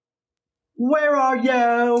Where are you?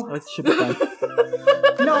 Oh, it should be fine.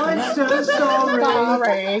 No, I'm so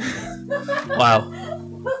sorry. Wow.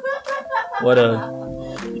 What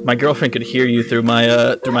a... My girlfriend could hear you through my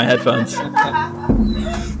headphones.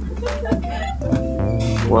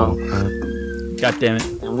 Whoa. God damn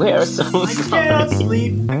it. And we are so I cannot sorry.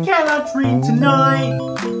 sleep. I cannot dream tonight.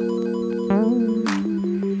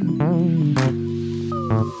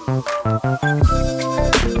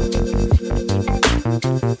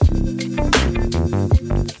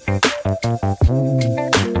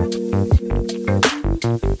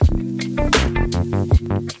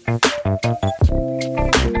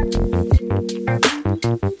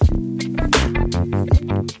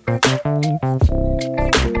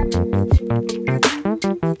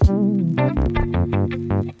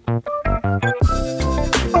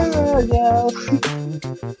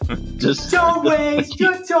 Just Don't waste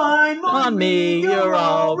your time On me, you're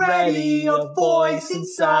already a voice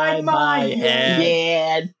inside my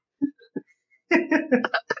head.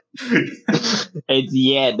 It's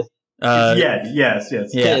Yed. Yed, yes. Yeah.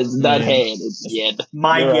 It's not head, it's Yed.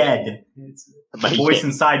 My You're Yed. It's My voice Yed.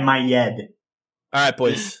 inside my Yed. All right,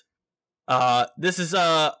 boys. This is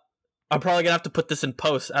I'm probably gonna have to put this in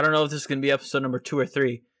post. I don't know if this is gonna be episode number 2 or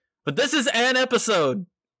 3, but this is an episode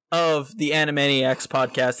of the Animaniacs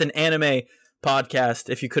podcast, an anime podcast.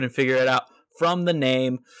 If you couldn't figure it out from the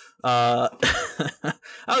name, how's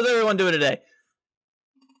everyone doing today?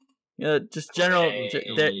 Just general.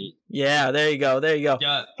 There you go.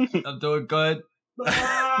 Yeah, I'm doing good.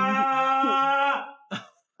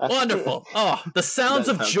 Wonderful. Oh, the sounds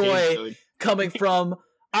of joy coming from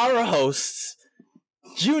our hosts,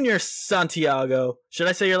 Junior Santiago. Should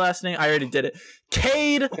I say your last name? I already did it.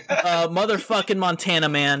 Cade, motherfucking Montana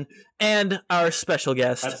man, and our special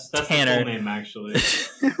guest, That's Tanner. the full name, actually.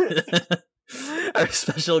 Our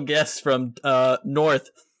special guest from North,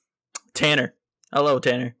 Tanner. Hello,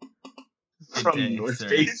 Tanner. Good From day, North sir.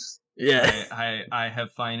 Face. Yeah. I have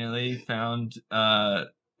finally found a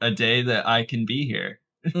day that I can be here.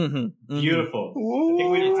 Beautiful.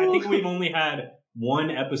 I think we've only had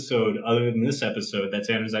one episode other than this episode that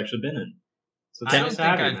Tanner's actually been in. So I don't thanks think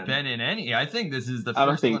for having I've me. been in any. I think this is the I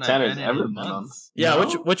don't first think one Tanner's I've been ever in been on. months. Yeah. No?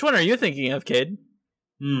 Which one are you thinking of, Cade?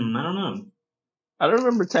 I don't know. I don't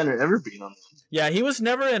remember Tanner ever being on. Yeah, he was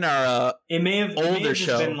never in our. It may have Older just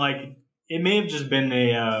show. been like it may have just been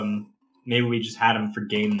a maybe we just had him for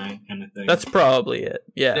game night kind of thing. That's probably it.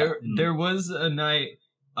 Yeah. There was a night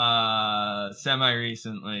semi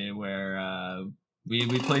recently where we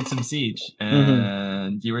played some Siege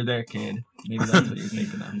and you were there, kid. Maybe that's what you're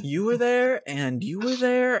thinking of. You were there, and you were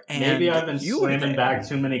there, and Maybe I've been you were slamming there. back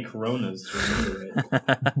too many Coronas to remember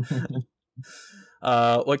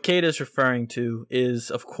it. What Kate is referring to is,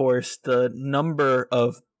 of course, the number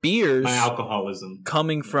of beers My alcoholism.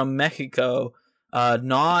 coming from Mexico,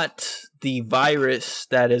 not the virus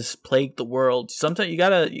that has plagued the world. Sometimes you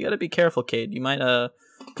gotta be careful, Kate. You might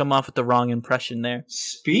come off with the wrong impression there.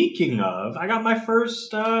 Speaking of, I got my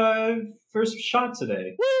first shot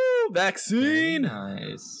today. Woo! Very Vaccine.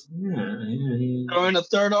 nice. Yeah. Growing a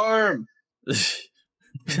third arm.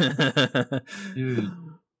 Dude,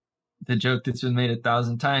 the joke that's been made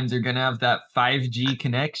 1,000 times, you're gonna have that 5G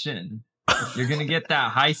connection. You're gonna get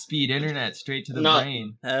that high-speed internet straight to the No.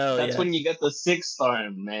 brain. Hell That's yeah. when you get the sixth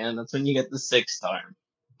arm, man. That's when you get the sixth arm.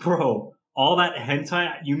 Bro, all that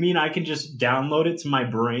hentai, you mean I can just download it to my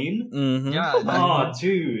brain? Mhm. Yeah, Oh,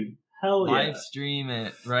 dude. Hell yeah. live stream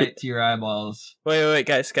it right to your eyeballs. Wait,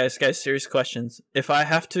 guys, serious questions. If I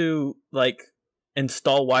have to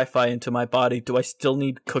install Wi-Fi into my body, do I still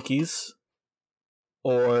need cookies?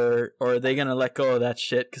 Or are they gonna let go of that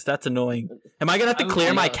shit? Because that's annoying. Am I gonna have to I would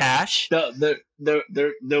clear my say- cache? They'll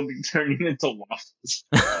be turning into waffles.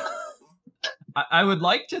 I would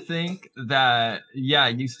like to think that, yeah,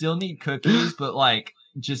 you still need cookies, but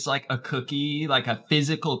just like a cookie, like a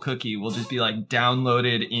physical cookie will just be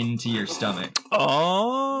downloaded into your stomach.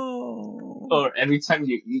 Oh. Or every time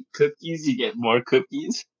you eat cookies, you get more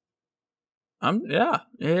cookies. Yeah.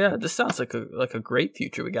 This sounds like a great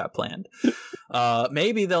future we got planned.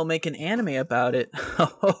 Maybe they'll make an anime about it.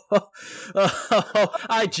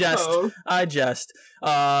 I jest.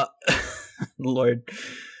 Lord,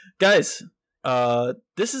 guys,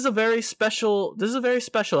 this is a very special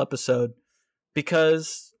episode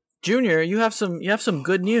because Junior, you have some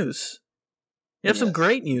good news. You have some Yes.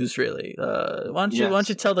 great news, really. Why don't Yes.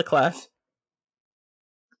 you tell the class?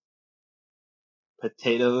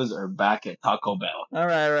 Potatoes are back at Taco Bell. All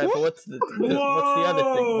right. But what's the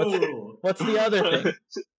other thing? What's the other thing?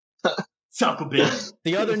 Taco Bell.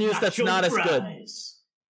 The other news that's Nacho not as good. fries.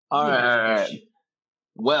 All right.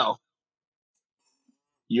 Well,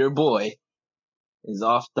 your boy is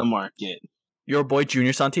off the market. Your boy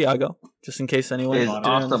Junior Santiago, just in case anyone Is didn't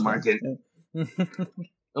off the understand.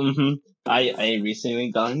 market. I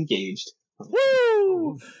recently got engaged.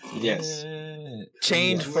 Woo! Yes,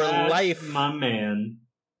 Change for Congrats, life. my man.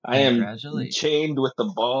 I am Congratulations. chained with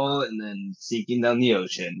the ball and then seeking down the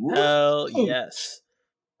ocean. Woo! Hell yes.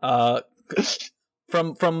 From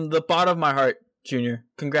the bottom of my heart, Junior,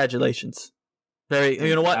 congratulations. Very,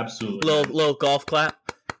 you know what? Absolutely. Little golf clap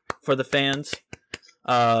for the fans.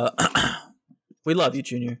 We love you,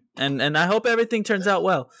 Junior, and I hope everything turns out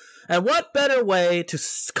well. And what better way to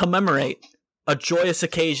commemorate a joyous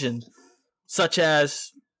occasion, such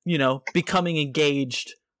as becoming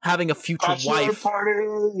engaged, having a future Bachelor wife?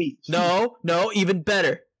 party. No, even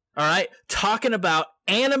better. All right, talking about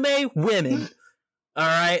anime women. All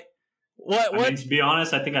right, what? I mean, to be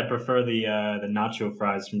honest, I think I prefer the nacho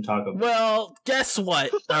fries from Taco Bell. Well, guess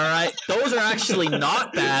what? All right, those are actually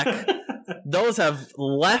not back. Those have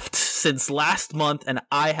left since last month, and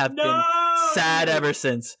I have been sad ever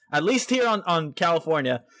since. At least here on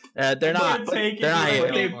California, they're not. They're not here.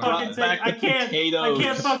 They brought back the potatoes. I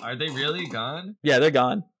can't fuck. Are they really gone? Yeah, they're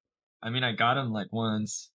gone. I mean, I got them like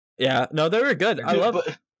once. Yeah, no, they were good. I love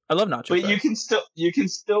nacho But fries. you can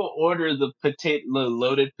still order the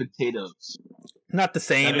loaded potatoes. Not the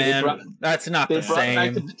same, I mean, man. That's not They the brought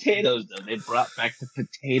back the same. potatoes, though. They brought back the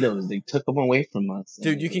potatoes. They took them away from us.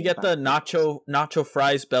 Dude, you could get the nacho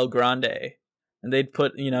fries Bel Grande, and they'd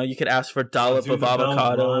put you could ask for a dollop dude, of the Bel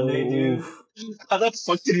avocado. Grande, dude. Oof. How the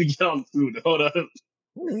fuck did we get on food? Hold on.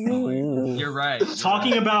 You're right.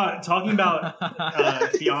 Talking about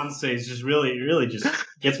fiancés just really just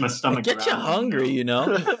gets my stomach. Get you growling, hungry,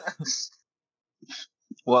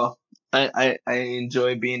 Well, I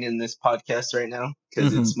enjoy being in this podcast right now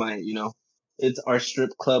because it's my, it's our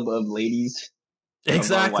strip club of ladies.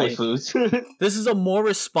 Exactly. Of our waifus. This is a more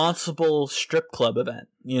responsible strip club event.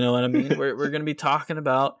 You know what I mean? We're going to be talking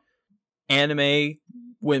about anime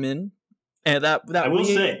women, and that I will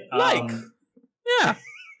we say, yeah.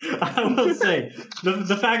 I will say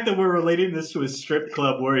the fact that we're relating this to a strip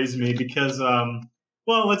club worries me because,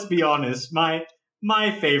 well, let's be honest, my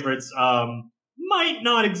favorites might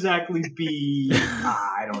not exactly be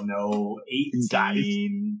I don't know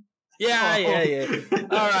 18. Yeah. All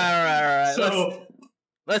right. So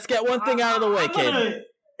let's get one thing out of the way, kid.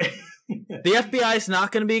 The FBI is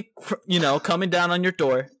not going to be, coming down on your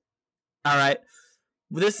door. All right.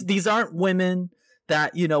 These aren't women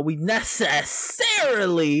that we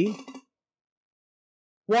necessarily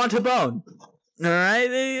want to bone. All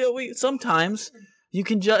right. Sometimes you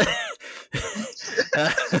can just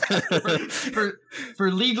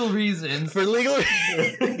for legal reasons. We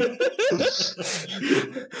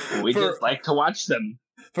just like to watch them.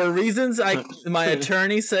 For reasons my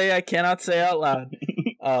attorneys say I cannot say out loud.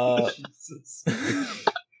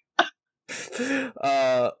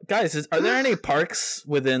 Guys, are there any parks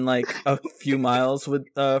within like a few miles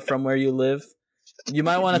from where you live? You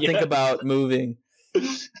might want to think about moving. Hey,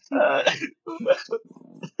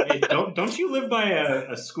 don't you live by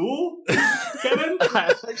a school, Kevin?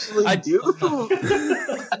 I actually do.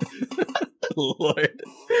 Lord.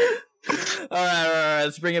 All right.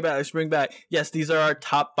 Let's bring it back. Yes, these are our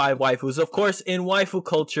top 5 waifus. Of course, in waifu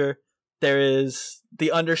culture, there is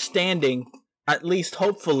the understanding, at least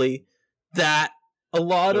hopefully, that a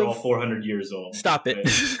lot They're of all 400 years old. Stop it.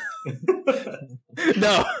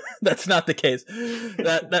 No, that's not the case.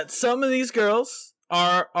 That some of these girls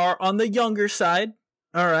are on the younger side,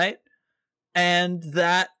 all right, and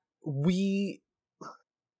that we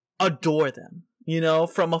adore them,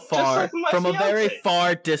 from afar, Just like my from a very fiance.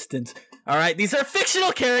 far distance. All right, these are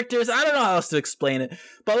fictional characters. I don't know how else to explain it,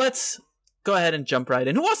 but let's go ahead and jump right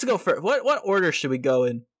in. Who wants to go first? What order should we go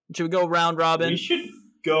in? Should we go round robin? We should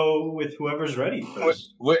go with whoever's ready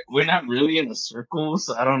first. We're not really in a circle,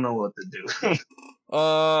 so I don't know what to do.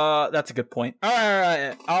 That's a good point. All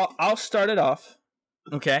right. I'll start it off,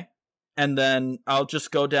 okay, and then I'll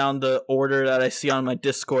just go down the order that I see on my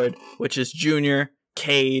Discord, which is Junior,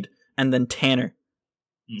 Cade, and then Tanner.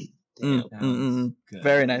 Good.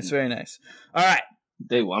 Very nice, very nice. All right.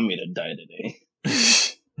 They want me to die today.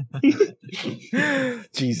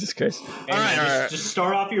 Jesus Christ. All right. Just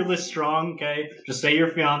start off your list strong, okay? Just say your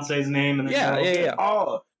fiance's name and then Yeah.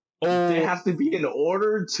 Oh, they have to be in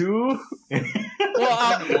order too.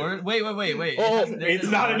 Well, wait. Oh, It's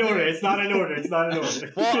not in order. It's not in order.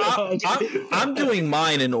 Well, I'm doing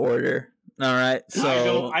mine in order. All right.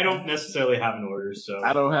 So I don't necessarily have an order, so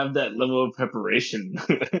I don't have that level of preparation.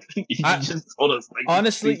 You just told us like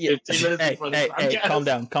honestly, 15 minutes hey, before the hey, podcast.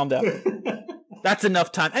 calm down. That's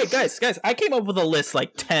enough time. Hey, guys, I came up with a list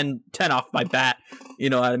like 10 off my bat. You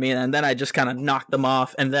know what I mean? And then I just kind of knocked them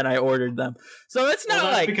off, and then I ordered them. So it's not Well,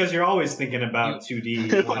 that's like because you're always thinking about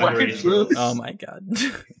 2D Why underage you- girls. oh my god.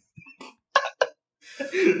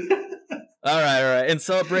 All right. In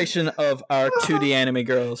celebration of our 2D anime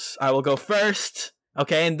girls, I will go first.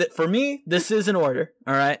 Okay, and for me, this is in order.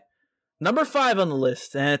 All right. Number 5 on the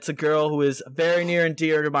list, and it's a girl who is very near and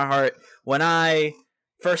dear to my heart. When I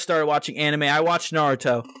first started watching anime, I watched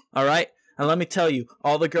Naruto. All right, and let me tell you,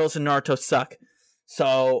 all the girls in Naruto suck.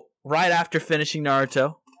 So right after finishing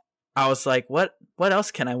Naruto, I was like, what else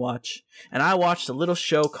can I watch? And I watched a little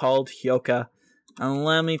show called Hyoka. And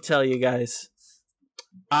let me tell you guys,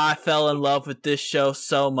 I fell in love with this show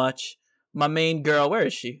so much. My main girl, where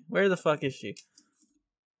is she? Where the fuck is she?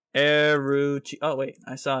 Eruchi. Oh, wait,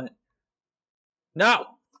 I saw it. No!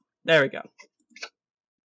 There we go.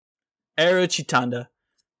 Eruchi Tanda.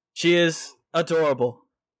 She is adorable.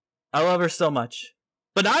 I love her so much.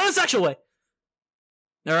 But not in a sexual way.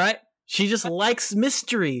 Alright? She just likes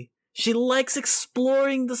mystery. She likes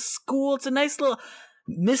exploring the school. It's a nice little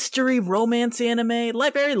mystery romance anime.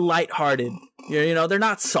 Very lighthearted. You know, they're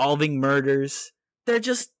not solving murders. They're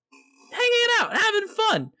just hanging out, having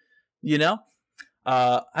fun. You know?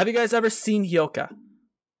 Have you guys ever seen Hyoka?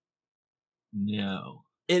 No.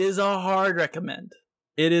 It is a hard recommend.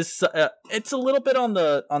 It is. It's a little bit on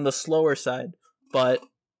the slower side, but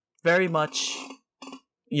very much,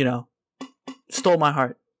 you know, stole my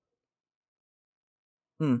heart.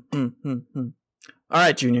 All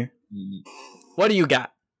right, Junior. What do you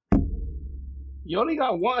got? You only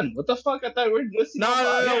got one. What the fuck? I thought we were listening.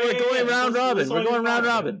 No. We're going round robin. Let's We're only going do round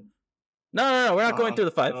five, robin. No. We're not going through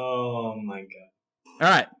the 5. Oh my god. All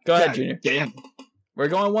right, go ahead, Junior. Damn. We're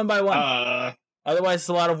going one by one. Otherwise, it's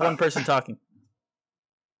a lot of one person talking.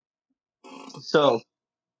 So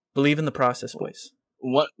Believe in the process, boys.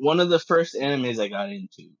 one of the first animes I got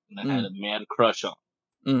into and I had a mad crush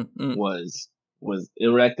on was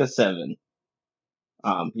Eureka 7.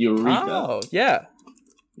 Eureka. Oh, yeah.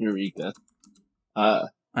 Eureka. I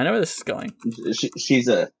know where this is going. She's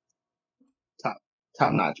a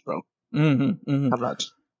top notch, bro. Top notch.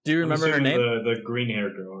 Do you remember her name? The green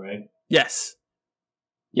haired girl, right? Yes.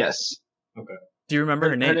 Yes. Okay. Do you remember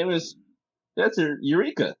her name? Her name is that's her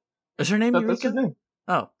Eureka. Is her name That's her Eureka? name.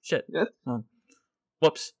 Oh, shit. Yeah.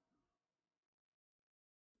 Whoops.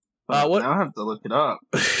 What? What? Now I have to look it up.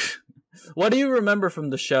 What do you remember from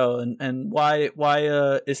the show, and why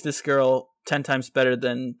is this girl 10 times better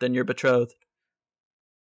than your betrothed?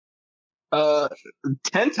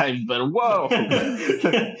 10 times better. Whoa.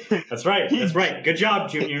 That's right. Good job,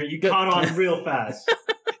 Junior. You caught on real fast.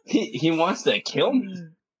 He wants to kill me.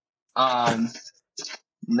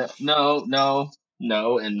 No,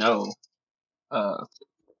 and no.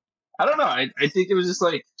 I don't know. I think it was just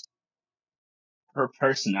like her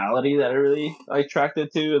personality that I really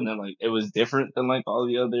attracted to, and then like it was different than like all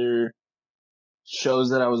the other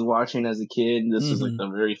shows that I was watching as a kid. This was like the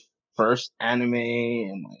very first anime,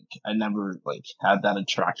 and like I never like had that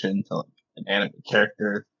attraction to like an anime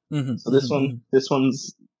character. So this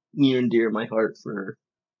one's near and dear to my heart for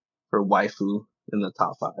waifu in the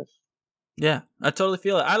top 5. Yeah, I totally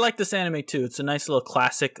feel it. I like this anime too. It's a nice little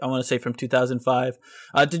classic, I want to say, from 2005.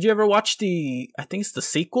 Did you ever watch I think it's the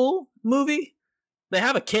sequel movie? They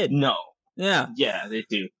have a kid. No. Yeah. Yeah, they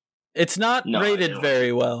do. It's not rated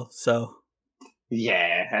very well, so.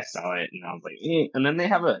 Yeah, I saw it, and I was like, eh. And then they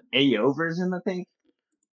have a AO version, I think.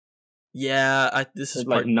 Yeah, this is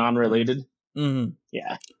like non-related.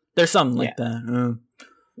 Yeah. There's something like that.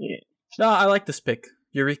 Yeah. No, I like this pick.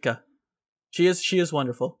 Eureka. She is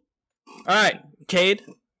wonderful. All right, Cade,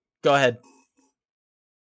 go ahead.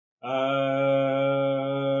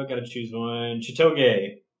 Gotta choose one.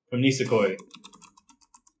 Chitoge from Nisekoi.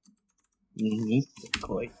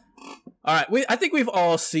 Nisekoi. All right, I think we've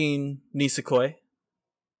all seen Nisekoi.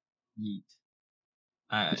 Yeet.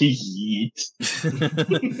 Yeet.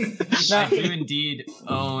 I do indeed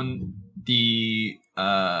own the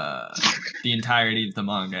entirety of the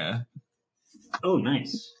manga. Oh,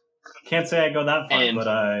 nice. Can't say I go that far, but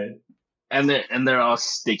I. And they're all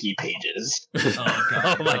sticky pages. Oh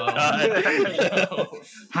god! Oh my god! No.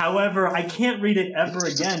 However, I can't read it ever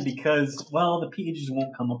again because, well, the pages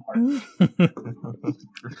won't come apart.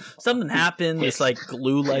 Something happened. This like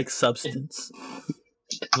glue-like substance.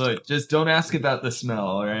 Look, just don't ask about the smell,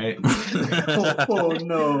 all right? Oh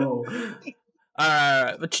no!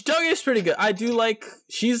 Alright, but Chitoge is pretty good. I do like.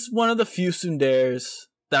 She's one of the few tsunderes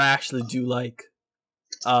that I actually do like.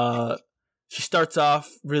 She starts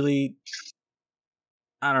off really,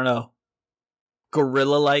 I don't know,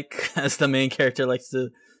 gorilla-like, as the main character likes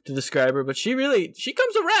to describe her, but she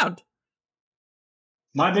comes around.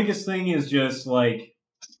 My biggest thing is just, like,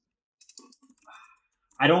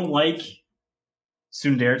 I don't like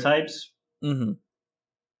tsundere types, Mm-hmm.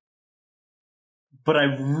 but I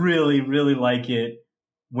really, really like it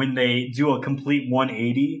when they do a complete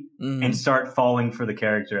 180 Mm-hmm. and start falling for the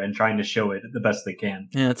character and trying to show it the best they can.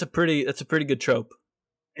 Yeah, that's a pretty good trope.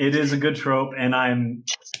 It is a good trope, and I'm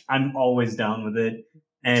always down with it.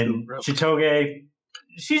 And Chitoge,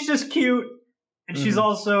 she's just cute, and she's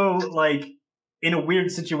also like in a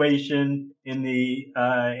weird situation in the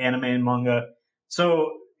anime and manga.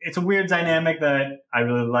 So it's a weird dynamic that I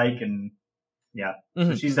really like, and yeah,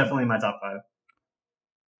 so she's definitely in my top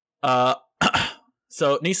 5.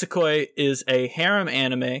 So Nisekoi is a harem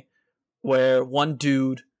anime where one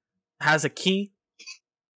dude has a key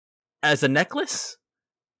as a necklace,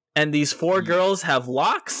 and these 4 girls have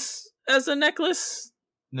locks as a necklace.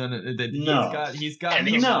 No. He's got And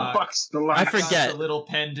the he lock. fucks the lock. I He's got forget. the little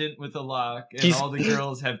pendant with a lock, and He's- all the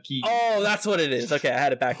girls have keys. Oh, that's what it is. Okay, I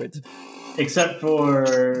had it backwards. Except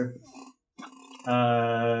for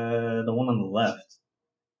the one on the left.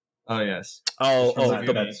 Oh yes. Oh, From that,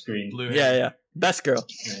 the, that screen. Blue. yeah. Best girl.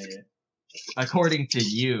 Yeah. According to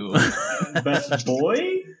you. Best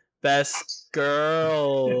boy? Best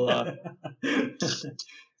girl.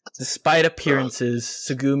 Despite appearances,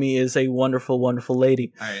 Sugumi is a wonderful, wonderful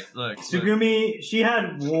lady. All right, look. Sugumi, she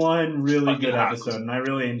had one really Fucking good hot. episode, and I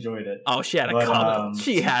really enjoyed it. Oh, she had a But, couple.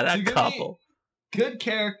 She had a Sugumi- couple. Good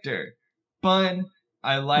character, fun.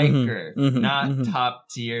 I like Mhm, her. mhm, Not mhm. top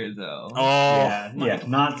tier though. Oh, Yeah, my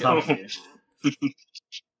not top tier.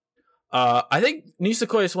 I think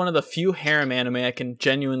Nisekoi is one of the few harem anime I can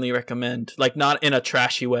genuinely recommend. Like, not in a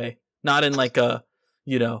trashy way. Not in like a,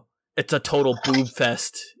 it's a total boob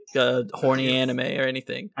fest, horny anime or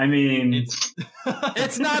anything. I mean,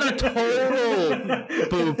 It's not a total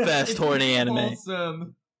boob fest, It's horny anime.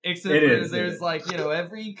 wholesome, except It for is, it there's is. like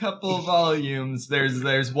every couple of volumes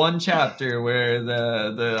there's one chapter where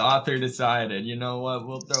the author decided, you know what,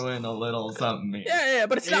 we'll throw in a little something here. Yeah,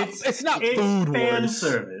 but it's not it's food fan wars.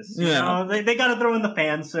 service. Yeah. You know, they got to throw in the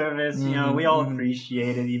fan service. You know, we all Mhm.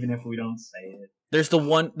 appreciate it, even if we don't say it. There's the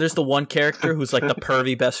one character who's like the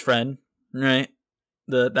pervy best friend, right?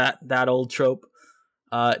 That old trope.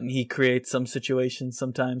 And he creates some situations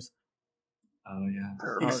sometimes. Oh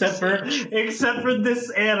yeah. Except for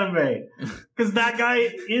this anime, because that guy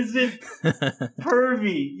isn't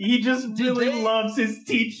pervy. He just Did really they- loves his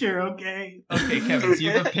teacher. Okay. Okay, Kevin, so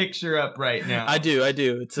you have a picture up right now. I do.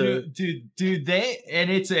 It's a Do they and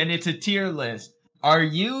it's a tier list. Are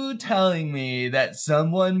you telling me that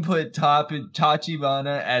someone put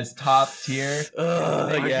Tachibana as top tier?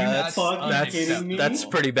 Are you yeah. not That's fucking kidding me? that's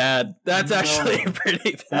pretty bad. That's No. actually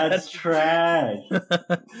pretty bad. That's trash.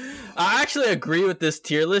 I actually agree with this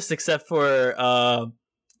tier list, except for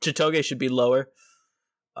Chitoge should be lower.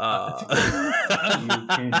 You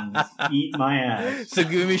can eat my ass.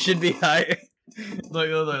 Sugumi should be higher.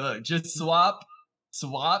 Look. Just swap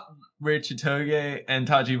where Chitoge and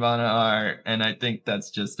Tachibana are, and I think that's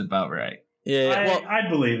just about right. Yeah. Well, I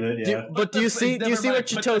believe it. Yeah. do you see Never where mind,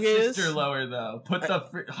 put Chitoge the is? sister lower though. Put the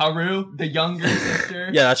Haru, the younger sister.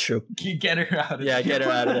 Yeah, that's true. Get her out of Yeah, there. get her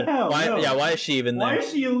out of What the there. hell? Why? No. Yeah, why is she even Why there?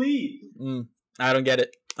 is she elite? I don't get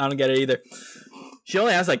it. I don't get it either. She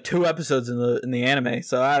only has like 2 episodes in the anime,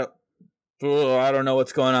 so I don't know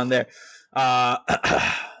what's going on there.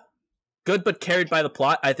 Good but carried by the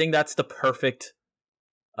plot. I think that's the perfect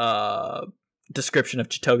description of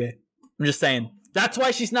Chitoge. I'm just saying. That's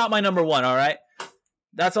why she's not my number 1, all right?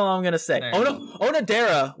 That's all I'm going to say. There you go.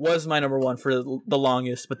 Onodera was my number 1 for the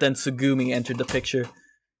longest, but then Sugumi entered the picture.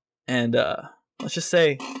 And let's just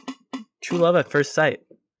say true love at first sight.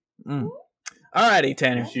 Alrighty,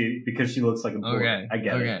 Tanner. Because she looks like a boy. Okay. I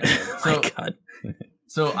get it. Oh So my god.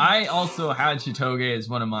 So I also had Chitoge as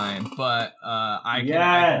one of mine, but I can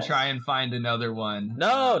Yes. try and find another one.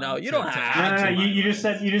 No, you don't have No, to. no, add you to just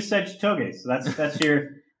my said Chitoge, so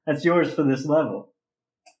that's yours for this level.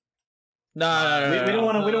 No. We don't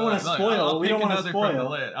wanna Look, spoil. I'll We pick don't wanna another from the spoil.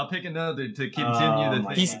 list. I'll pick another to continue Oh the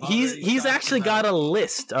my thing. God. He's actually got a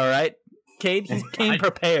list, all right? Cade, he came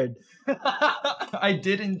prepared. I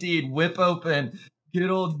did indeed whip open good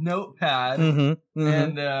old notepad Mm-hmm.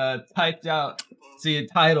 and typed out, see,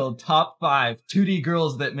 titled Top 5 2D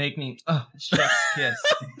Girls That Make Me Chef's Kiss.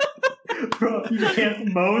 Bro, you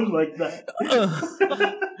can't moan like that.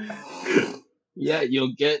 Yeah,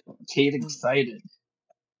 you'll get Kate excited.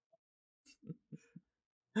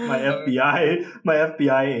 My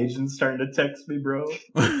FBI agent's starting to text me, bro.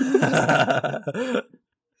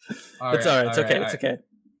 It's alright. It's okay. It's okay.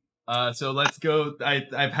 So let's go.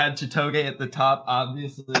 I've had Chitoge at the top,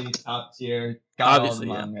 obviously top tier. Got Obviously,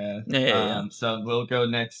 all yeah. the manga. Yeah. So we'll go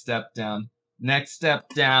next step down. Next step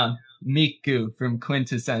down, Miku from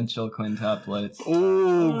Quintessential Quintuplets.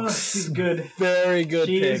 Ooh, She's good. Very good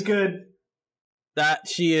She pick. is good. That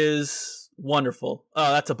she is wonderful.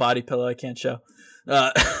 Oh, that's a body pillow I can't show.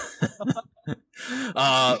 I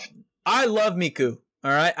love Miku.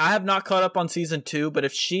 All right, I have not caught up on season 2, but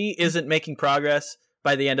if she isn't making progress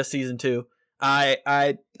by the end of season 2,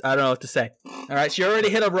 I don't know what to say. All right, she already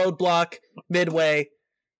hit a roadblock midway.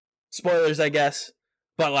 Spoilers, I guess,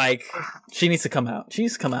 but like she needs to come out. She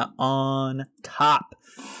needs to come out on top.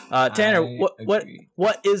 Tanner,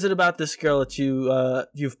 what is it about this girl that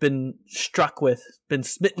you've been struck with, been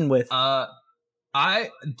smitten with? Same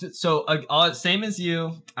as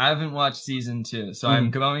you. I haven't watched season 2, so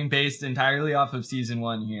I'm going based entirely off of season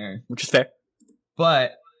 1 here, Which is fair.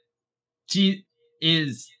 but she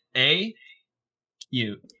is A,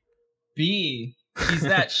 cute. B, she's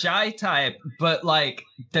that shy type, but like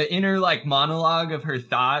the inner like monologue of her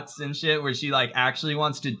thoughts and shit where she like actually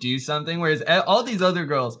wants to do something, whereas all these other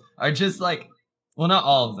girls are just like, well, not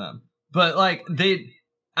all of them, but like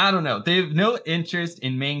I don't know, they have no interest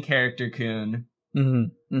in main character Kun.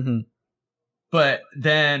 But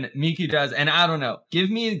then Miku does, and I don't know. Give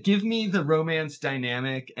me the romance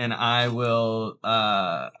dynamic, and I will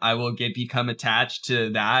become attached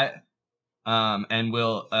to that, and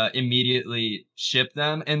will immediately ship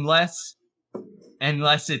them, unless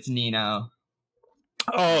it's Nino.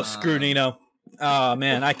 Oh, screw Nino. Oh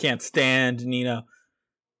man, I can't stand Nino.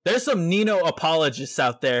 There's some Nino apologists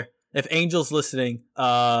out there. If Angel's listening,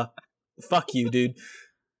 fuck you, dude.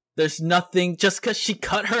 There's nothing, just because she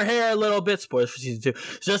cut her hair a little bit, spoilers for season 2,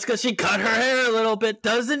 just because she cut her hair a little bit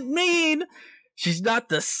doesn't mean she's not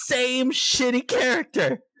the same shitty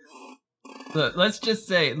character. Look, let's just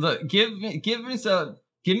say, look, give me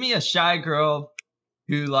a shy girl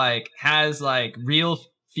who like has like real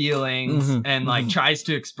feelings and like tries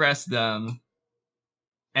to express them,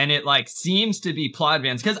 and it like seems to be plot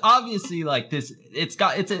advanced, because obviously like this, it's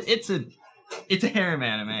a harem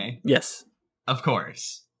anime. Yes, of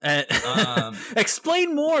course.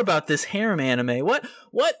 Explain more about this harem anime. What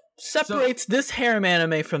separates this harem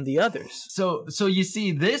anime from the others? So you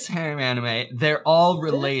see, this harem anime, they're all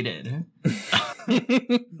related.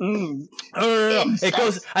 It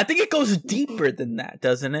goes. I think it goes deeper than that,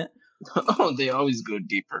 doesn't it? Oh, they always go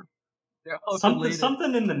deeper. They're all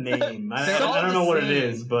Something in the name. I don't know what it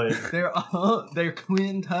is, but they're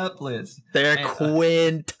quintuplets. They're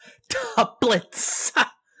quintuplets.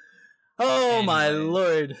 Oh anyway. My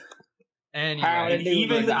lord! Anyway,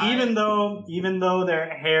 even though their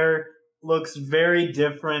hair looks very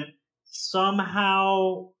different,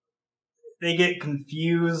 somehow they get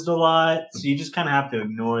confused a lot. So you just kind of have to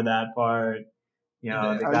ignore that part. You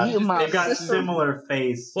know, they've got similar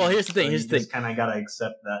face. Well, here's the thing. You just kind of gotta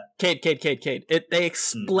accept that. Kate. They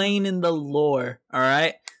explain in the lore. All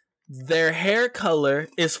right, their hair color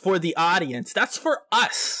is for the audience. That's for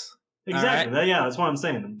us. Exactly. Right? Yeah, that's what I'm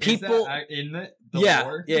saying. People in the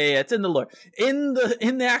lore? Yeah, it's in the lore. In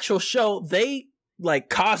the actual show, they like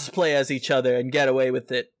cosplay as each other and get away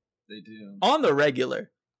with it. They do. On the regular.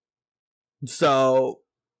 So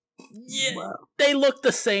yeah, they look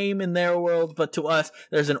the same in their world, but to us,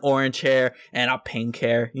 there's an orange hair and a pink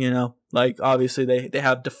hair, you know? Like obviously they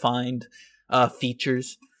have defined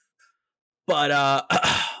features. But all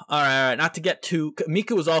right. Not to get too.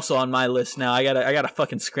 Miku was also on my list. Now I gotta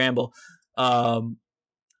fucking scramble. How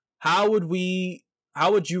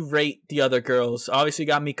would you rate the other girls? Obviously, you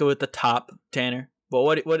got Miku at the top, Tanner.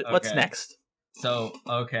 But what's next? So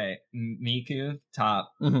okay, Miku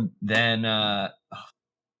top. Then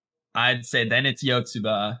I'd say then it's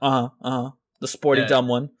Yotsuba. The sporty dumb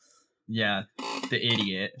one. Yeah, the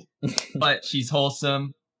idiot. But she's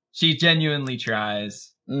wholesome. She genuinely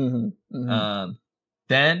tries.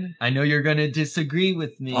 Then I know you're gonna disagree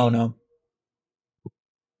with me. Oh no.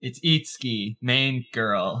 It's Itsuki, main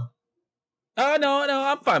girl. Oh no,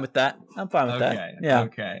 I'm fine with that. That. Yeah.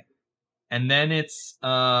 Okay. And then it's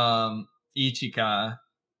Ichika.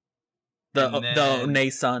 The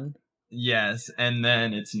Nei-san. Yes, and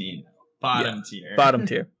then it's Nino. Bottom tier. Bottom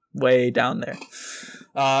tier. Way down there.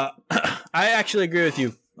 I actually agree with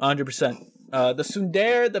you 100%. The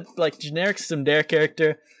tsundere, the like generic tsundere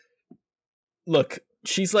character, look,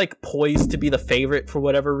 she's like poised to be the favorite for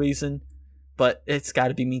whatever reason, but it's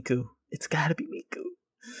gotta be Miku. Gotta be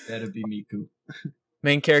Miku.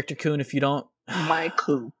 Main character Kun, if you don't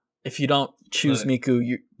choose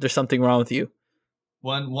Miku, there's something wrong with you.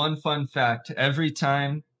 One fun fact: every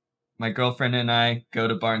time my girlfriend and I go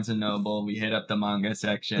to Barnes and Noble, we hit up the manga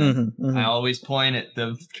section. I always point at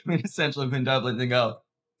the Quintessential Quintuplets and go,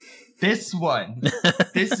 "This one,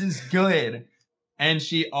 this is good." and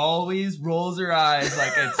she always rolls her eyes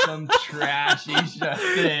like it's some trashy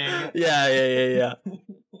thing. Yeah.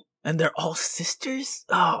 And they're all sisters?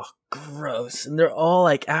 Oh, gross. And they're all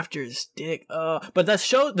like after his dick. But the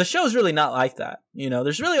show's really not like that. You know,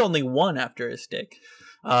 there's really only one after his dick.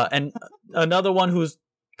 And another one who's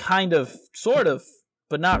kind of, sort of,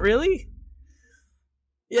 but not really.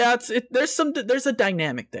 Yeah, there's a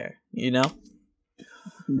dynamic there, you know?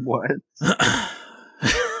 What?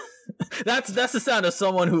 That's the sound of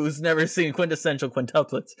someone who's never seen quintessential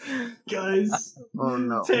quintuplets. Guys, Oh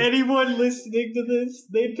no. to anyone listening to this,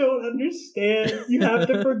 they don't understand. You have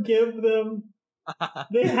to forgive them.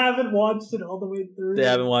 They haven't watched it all the way through. They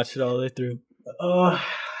haven't watched it all the way through. Alrighty,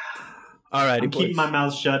 I'm I'm keeping my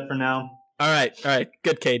mouth shut for now. All right,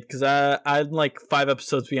 good, Cade, because I'm like 5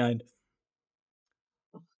 episodes behind.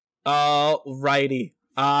 Alrighty,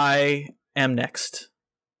 I am next.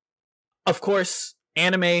 Of course,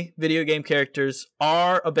 anime video game characters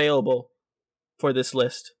are available for this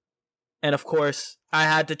list, and of course, I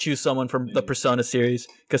had to choose someone from the Persona series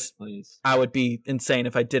because I would be insane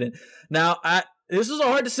if I didn't. Now, this was a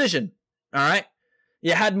hard decision. All right,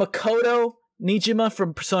 you had Makoto Nijima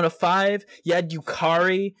from Persona 5. You had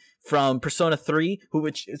Yukari from Persona 3,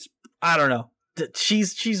 which is, I don't know.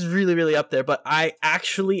 She's really, really up there, but I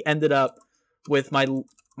actually ended up with my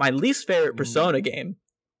least favorite Persona game.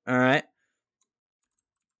 All right.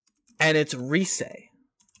 And it's Rise.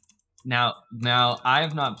 Now I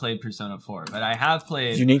have not played Persona 4, but I have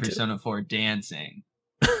played Persona 4 Dancing.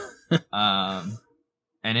 And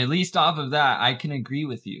at least off of that, I can agree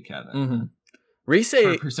with you, Kevin. Mm-hmm. Rise,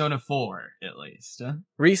 for Persona 4, at least.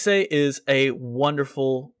 Rise is a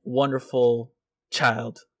wonderful, wonderful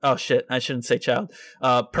child. Oh shit, I shouldn't say child.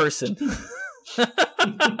 Person.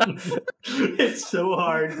 It's so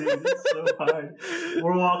hard, dude. It's so hard.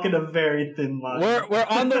 We're walking a very thin line. We're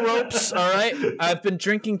on the ropes, all right? I've been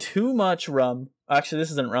drinking too much rum. Actually,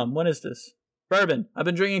 this isn't rum. What is this? Bourbon. I've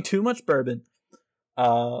been drinking too much bourbon.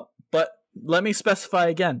 But let me specify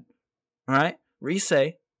again. All right? Rise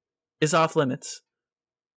is off limits.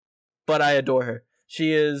 But I adore her.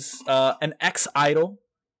 She is an ex-idol.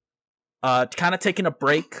 Kind of taking a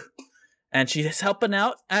break. And she's helping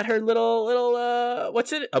out at her little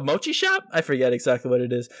what's it? A mochi shop? I forget exactly what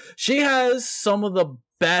it is. She has some of the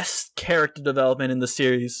best character development in the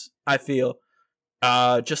series, I feel.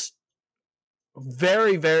 Just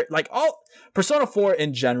very, very, like, all Persona 4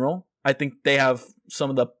 in general, I think they have some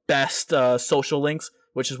of the best social links,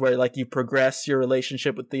 which is where, like, you progress your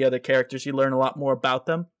relationship with the other characters. You learn a lot more about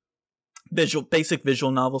them. Basic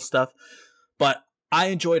visual novel stuff. But I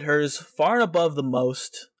enjoyed hers far and above the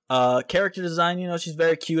most. Character design, you know, she's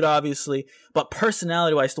very cute, obviously, but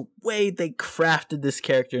personality-wise, the way they crafted this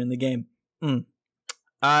character in the game,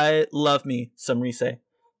 I love me some Rise.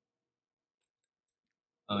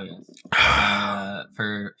 Oh yes.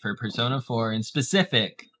 For Persona 4 in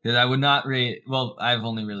specific, because I would not rate. Well, I've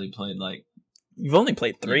only really played like. You've only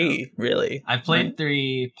played 3, really. I've played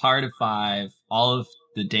 3, part of 5, all of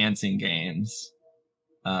the dancing games.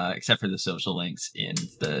 Except for the social links in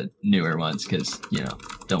the newer ones, because, you know,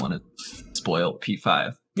 don't want to spoil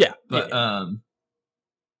P5. Yeah. But,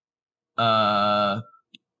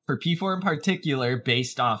 for P4 in particular,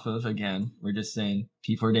 based off of, again, we're just saying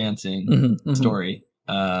P4 dancing story,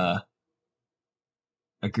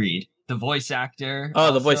 agreed. The voice actor.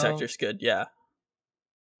 Oh, the voice actor's good, yeah.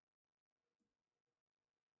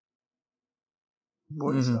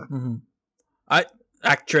 Voice actor.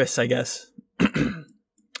 Actress, I guess.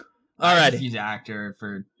 I just use actor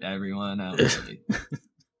for everyone. Oh,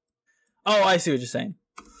 I see what you're saying.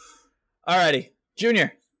 Alrighty.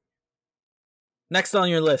 Junior. Next on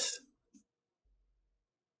your list.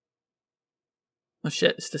 Oh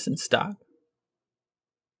shit, is this in stock?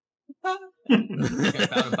 You're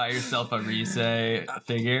about to buy yourself a Rise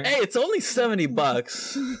figure. Hey, it's only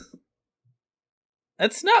 $70.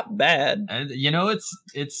 That's not bad. And you know,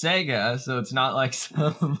 it's Sega, so it's not like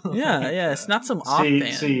some. Yeah, it's not some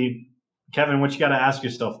off-band. See, Kevin, what you got to ask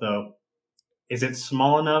yourself though, is it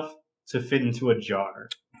small enough to fit into a jar?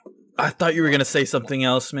 I thought you were gonna say something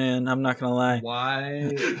else, man. I'm not gonna lie. Why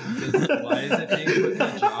is it being put in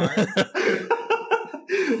a jar?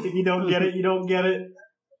 If you don't get it, you don't get it.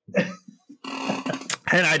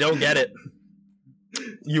 And I don't get it.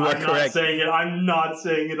 You are correct. I'm not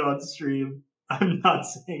saying it on stream. I'm not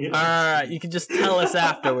saying it. Alright, you can just tell us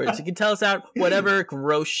afterwards. You can tell us out whatever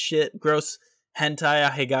gross hentai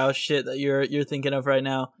ahegao shit that you're thinking of right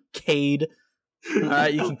now. Cade.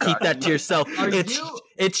 Alright, you can keep that to yourself.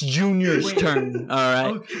 It's Junior's turn.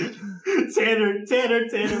 Alright. Okay.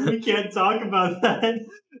 Tanner, we can't talk about that.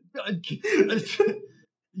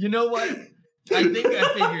 You know what? I think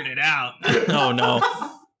I figured it out. Oh no.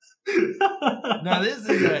 Now this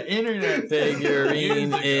is an internet Figurine years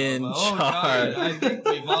ago, in but, oh chart. God, I think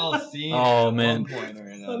we've all seen Oh, it at man. one point or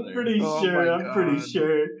another. I'm pretty Oh sure. my I'm pretty God.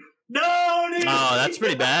 sure. No, dude. Oh, that's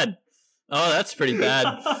pretty bad. Oh, that's pretty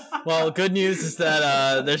bad. Well, good news is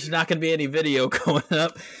that there's not going to be any video going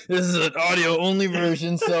up. This is an audio only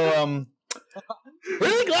version, so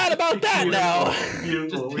really glad about that now.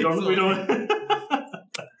 Beautiful. Just We don't.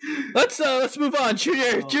 Let's move on.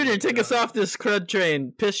 Junior, Oh Junior, my take us God. off this crud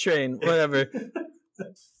train, piss train, whatever.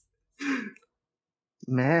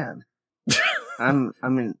 Man, I'm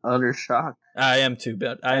in utter shock. I am too,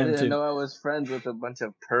 but I am didn't too. know I was friends with a bunch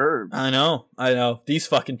of pervs. I know. These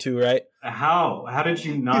fucking two, right? How? How did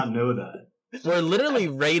you not know that? We're literally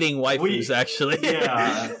rating waifus, actually.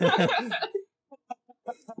 Yeah.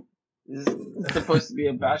 This is supposed to be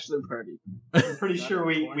a bachelor party. I'm pretty sure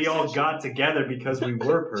we all got together because we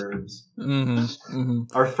were pervs. Mm-hmm.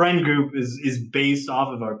 Our friend group is based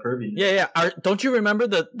off of our perviness. Yeah. Don't you remember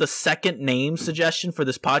the second name suggestion for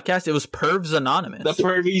this podcast? It was Pervs Anonymous. The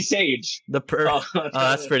pervy sage. The perv. Oh,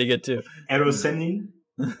 that's pretty good too. Erosenin?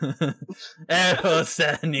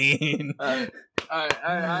 Erosenin. All right. All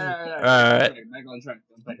right. Back on track.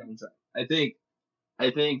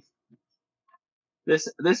 I think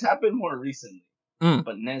this happened more recently. Mm.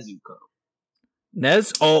 But Nezuko.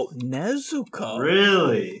 Nezuko.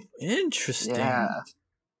 Really? Interesting. Yeah.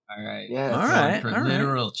 All right. Yeah. All right. For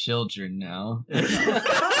literal children now.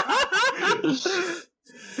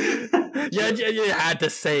 Yeah, you had to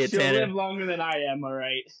say it, She'll Tanner. live longer than I am,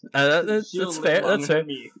 alright? That's She'll fair. live That's longer fair. than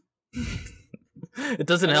me. It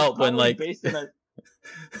doesn't And help when probably like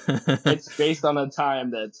it's based on a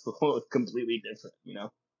time that's completely different, you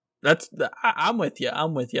know. I'm with you.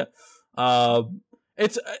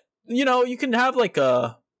 It's you can have like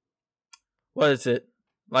what is it?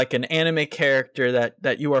 Like an anime character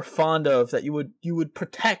that you are fond of, that you would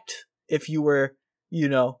protect if you were,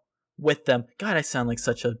 with them. God, I sound like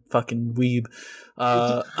such a fucking weeb.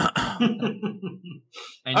 And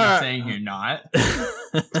you're saying you're not?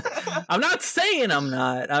 I'm not saying I'm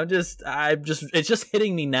not. It's just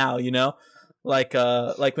hitting me now, Like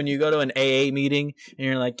when you go to an AA meeting and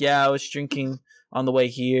you're like, yeah, I was drinking on the way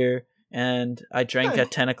here and I drank at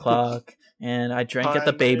 10 o'clock and I drank at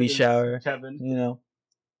the baby shower. Kevin.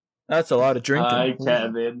 That's a lot of drinking. Hi,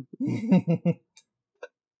 Kevin.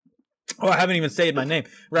 Oh, I haven't even said my name.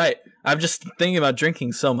 Right. I'm just thinking about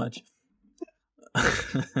drinking so much. All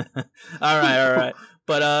right.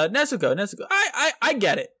 But Nezuko, I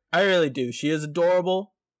get it. I really do. She is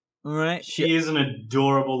adorable. All right. She is an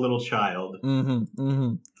adorable little child.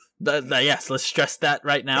 Mm-hmm. Yes, let's stress that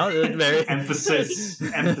right now. Very emphasis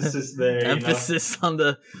there. Emphasis on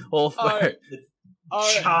the whole part.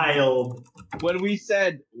 Child. When we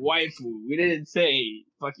said waifu, we didn't say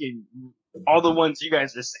fucking all the ones you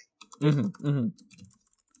guys are saying. Mm-hmm.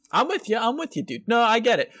 I'm with you, dude. No, I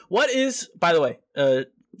get it. What is, by the way,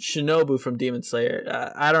 Shinobu from Demon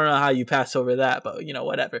Slayer? I don't know how you pass over that, but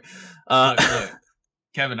whatever. Look,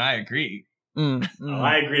 Kevin, I agree.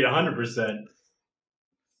 I agreed 100%.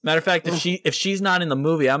 Matter of fact, if she's not in the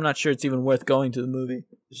movie, I'm not sure it's even worth going to the movie.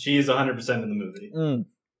 She is 100% in the movie.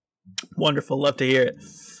 Wonderful, love to hear it.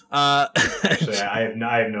 Actually, I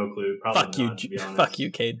have no clue. Probably fuck not, to be honest. Fuck you,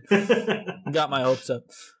 Cade. Got my hopes up.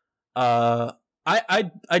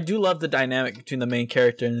 I do love the dynamic between the main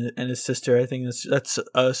character and his sister. I think that's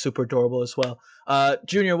super adorable as well.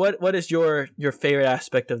 Junior, what is your favorite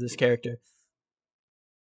aspect of this character?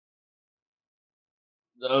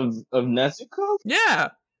 Of Nezuko? Yeah.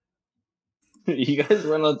 You guys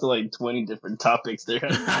went on to like 20 different topics there.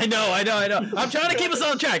 I know. I'm trying to keep us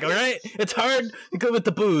on track, all right? It's hard to go with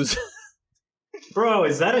the booze. Bro,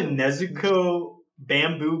 is that a Nezuko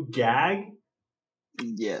bamboo gag?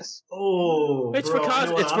 Yes. Oh, It's bro,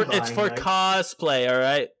 it's for cosplay, all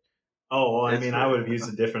right? Oh, well, I mean, I would have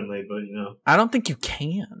used it differently, but I don't think you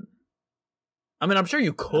can. I mean, I'm sure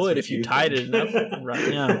you could if you tied it enough right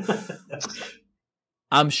now.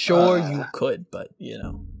 I'm sure you could, but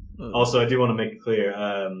Also, I do want to make it clear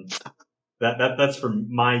that's for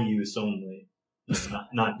my use only.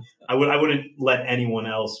 Not I wouldn't let anyone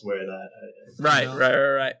else wear that. Right.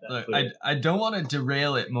 Look, I don't want to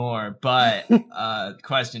derail it more, but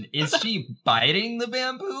question: is she biting the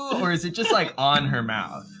bamboo, or is it just like on her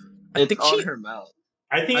mouth? It's on her mouth.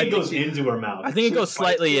 I think it goes into her mouth. I think it goes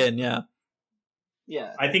slightly in. Yeah.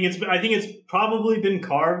 Yeah. I think it's probably been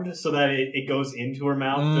carved so that it goes into her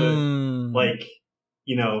mouth to like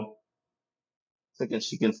so that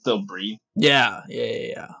she can still breathe. Yeah.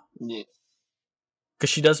 Because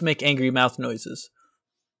she does make angry mouth noises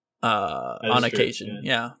on occasion.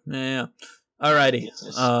 True, yeah. Alrighty.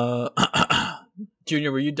 Yes.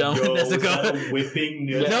 Junior, were you done Yo, with was that a Nezuko? whipping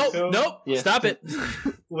Nope, Nezuko? nope. Yeah. Stop it.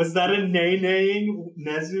 Was that a nay-naying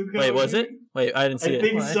Nezuko? Wait, was it? Wait, I didn't see I it.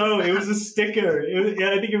 think so. It was a sticker.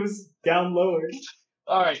 I think it was down lower.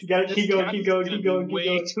 All right. You gotta this keep going, chapter's keep going, gonna keep be going, keep way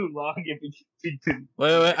going. too long if we keep doing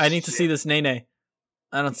Wait. I need to see this Nene.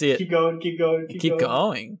 I don't see it. Keep going, keep going, Keep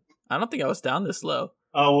going. I don't think I was down this low.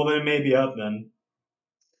 Oh, well, then it may be up then.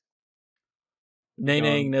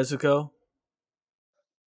 Nene Nezuko.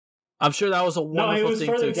 I'm sure that was a No, it wonderful was thing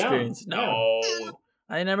to further down. experience. No.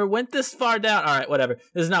 I never went this far down. All right, whatever.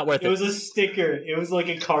 This is not worth It was a sticker. It was like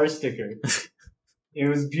a car sticker. It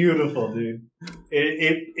was beautiful, dude.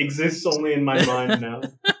 It exists only in my mind now.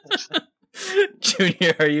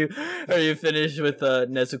 Junior, are you finished with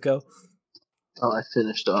Nezuko? Oh, I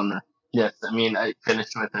finished on her. Yes, I mean, I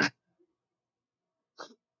finished with her.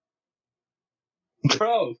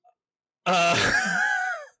 Bro,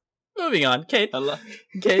 Moving on. Kate. hello.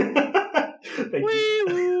 Kate. Thank Wee you.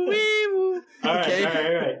 woo, wee woo. All right,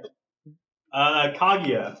 Okay. all right.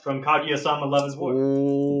 Kaguya from Kaguya-sama Love is War.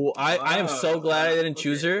 Ooh, I am so glad I didn't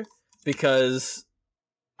choose her because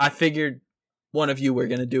I figured one of you were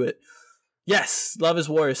gonna do it. Yes, Love is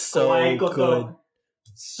War is so Kawaii good. Koto.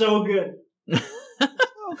 So good. So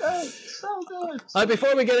good, so good.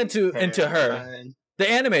 Before we get into her, the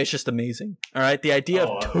anime is just amazing. All right, the idea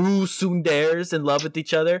Oh. of two tsunderes in love with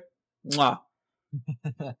each other. Mwah.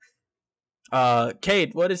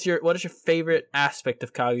 Cade, what is your favorite aspect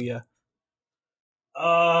of Kaguya?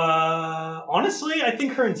 Honestly, I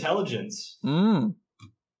think her intelligence. But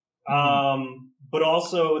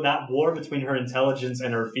also that war between her intelligence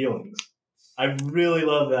and her feelings. I really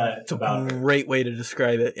love that It's a about her. great way to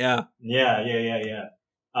describe it. Yeah. Yeah.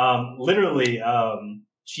 Literally,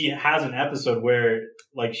 she has an episode where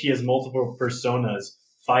like she has multiple personas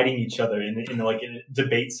fighting each other in like a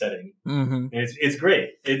debate setting. Mm-hmm. And it's great.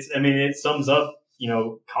 It sums up,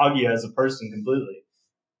 Kaguya as a person completely.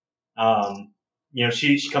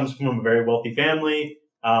 She comes from a very wealthy family.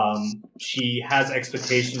 She has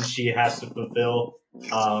expectations she has to fulfill.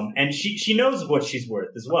 And she knows what she's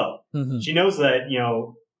worth as well. Mm-hmm. She knows that,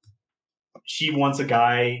 she wants a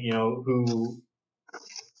guy, who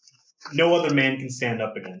no other man can stand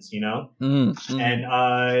up against, Mm-hmm.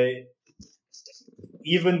 And,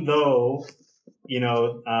 even though,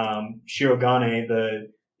 Shirogane,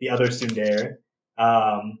 the other tsundere,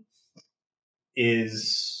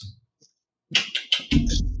 is,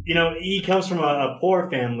 he comes from a poor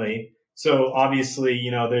family. So obviously,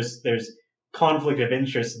 there's conflict of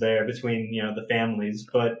interest there between, the families,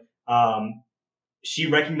 but, she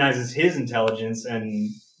recognizes his intelligence and,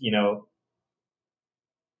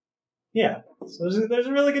 yeah. So there's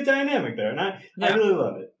a really good dynamic there, and I really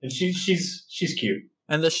love it. And she's cute.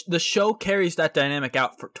 And the show carries that dynamic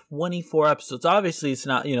out for 24 episodes. Obviously, it's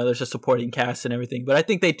not, there's a supporting cast and everything, but I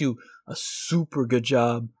think they do a super good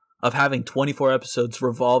job of having 24 episodes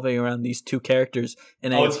revolving around these two characters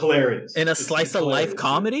in It's hilarious. in a It's slice of life hilarious.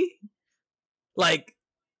 comedy. Like,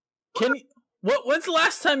 when's the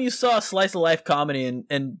last time you saw a slice of life comedy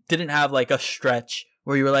and didn't have like a stretch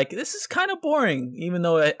where you were like, this is kind of boring, even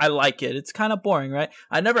though I like it. It's kind of boring, right?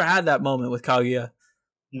 I never had that moment with Kaguya.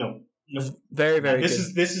 No. It's very, very This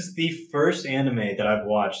good. is the first anime that I've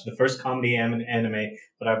watched. The first comedy anime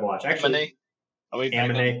that I've watched. Actually, Are we back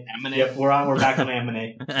on anime. anime? Yep, we're back on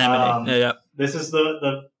anime. Yeah. This is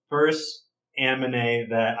the first anime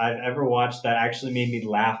that I've ever watched that actually made me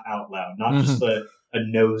laugh out loud, not just a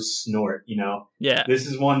nose snort. Yeah. This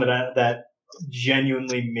is one that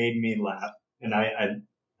genuinely made me laugh, and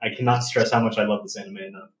I cannot stress how much I love this anime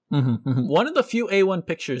enough. Mm-hmm. One of the few A1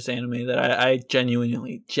 Pictures anime that I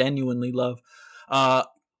genuinely love.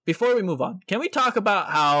 Before we move on, can we talk about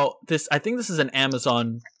how I think this is an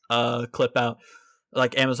Amazon clip out,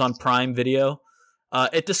 like Amazon Prime Video.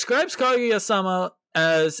 It describes Kaguya-sama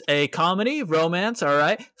as a comedy, romance, all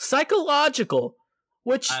right, psychological,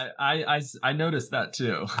 which I noticed that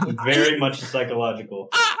too. Very much psychological.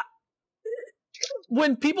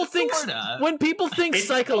 when people think Sorta. It's-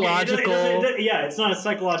 psychological, yeah, it's not a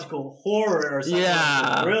psychological horror or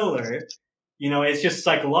psychological thriller. It's just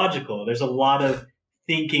psychological. There's a lot of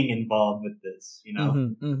thinking involved with this.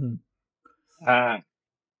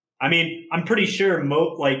 I'm pretty sure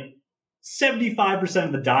 75%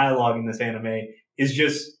 of the dialogue in this anime is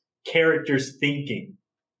just characters thinking.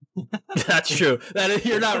 That's true.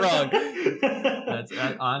 You're not wrong. That's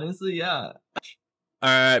honestly, yeah. All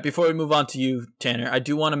right, before we move on to you, Tanner, I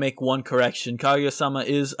do want to make one correction. Kaguya-sama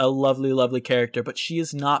is a lovely, lovely character, but she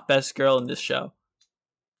is not best girl in this show.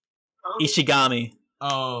 Ishigami.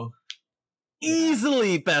 Oh,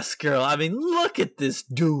 Easily best girl. I mean, look at this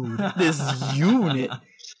dude, this unit.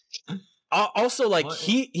 Also, like What?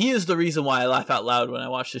 he is the reason why I laugh out loud when I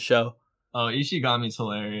watch the show. Oh, Ishigami's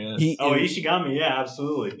hilarious. Ishigami, yeah,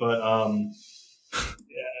 absolutely. But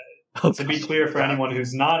to be clear for anyone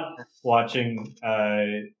who's not watching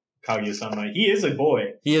Kaguya-sama, he is a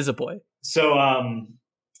boy. He is a boy. So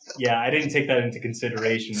yeah, I didn't take that into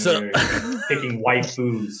consideration when we were picking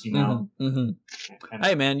waifus, you know.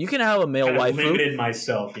 Hey man, you can have a male waifu. Limited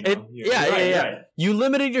myself, you know. Yeah. You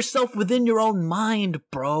limited yourself within your own mind,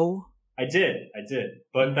 bro. I did,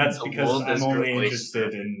 but that's The because world I'm is only girly.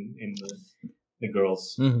 interested in the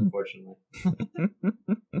girls, Mhm. unfortunately.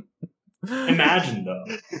 Imagine though,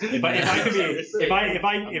 if I could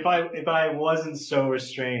be, if I wasn't so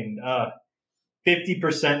restrained,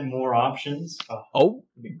 50% more options. Oh,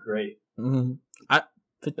 it'd be great. 50%.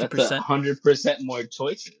 That's 100% more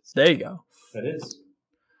choices. There you go. That is.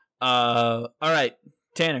 All right,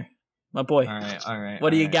 Tanner, my boy. All right.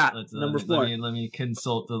 What do you all got? Let's, Number let 4. Let me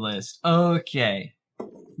consult the list. Okay.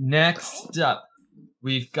 Next up,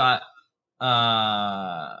 we've got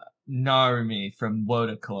Narumi from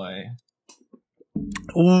Wotakoi.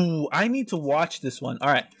 Ooh, I need to watch this one. All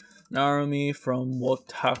right, Narumi from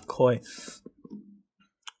Wotakoi.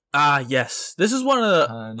 Yes, this is one of the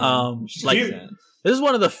like Cute. this is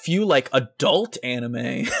one of the few like adult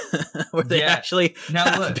anime where they Yeah. actually Now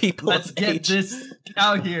have look, people let's of get age. this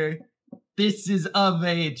out here. This is of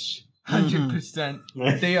age, 100%.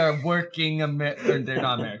 They are working or they're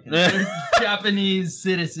not American. They're Japanese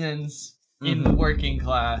citizens in the working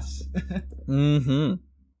class. Mm-hmm.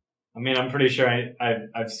 I mean, I'm pretty sure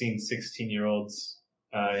I've seen 16-year-olds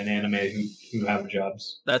in anime who have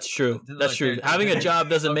jobs. That's true. Look, That's true. they're- Having a job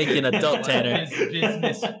doesn't make you an adult, Tanner.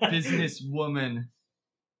 Business woman.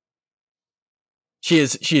 She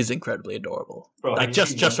is incredibly adorable. Bro, Like have you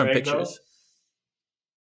seen just from Wonder Egg, pictures.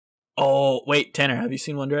 Oh wait, Tanner, have you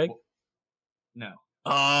seen Wonder Egg? No.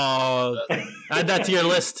 Oh, add that to your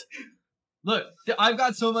list. Look, I've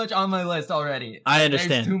got so much on my list already. I There's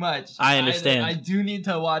understand. too much. I understand. I do need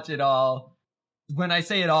to watch it all. When I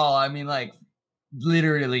say it all, I mean like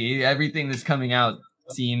literally everything that's coming out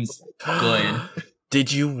seems good.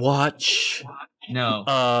 Did you watch No,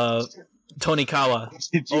 Tonikawa?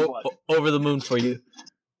 Did you watch? Over the Moon for you.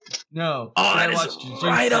 no. Oh, But I that watched is Jujutsu.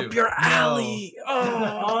 right up your No. alley.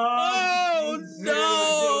 Oh,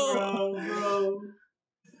 no. Bro.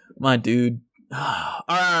 My dude. All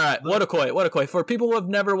right. Wotakoi. For people who have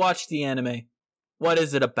never watched the anime, what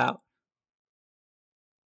is it about?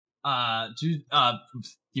 You've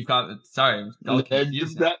got. Sorry, I'm all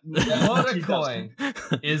confused now. Wotakoi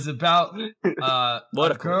is about a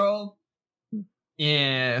Wotakoi. girl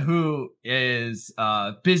who is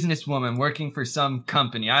a businesswoman working for some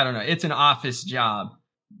company. I don't know. It's an office job,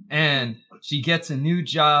 and she gets a new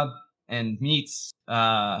job and meets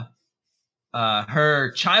her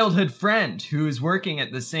childhood friend who is working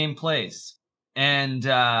at the same place. And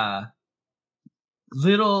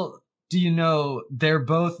little do you know, they're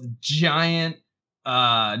both giant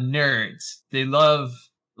nerds. They love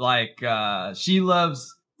she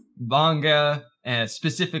loves manga,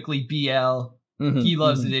 specifically BL. He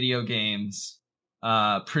loves video games.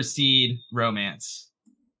 Proceed romance.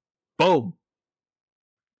 Boom.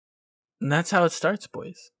 And that's how it starts,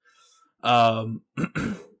 boys. God,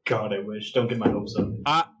 I wish. Don't get my hopes up.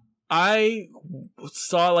 I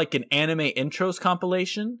saw like an anime intros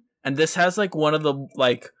compilation, and this has like one of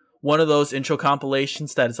those intro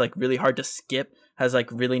compilations that is like really hard to skip. Has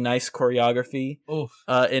like really nice choreography Oof.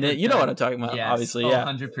 in it. You know what I'm talking about, Yes. obviously. Oh, Yeah.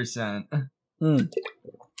 100%.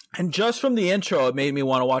 And just from the intro, it made me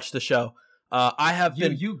want to watch the show. I have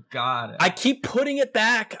been. You got it. I keep putting it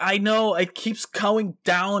back. I know it keeps going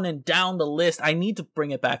down and down the list. I need to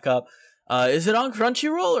bring it back up. Is it on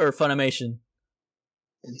Crunchyroll or Funimation?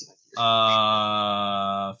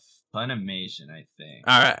 Funimation, I think.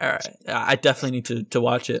 All right. I definitely need to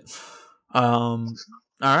watch it.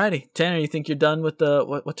 Alrighty, Tanner, you think you're done with the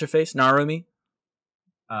what's her face, Narumi?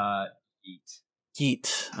 Eat.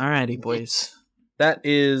 Yeet. Alrighty, boys. That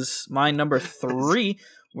is my number 3.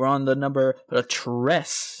 We're on the number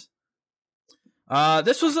Tress.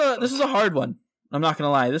 This was a hard one. I'm not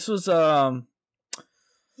gonna lie. This was oh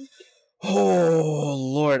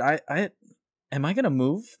Lord, I am I gonna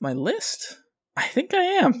move my list? I think I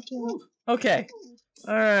am. Okay.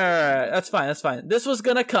 Alright, that's fine. This was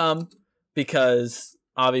gonna come because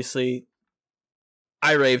obviously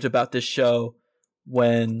I raved about this show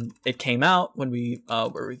when it came out, when we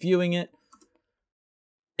were reviewing it.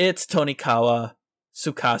 It's Tonikawa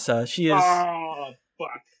Tsukasa. She is Oh,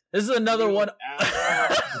 fuck. This is another You one.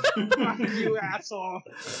 You asshole.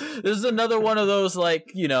 This is another one of those,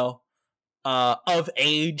 like, you know, of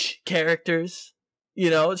age characters. You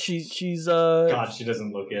know, she's God, she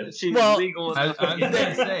doesn't look it. She's Well, legal. I was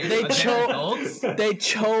gonna say, they are chose- adults? they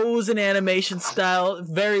chose an animation style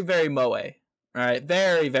very, very moe. All right,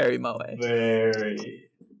 very, very moe. Very.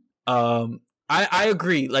 I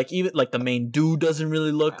agree. Like, even like the main dude doesn't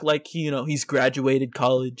really look like he's graduated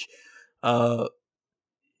college. But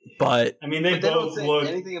I mean, they But they don't both say look.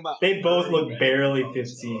 anything about They both her look in barely Red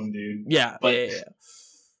 15, dude. yeah, But- yeah.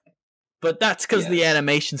 But that's because the Yes.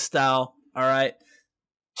 animation style. All right.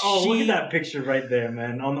 Oh, look at that picture right there,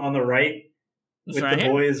 man. On the right This with right the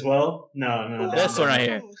here? boy as well. No, This one right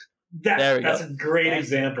here. There we That's go. a great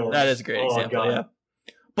example. That is a great Oh, example. God. Yeah.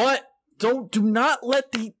 But do not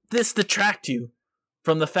let this detract you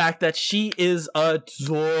from the fact that she is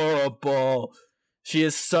adorable. She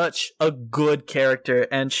is such a good character,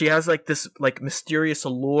 and she has like this like mysterious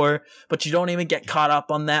allure, but you don't even get caught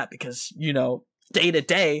up on that because, day to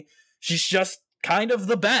day, she's just kind of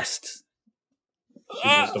the best. She's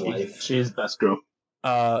just a wife. She's best girl.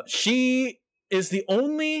 She is the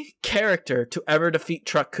only character to ever defeat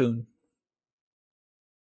Truck Kun.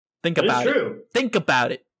 Think That is about it. true. Think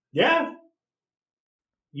about it. Yeah.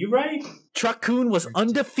 You right. Truck Kun was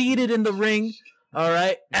undefeated in the ring. All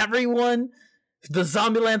right, everyone, the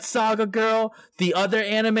Zombieland Saga girl, the other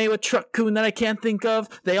anime with Truck Kun that I can't think of,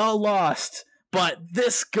 they all lost. But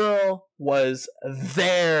this girl was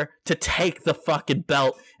there to take the fucking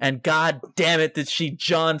belt, and god damn it, did she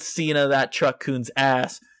John Cena that Truck Kun's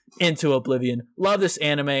ass into oblivion. Love this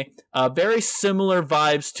anime. Very similar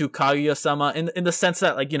vibes to Kaguya-sama in the sense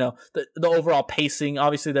that, like, the overall pacing.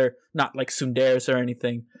 Obviously, they're not like tsunderes or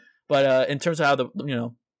anything, but in terms of how the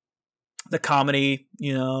comedy,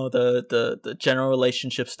 the general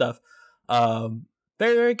relationship stuff, very,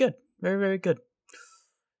 very good. Very, very good.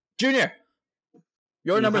 Junior,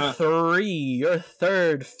 you're number 3. Your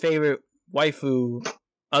third favorite waifu,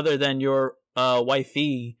 other than your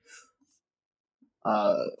wifey.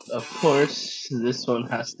 Of course, this one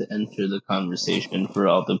has to enter the conversation for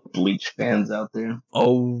all the Bleach fans out there.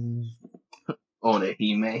 Oh,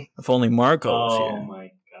 Orihime. if only Marco was Oh here.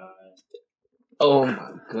 my god. Oh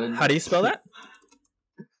my goodness. How do you spell that?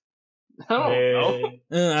 I don't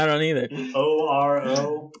know. I don't either.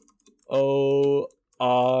 ORO.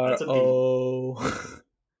 That's a B. ORO.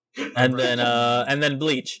 and then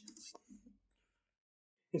Bleach.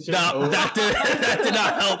 It's just No, that did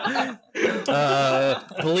not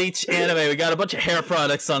help. Bleach anime. We got a bunch of hair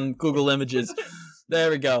products on Google Images. There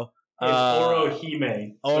we go. It's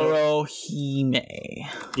Orohime. So- Orohime.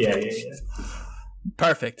 Yeah.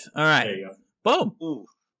 Perfect. All There right. you go. Boom. Ooh,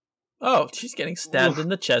 Oh, she's getting stabbed in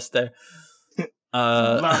the chest there.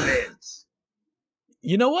 love it.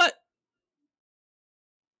 You know what?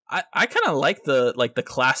 I kind of like the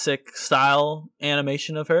classic style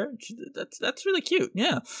animation of her. That's really cute.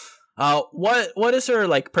 Yeah. What is her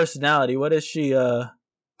like personality? What is she known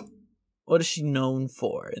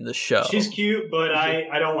for in the show? She's cute, but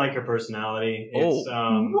I don't like her personality. It's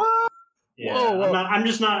What? yeah. Whoa. I'm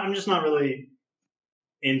just not really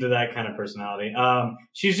into that kind of personality.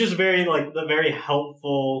 She's just very very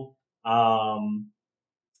helpful,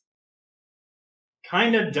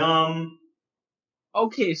 kind of dumb.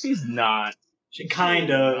 Okay, she's not. She kind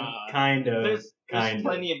of. There's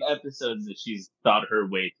plenty of episodes that she's thought her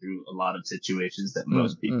way through a lot of situations that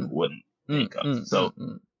most people wouldn't think of. So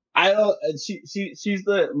I don't. She's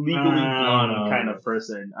the legally blonde kind of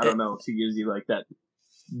person. I don't know. She gives you like that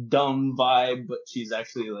dumb vibe, but she's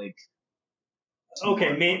actually like.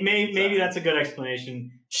 Okay, maybe that's a good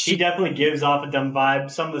explanation. She definitely gives off a dumb vibe.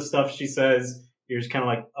 Some of the stuff she says, you're just kind of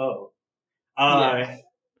like, oh. Yeah.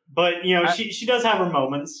 But she does have her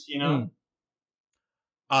moments.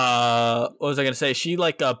 What was I gonna say? She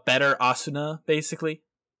like a better Asuna, basically,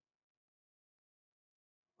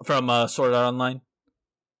 from Sword Art Online.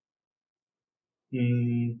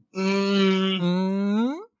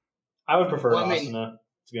 I would prefer Well, I mean- Asuna,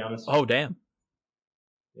 to be honest. Oh damn!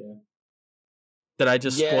 Yeah. Did I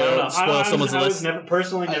just Yeah. I don't know. spoil someone's I list? was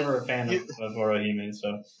never a fan of Orohime,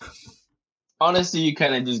 so Honestly, you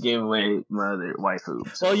kind of just gave away my other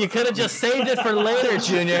waifu. Well, you could have just saved it for later,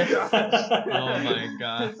 Junior. Oh my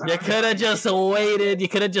god. You could have just waited. You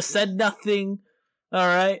could have just said nothing. All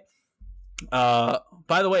right.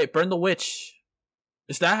 By the way, Burn the Witch.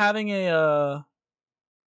 Is that having a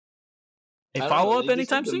follow up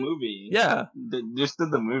anytime soon? Movie. Yeah. Just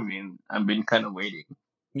did the movie, and I've been kind of waiting.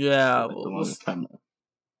 Yeah. for, like, the longest time now.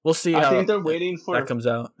 We'll see I how think they're waiting for that comes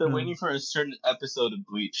out. they're Mm. waiting for a certain episode of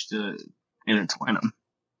Bleach to intertwine them.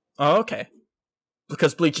 Oh, okay.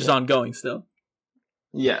 because Bleach is ongoing still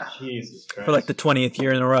Yeah. Jesus Christ. for like the 20th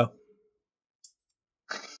year in a row.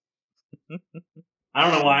 I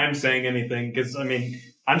don't know why I'm saying anything, because, I mean,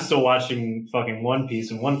 I'm still watching fucking One Piece,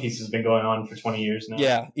 and One Piece has been going on for 20 years now.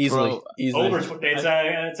 Yeah, easily, Bro, easily.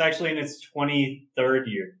 It's actually in its 23rd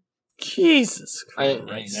year. Jesus I-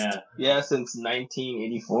 Christ! Yeah. Yeah, since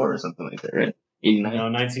 1984 or something like that, right? 89. No,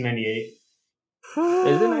 1998.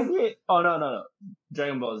 Is it 98? Oh, no.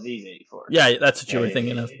 Dragon Ball Z is 84. Yeah, that's what you Yeah, were yeah,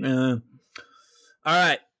 thinking yeah, of. yeah. Yeah. All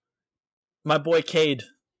right, my boy Cade.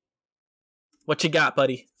 What you got,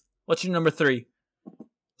 buddy? What's your number 3?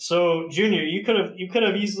 So, Junior, you could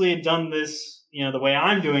have easily done this, the way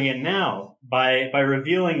I'm doing it now by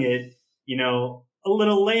revealing it, a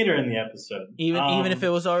little later in the episode. Even if it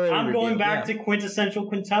was already I'm going revealed, back yeah. to quinessential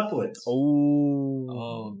quintuplets.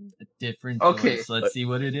 Oh, A different Okay. choice. Let's see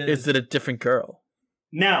what it is. is it a different girl?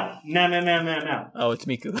 Now. Oh, it's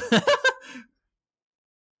Miku.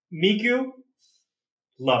 Miku,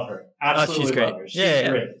 love her. Absolutely she's great. love her. She's Yeah.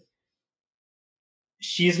 great.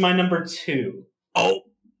 She's my number 2. Oh.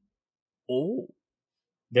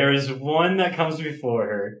 There is one that comes before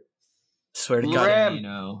her. Swear to God, Ram. You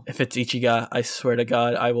know. if it's Ichiga, I swear to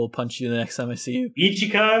God, I will punch you the next time I see you.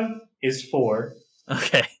 Ichika is 4.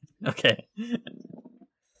 Okay.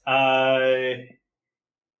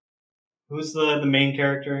 Who's the main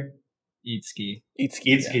character? Itsuki.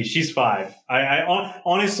 Itsuki. She's 5.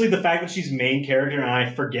 Honestly, the fact that she's main character and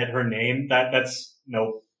I forget her name, that's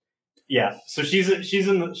nope. Yeah. So she's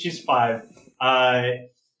 5.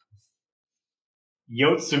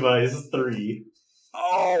 Yotsuba is 3.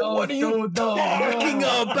 Oh, what are you talking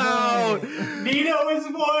about? Nino is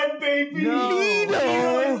 1, baby. No.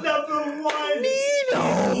 Nino is number 1.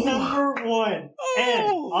 Nino. Number 1. And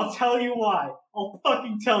Oh. I'll tell you why. I'll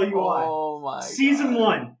fucking tell you why. Oh my Season God.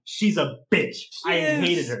 1, she's a bitch. I is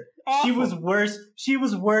hated her. Awful. She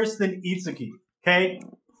was worse than Itsuki. Okay?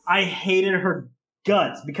 I hated her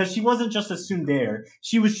guts because she wasn't just a tsundere.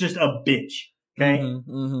 She was just a bitch. Okay?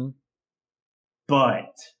 Mm-hmm.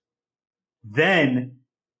 But then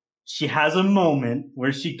she has a moment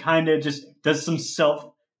where she kind of just does some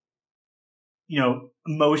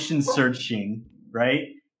emotion searching, right?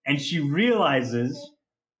 And she realizes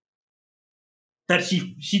that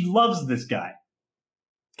she loves this guy.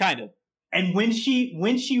 Kind of. And when she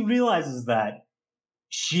realizes that,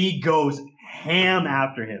 she goes ham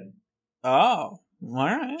after him. Oh, all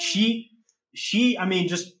right. She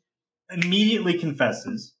just immediately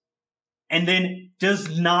confesses and then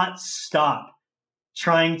does not stop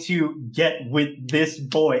trying to get with this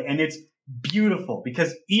boy. And it's beautiful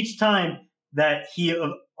because each time that he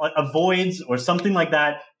avoids or something like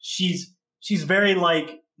that, she's very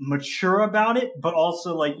like mature about it, but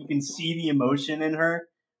also like you can see the emotion in her.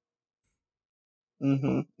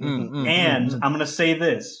 And I'm going to say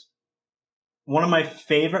this. One of my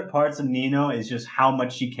favorite parts of Nino is just how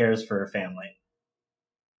much she cares for her family.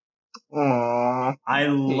 Aww. I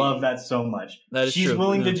love that so much. That is she's true.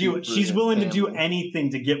 willing to Yeah. do she's willing to do Family.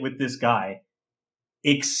 anything to get with this guy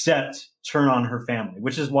except turn on her family,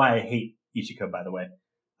 which is why I hate Ichika, by the way.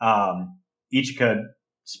 Ichika,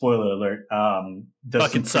 spoiler alert, does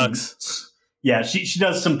Fucking some pretty- sucks. Yeah, she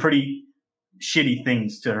does some pretty shitty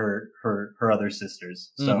things to her other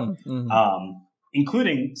sisters. So Mhm.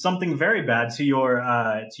 including something very bad to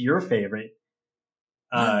your favorite.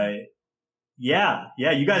 Yeah,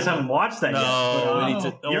 you guys haven't watched that No, yet. But, we need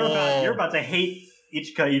to. you're about to hate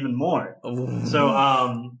Ichika even more. Ooh. So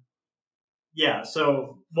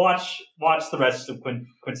so watch the rest of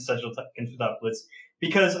Quintessential Quintuplets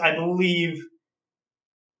because I believe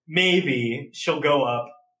maybe she'll go up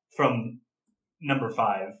from number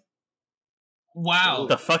 5. Wow. What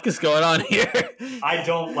the fuck is going on here? I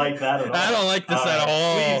don't like that at all. I don't like this at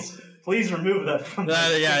all. Please remove that from the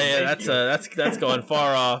Yeah, Thank you. that's going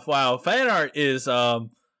far off. Wow, fan art is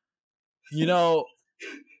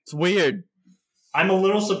it's weird. I'm a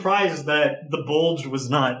little surprised that the bulge was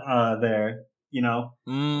not there.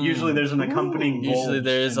 Usually there's an accompanying bulge. Usually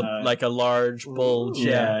there is in, a large bulge.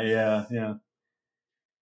 yeah.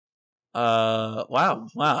 Wow.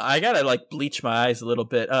 I gotta like bleach my eyes a little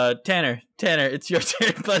bit. Tanner, it's your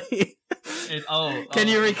turn, buddy. Can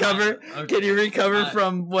you recover? Okay. Can you recover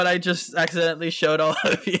from what I just accidentally showed all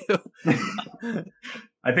of you?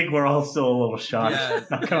 I think we're all still a little shocked. Yeah,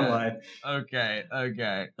 Not gonna yeah. lie. Okay.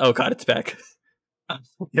 Oh god, it's back.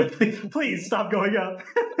 Yeah, please stop going up.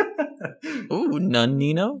 Ooh, none,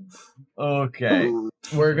 Nino. Okay.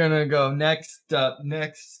 We're gonna go next up.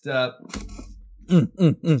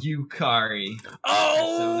 Yukari.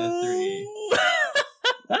 Oh,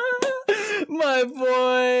 my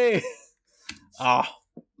boy. Ah,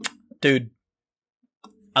 dude,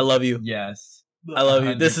 I love you. Yes. I love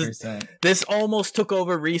you. 100%. This almost took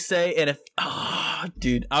over Rise, and if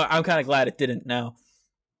dude, I'm kind of glad it didn't now.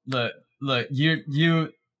 Look, you're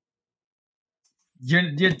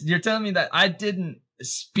telling me that I didn't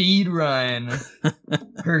speed run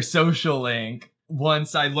her social link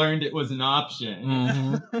once I learned it was an option.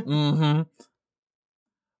 Mm-hmm. Mm-hmm.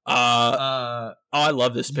 I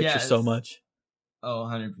love this picture so much. Oh,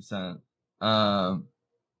 100%.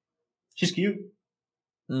 She's cute.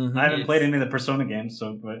 Mm-hmm. I haven't played any of the Persona games,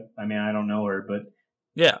 so but I mean I don't know her, but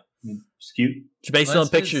yeah, I mean, she's cute. Based on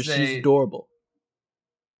pictures, she's adorable.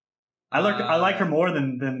 I like her more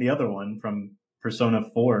than the other one from Persona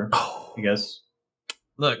 4, I guess.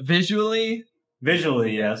 Look, visually,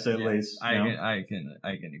 yes, at least. I can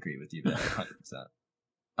agree with you there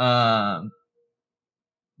 100%.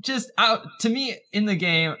 Just out to me in the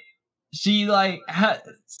game, she like had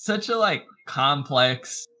such a like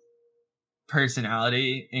complex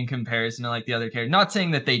personality in comparison to like the other characters. Not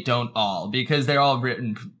saying that they don't all, because they're all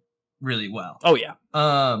written really well. Oh yeah.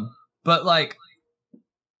 But like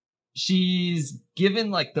she's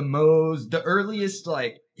given like the earliest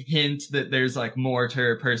like hint that there's like more to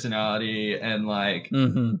her personality, and like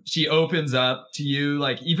she opens up to you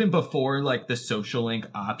like even before like the social link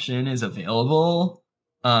option is available.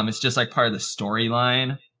 It's just like part of the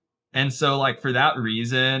storyline. And so like for that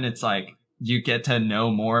reason, it's like you get to know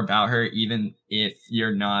more about her even if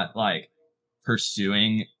you're not like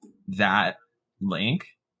pursuing that link.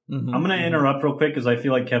 I'm gonna interrupt real quick because I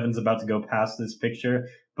feel like Kevin's about to go past this picture,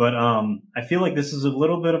 but I feel like this is a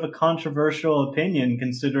little bit of a controversial opinion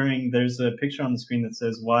considering there's a picture on the screen that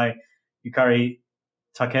says why Yukari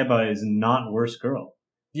Takeba is not worse girl.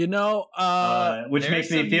 You know, which makes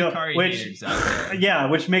me feel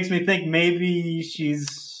which makes me think maybe she's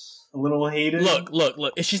a little hated.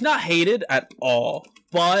 Look. She's not hated at all,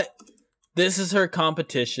 but this is her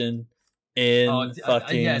competition in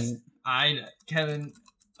fucking. Yes, Kevin,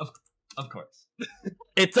 of course.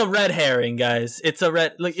 It's a red herring, guys. It's a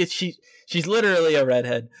red. Look, she's literally a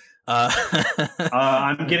redhead.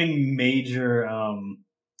 I'm getting major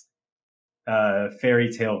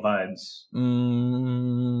fairy tale vibes.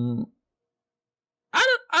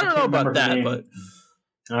 I don't know about that, but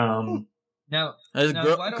now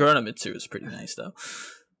Grona Mitsuru is pretty nice though.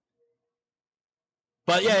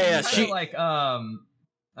 But yeah, she like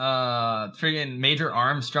friggin' Major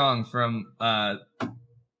Armstrong from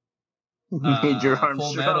Major Armstrong.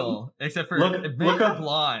 Full Metal, except for look up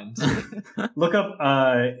blonde. Look up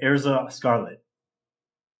Erza Scarlet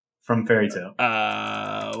from Fairy Tail.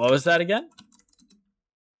 What was that again?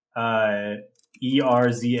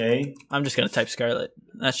 ERZA. I'm just gonna type Scarlet.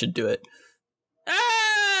 That should do it.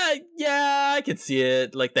 Yeah, I can see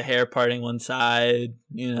it. Like the hair parting one side,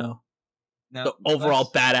 you know. Now, the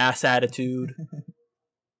overall badass attitude.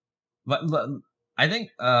 But I think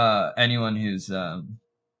anyone who's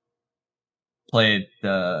played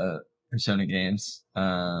the Persona games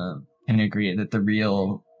can agree that the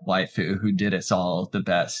real waifu who did us all the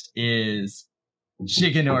best is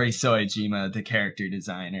Shigenori Soejima, the character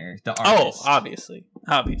designer, the artist. Oh, obviously.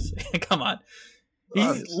 Come on.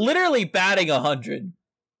 He's literally batting 100.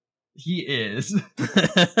 He is.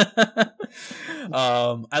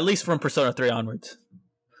 At least from Persona 3 onwards.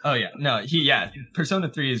 Oh yeah, no, Persona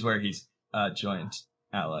 3 is where he's joined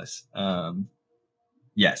Alice.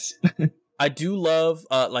 Yes. I do love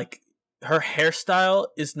like her hairstyle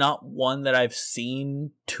is not one that I've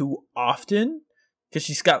seen too often because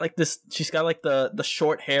she's got like the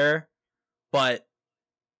short hair, but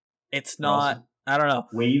it's not awesome. I don't know.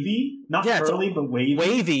 Wavy? Not curly, but wavy.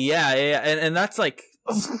 Wavy, yeah. And that's like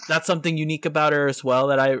that's something unique about her as well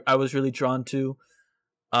that I was really drawn to.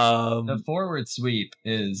 The forward sweep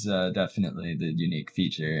is definitely the unique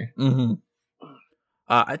feature.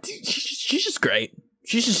 She's just great.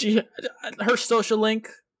 Her social link,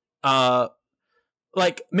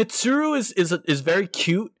 like Mitsuru is very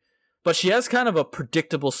cute, but she has kind of a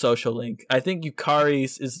predictable social link. I think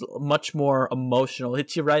Yukari's is much more emotional.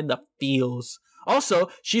 Hits you right in the feels. Also,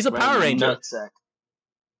 she's a Power Ranger.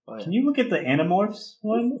 Oh, yeah. Can you look at the Animorphs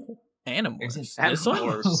one? Animorphs. This one?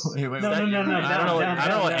 No. I don't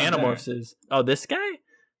know what Animorphs is. Oh, this guy?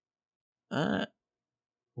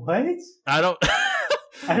 What? I don't.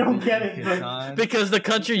 I don't get it. But... Because the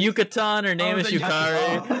country Yucatan, her name is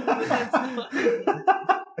Yukari.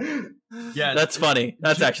 Yeah, that's funny.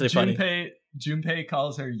 That's actually funny. Junpei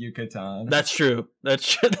calls her Yucatan. That's true. That's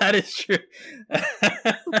true. That is true.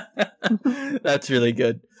 That's really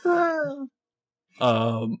good.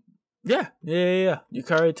 Yeah.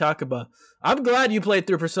 Yukari Takeba. I'm glad you played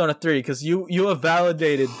through Persona 3 because you have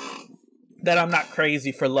validated that I'm not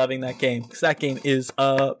crazy for loving that game, because that game is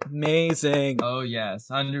amazing. Oh yes,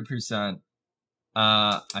 100%.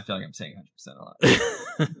 I feel like I'm saying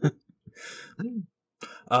 100%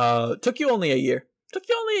 a lot. Took you only a year.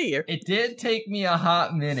 It did take me a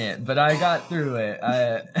hot minute, but I got through it.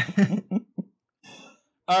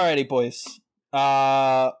 Alrighty, boys.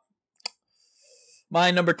 My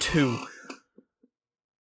number 2.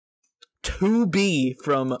 2B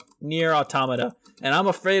from Nier Automata. And I'm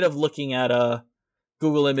afraid of looking at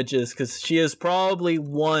Google Images, because she is probably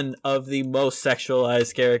one of the most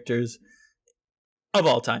sexualized characters of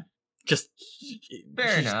all time. Just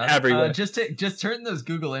Fair enough. Everywhere. Just turn those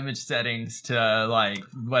Google image settings to like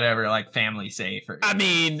whatever, like family safe. Or I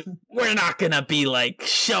mean, we're not gonna be like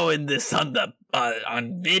showing this on the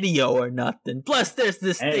on video or nothing. Plus, there's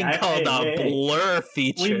this thing called a blur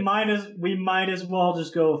feature. We might as well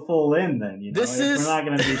just go full in then. You know, we're not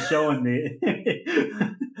gonna be showing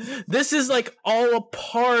the. This is like all a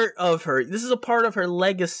part of her. This is a part of her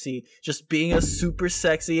legacy, just being a super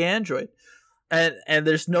sexy android. And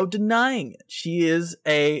there's no denying it. She is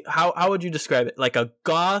a how would you describe it? Like a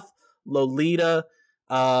goth Lolita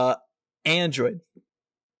android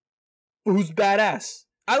who's badass.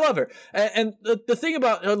 I love her. And the thing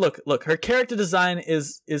about look, her character design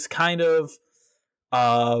is kind of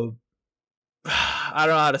I don't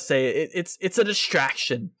know how to say it. It's a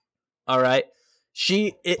distraction. All right.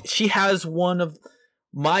 She has one of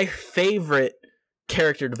my favorite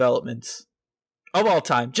character developments of all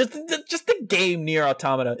time. Just the game Nier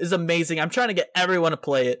Automata is amazing. I'm trying to get everyone to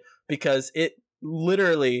play it because it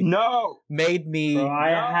literally made me. Bro, I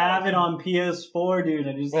have it on PS4, dude.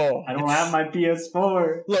 I don't have my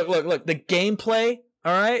PS4. Look. The gameplay.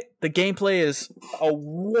 All right, the gameplay is a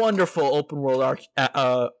wonderful open world action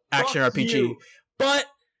RPG, but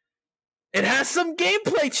it has some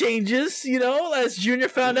gameplay changes. You know, as Junior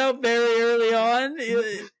found out very early on.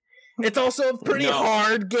 It's also a pretty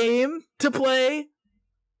hard game to play.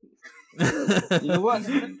 You know what?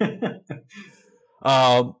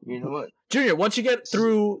 Junior, once you get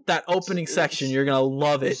through that opening section, you're gonna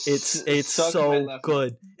love it. It's so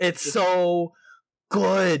good. It's so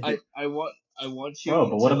good. I want you. Oh,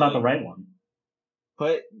 but what about the right one?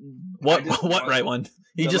 But what right one?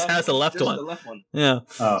 He just has the left one. The left one. Yeah.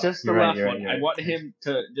 Just the left one. Right. I want him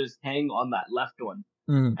to just hang on that left one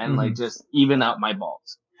and like just even out my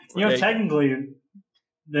balls. You know, technically,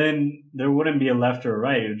 then there wouldn't be a left or a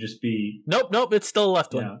right. It would just be. Nope. It's still a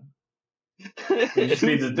left one. It would just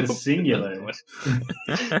be the singular.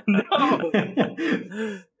 No.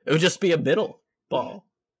 It would just be a middle ball.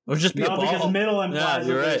 It would just be a ball. Because middle implies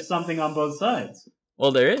that there's something on both sides.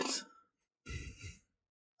 Well, there is.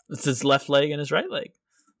 It's his left leg and his right leg.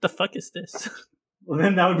 The fuck is this? Well,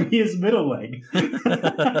 then that would be his middle leg.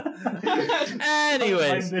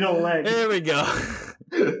 Anyways, my middle leg. There we go.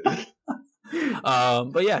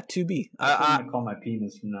 But yeah, 2B. I'm gonna call my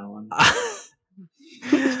penis from now on.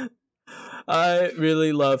 I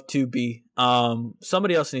really love 2B.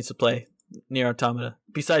 Somebody else needs to play Nier Automata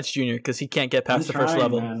besides Junior because he can't get past the first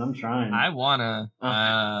level. Man, I'm trying. I wanna.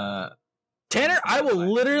 Tanner, I will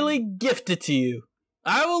literally gift it to you.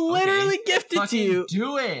 I will literally gift it to you.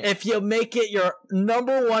 Do it if you make it your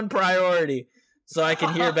number one priority, so I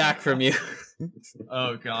can hear back from you.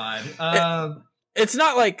 Oh God. It's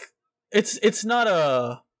not like it's not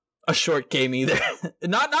a short game either.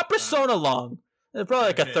 not Persona long. It's probably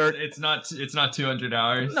like a third. It's not 200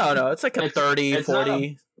 hours. No, it's like a 30,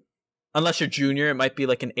 40. Unless you're Junior, it might be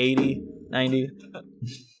like an 80, 90.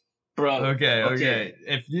 Bro. Okay.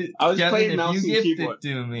 If you, I was Kevin, playing if mouse you and gift keyboard. it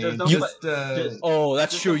to me,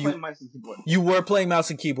 that's true. You were playing mouse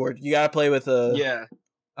and keyboard. You gotta play with a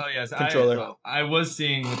Oh yes, controller. I was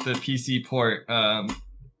seeing with the PC port.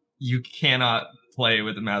 You cannot play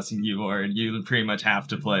with the mouse and keyboard. You pretty much have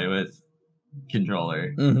to play with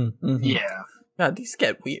controller. Yeah. God, these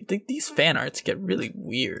get weird. These fan arts get really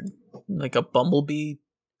weird. Like a Bumblebee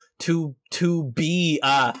 2B.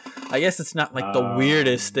 I guess it's not like the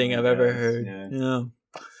weirdest thing I've ever heard. Yeah.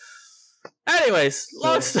 Anyways,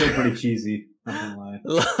 still pretty cheesy. Not gonna lie.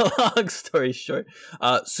 Long story short,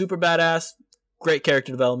 super badass, great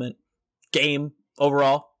character development, game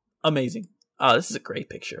overall amazing. This is a great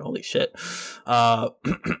picture. Holy shit.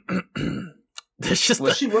 There's just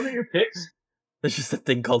was she one of your picks? There's just a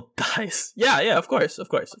thing called thighs. Yeah, of course.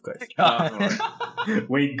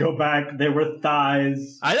 Wait, go back. There were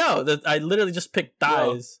thighs. I know. I literally just picked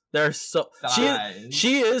thighs. They're so thighs.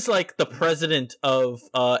 She is like the president of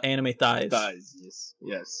anime thighs. Thighs,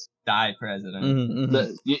 yes. Thigh president.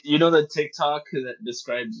 Mm-hmm. You know the TikTok that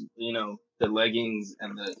describes the leggings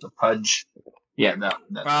and the pudge. Yeah, that.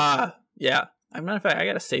 Yeah. As a matter of fact, I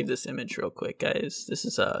gotta save this image real quick, guys. This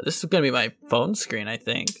is gonna be my phone screen, I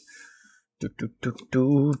think.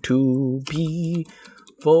 To be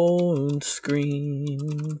phone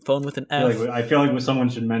screen, phone with an F. I feel like someone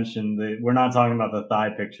should mention that we're not talking about the thigh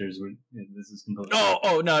pictures. This is completely.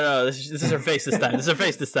 Oh no! This is her face this time. This is her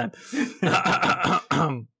face this time.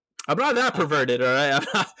 I'm not that perverted, all right.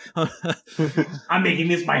 I'm making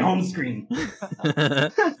this my home screen.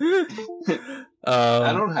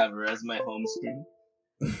 I don't have her as my home screen.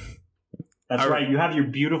 That's right. You have your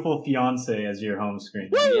beautiful fiance as your home screen.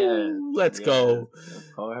 Yeah, let's go.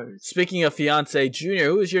 Of course. Speaking of fiance, Junior,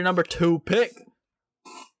 who is your number 2 pick?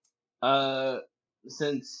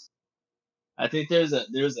 Since I think there's a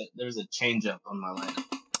change up on my lineup.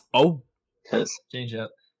 Oh, Cause Change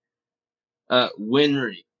up.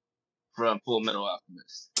 Winry from Full Metal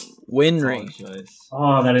Alchemist. Winry. Choice.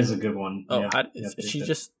 Oh, that is a good one. Oh, Yeah, is yeah, she yeah.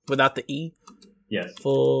 just without the E? Yes.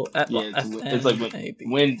 Full. Yeah, it's like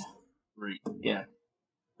Winry. Yeah.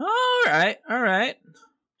 All right.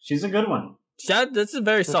 She's a good one. That's a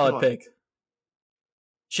very solid pick.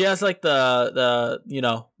 She has like the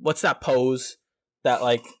what's that pose? That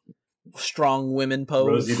like strong women pose.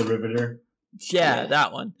 Rosie the Riveter. Yeah,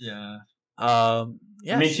 that one. Yeah.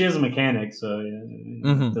 Yeah. I mean, she is a mechanic, so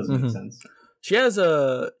it doesn't make sense. She has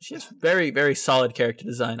very, very solid character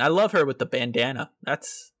design. I love her with the bandana.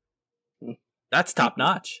 That's top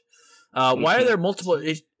notch. Why are there multiple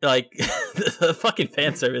like the fucking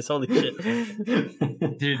fan service? Holy shit,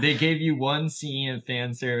 dude! They gave you one scene of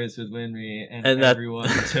fan service with Winry, and everyone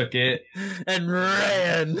took it and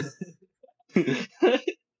ran.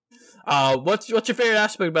 What's your favorite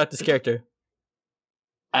aspect about this character?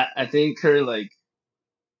 I think her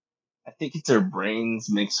I think it's her brains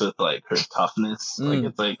mixed with like her toughness. Like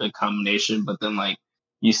it's like a combination, but then like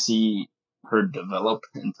you see her develop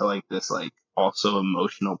into like this like also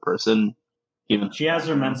emotional person. Even she has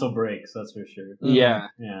her mental breaks, that's for sure. Yeah.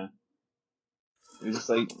 It's just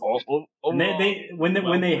like all when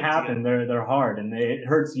they happen, they're hard and it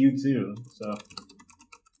hurts you too. So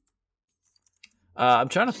I'm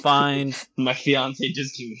trying to find my fiance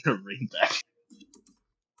just gave me her ring back.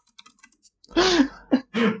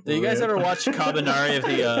 Do you guys ever watch Kabanari of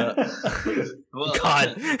the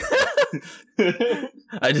God.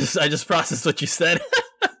 I just processed what you said.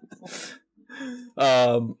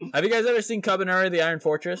 Have you guys ever seen Kabanari of the Iron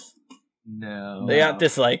Fortress? No. They got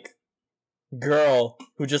this like girl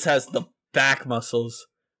who just has the back muscles.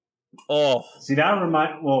 Oh. See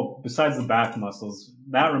besides the back muscles,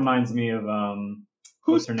 that reminds me of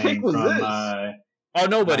what's her name from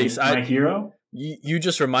nobody's. My Hero? You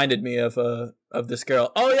just reminded me of this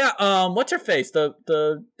girl. Oh yeah, what's her face?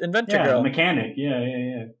 The inventor girl. Mechanic.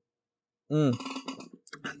 Yeah.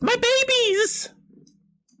 My babies.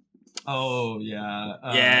 Oh yeah.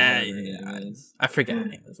 Yeah. I forget her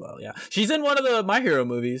name as well. Yeah, she's in one of the My Hero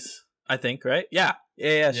movies. I think, right? Yeah.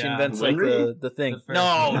 She invents like the thing.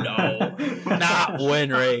 No, not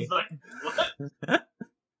Winry.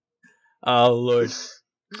 Oh Lord.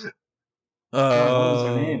 What was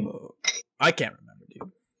her name? I can't remember,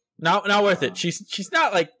 dude. Not worth it. She's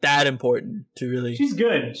not like that important to really. She's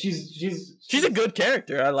good. She's a good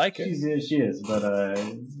character. I like her. She is, but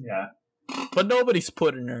yeah. But nobody's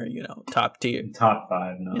putting her, top tier. Top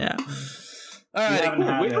 5, no. Yeah. All right. You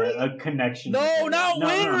haven't had a connection. No, not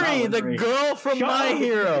Winry, the girl from My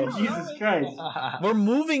Hero. Jesus Christ. We're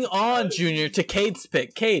moving on, Junior, to Cade's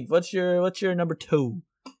pick. Cade, what's your number 2?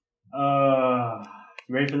 You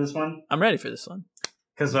ready for this one? I'm ready for this one.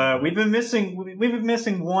 Because we've been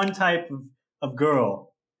missing one type of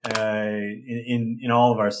girl in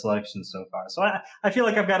all of our selections so far. So I feel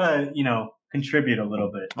like I've got to contribute a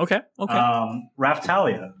little bit. Okay.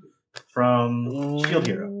 Raftalia from Shield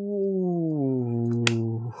Hero. Ooh.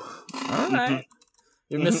 All right.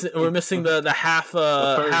 We're missing the half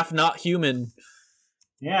not human.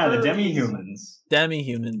 Yeah, the demi-humans.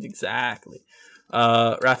 Demi-humans, exactly.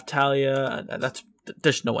 Raftalia.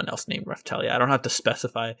 There's no one else named Raftalia. I don't have to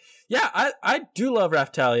specify. Yeah, I do love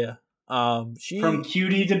Raftalia. She from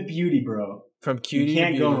cutie to beauty, bro. From cutie, you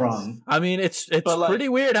can't go wrong. I mean, it's pretty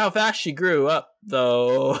weird how fast she grew up,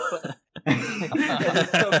 though. It's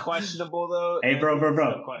still questionable, though. Hey, bro.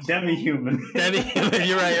 Demi-human. Demi-human.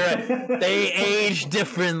 You're right. They age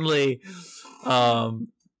differently.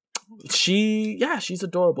 She's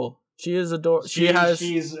adorable. She is adorable.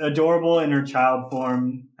 She's adorable in her child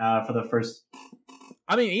form for the first.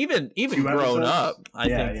 I mean, even grown up. I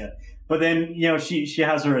think. Yeah. But then she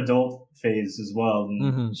has her adult phase as well,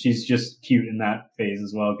 and she's just cute in that phase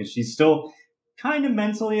as well because she's still kind of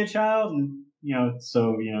mentally a child, and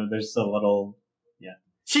so there's a little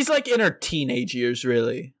she's like in her teenage years,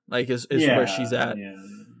 really. Like is where she's at. Yeah.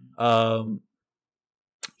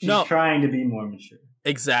 She's no. trying to be more mature.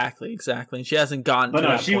 Exactly. And she hasn't gotten to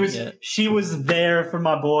that point yet. She was there for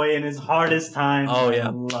my boy in his hardest times. Oh yeah,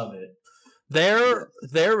 I love it.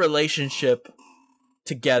 Their relationship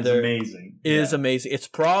together is amazing. It's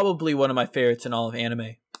probably one of my favorites in all of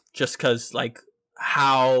anime, just because like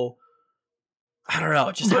how I don't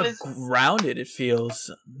know, just how grounded it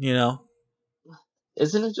feels. You know,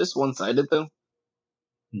 isn't it just one-sided though?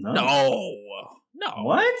 No.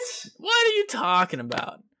 What? What are you talking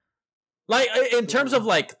about? Like in terms of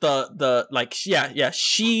like the like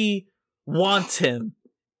she wants him,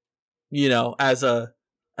 you know, as a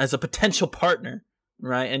potential partner,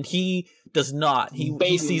 right? And he does not.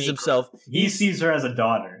 He sees himself. He sees her as a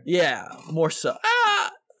daughter. Yeah, more so.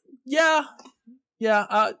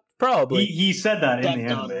 Probably. He said that in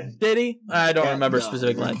the anime. Did he? I don't remember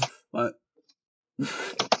specific lines. But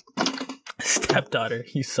stepdaughter,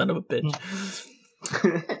 you son of a bitch.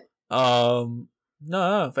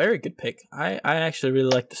 No, very good pick. I actually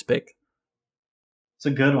really like this pick. It's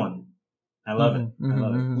a good one. I love it. I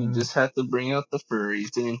love it. You just had to bring out the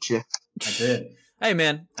furries, didn't you? I did. Hey,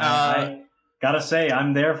 man. I gotta say,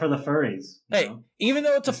 I'm there for the furries. Hey, know? Even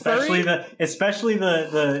though it's especially especially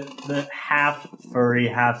the half furry,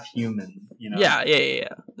 half human. You know? Yeah.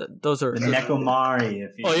 Those are the Nekomari.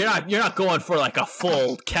 You're not going for like a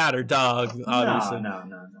full cat or dog, obviously.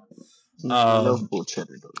 No.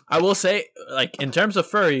 I will say, like in terms of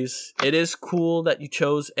furries, it is cool that you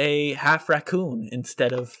chose a half raccoon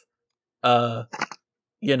instead of,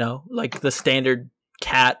 like the standard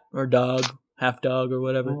cat or dog, half dog or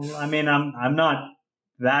whatever. Well, I mean, I'm not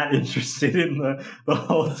that interested in the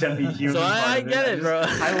whole demi-human. So I get it, bro.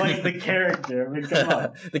 I like the character. I mean, come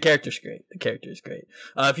on. The character's great.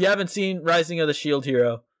 If you haven't seen Rising of the Shield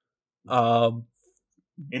Hero,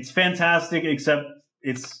 it's fantastic, except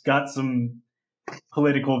it's got some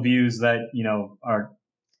political views that, you know, are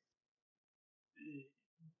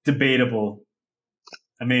debatable.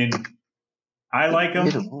 I mean, I like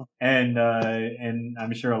them, and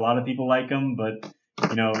I'm sure a lot of people like them, but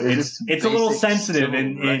you know, it's a little sensitive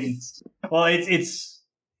it's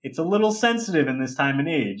a little sensitive in this time and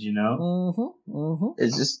age, you know.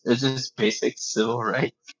 It's just basic civil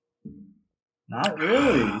rights. Not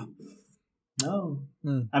really. No.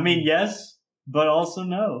 I mean, yes, but also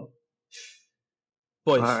no.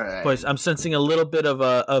 Boys, I'm sensing a little bit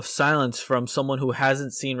of silence from someone who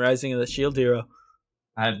hasn't seen Rising of the Shield Hero.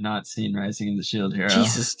 I have not seen Rising of the Shield Hero.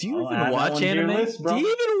 Jesus, do you even watch anime? Do you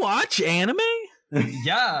even watch anime?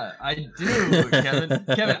 Yeah, I do, Kevin.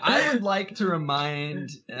 Kevin, I would like to remind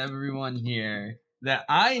everyone here that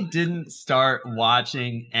I didn't start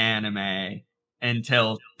watching anime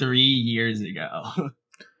until 3 years ago.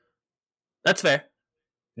 That's fair.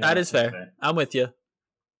 Yeah, that is fair. I'm with you.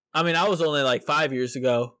 I mean, I was only like 5 years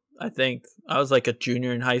ago, I think. I was like a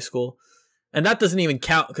junior in high school. And that doesn't even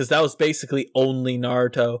count because that was basically only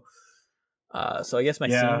Naruto. So I guess my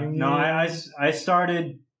senior year. No, I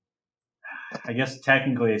started... I guess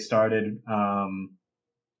technically I started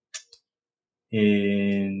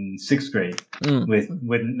in 6th grade with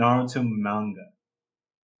Naruto manga.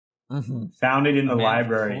 Found it in the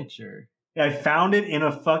library. Yeah, I found it in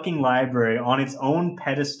a fucking library on its own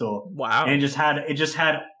pedestal. Wow! And it just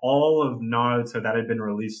had all of Naruto that had been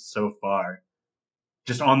released so far,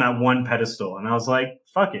 just on that one pedestal. And I was like,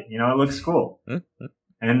 "Fuck it," you know, it looks cool,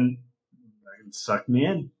 and it sucked me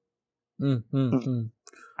in.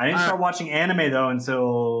 I didn't start watching anime though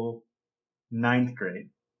until 9th grade.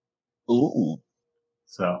 Ooh.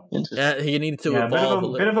 So you needed to evolve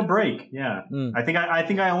a bit of a break. Yeah, I think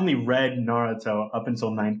I only read Naruto up until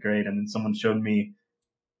 9th grade, and then someone showed me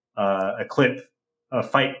a clip, a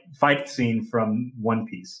fight scene from One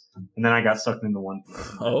Piece, and then I got sucked into One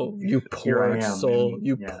Piece. Oh, you poor soul!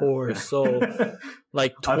 Poor soul!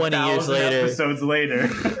 Like 20 years later, episodes later.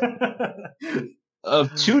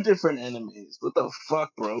 Of 2 different animes. What the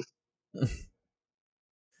fuck, bro?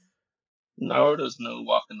 Naruto's no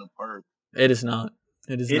walk in the park. It is not.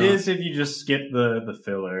 It is if you just skip the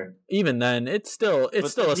filler. Even then, it's still a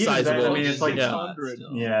sizable. Then, I mean, it's like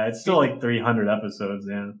it's still like 300 episodes.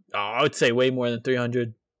 Yeah. Oh, I would say way more than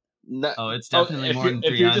 300. No, it's definitely more than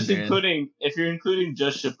 300. If you're including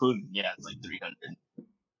just Shippuden, yeah, it's like 300.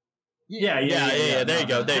 Yeah. There you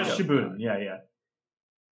go. Shippuden. Yeah.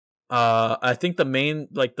 I think the main,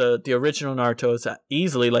 like the original Naruto is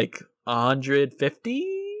easily like 150,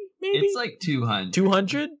 maybe. It's like 200.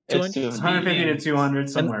 200? It's 150 to 200,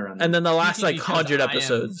 somewhere around there. And then the last like 100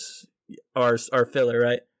 episodes are filler,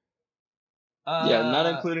 right? Yeah, not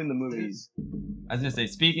including the movies. I was gonna say,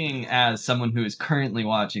 speaking as someone who is currently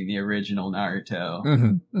watching the original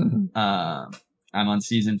Naruto, I'm on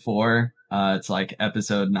season 4. It's like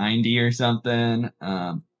episode 90 or something.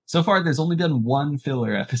 So far, there's only been one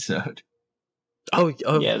filler episode. Oh,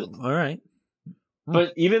 Yeah. all right.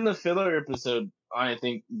 But even the filler episode, I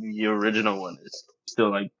think the original one is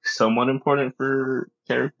still like somewhat important for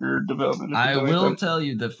character development. I will tell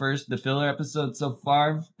you the filler episode so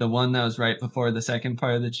far, the one that was right before the second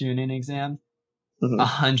part of the Chunin exam,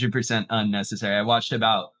 100% unnecessary. I watched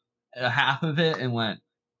about half of it and went,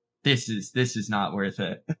 this is not worth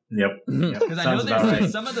it. Yep. Because I know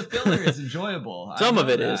that some of the filler is enjoyable. Some of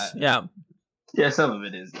it is, yeah. Yeah, some of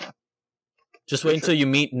it is, yeah. Just wait until you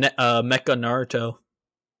meet Mecha Naruto.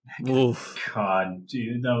 Oof. God,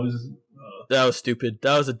 dude, that was stupid.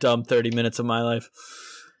 That was a dumb 30 minutes of my life.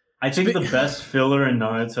 I think the best filler in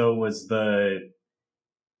Naruto was that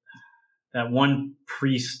one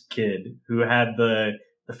priest kid who had the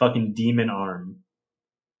fucking demon arm.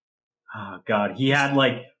 Oh God, he had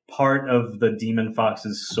like part of the demon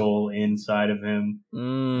fox's soul inside of him,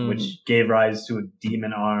 which gave rise to a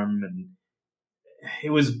demon arm, and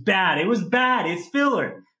it was bad. It's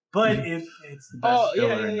filler, but it's the best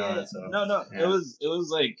filler in Naruto. No, yeah. It was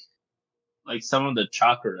like some of the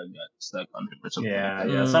chakra got stuck on him or something.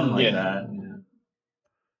 Yeah, something like that. Yeah.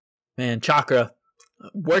 Man, chakra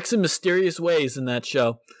works in mysterious ways in that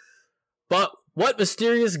show. But what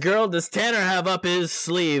mysterious girl does Tanner have up his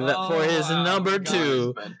sleeve for his number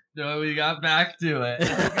 2? No, we got back to it.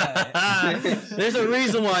 Okay. There's a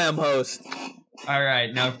reason why I'm host. All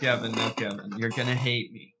right, no, Kevin. You're gonna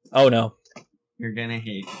hate me. Oh no, you're gonna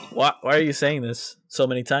hate me. Why are you saying this so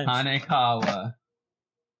many times? Hanekawa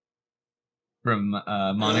from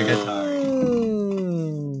Monogatari.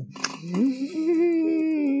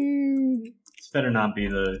 This better not be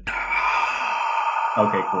the.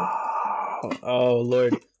 Okay, cool. Oh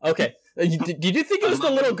Lord. Okay. Did you think it was the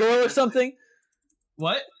little girl or something?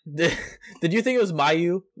 What? Did you think it was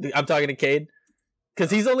Mayu? I'm talking to Cade. Because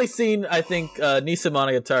he's only seen, I think, Nisa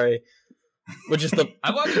Monogatari, which is the...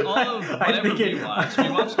 I watched all of whatever we watched. We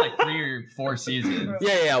watched like 3 or 4 seasons.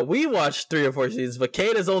 Yeah. We watched 3 or 4 seasons, but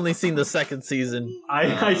Cade has only seen the 2nd season.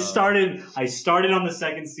 I started on the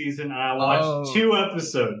 2nd season, and I watched 2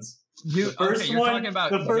 episodes. The first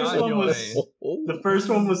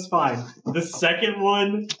one was fine. The second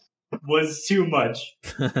one was too much.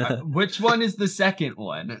 Which one is the second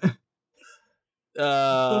one?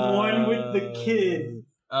 The one with the kid.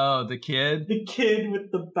 Oh, the kid? The kid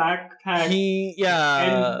with the backpack. And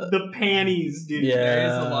the panties, dude. Yeah. There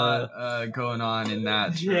is a lot going on in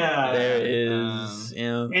that. Yeah. There is.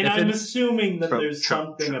 And I'm assuming that there's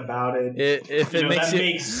something about it. If it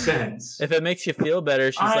makes sense. If it makes you feel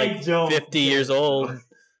better, she's like 50 years old.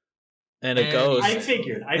 And it goes. I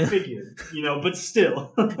figured, but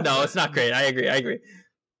still. No, it's not great. I agree.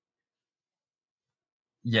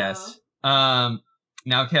 Yes.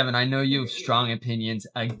 Now, Kevin, I know you have strong opinions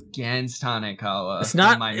against Hanekawa. It's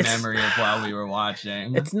not my memory of while we were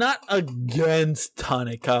watching. It's not against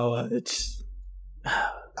Hanekawa. It's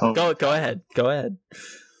go ahead. Go ahead,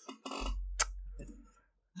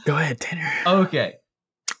 Tanner. Okay.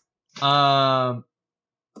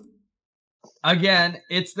 Again,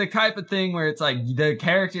 it's the type of thing where it's like the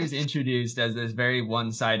character is introduced as this very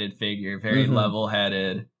one-sided figure, very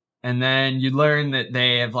level-headed. And then you learn that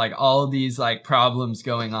they have like all these like problems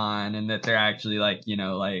going on, and that they're actually like,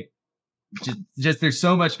 like just there's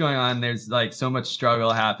so much going on. There's like so much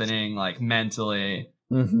struggle happening like mentally.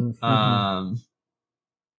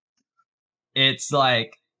 It's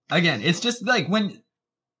like, again, it's just like when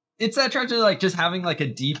it's that trying to like just having like a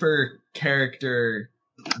deeper character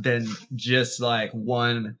than just like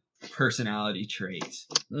one personality trait.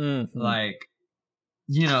 Like,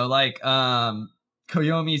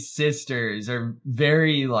 Koyomi's sisters are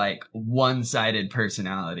very like one-sided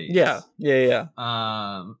personalities. Yeah.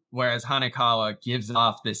 Whereas Hanekawa gives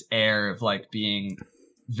off this air of like being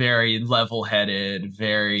very level-headed,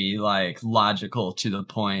 very like logical to the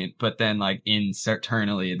point, but then like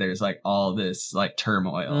internally there's like all this like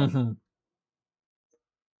turmoil.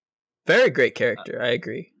 Very great character. I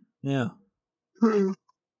agree. Yeah.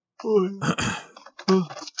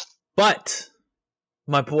 But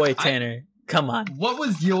my boy Tanner. Come on. What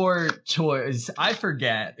was your choice? I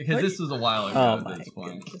forget, because this was a while ago at this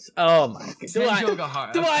point. Oh my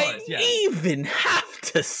god. Do I even have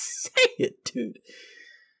to say it, dude?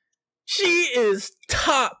 She is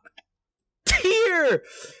top tier.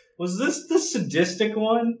 Was this the sadistic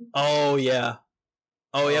one? Oh yeah.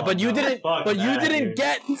 But you didn't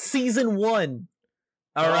get season 1.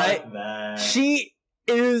 All right. That. She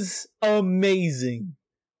is amazing.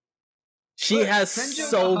 She Look, has Senjo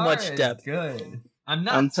so Gahara much is depth. Good. I'm I'm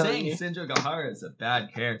not telling saying you. Senjo Gahara is a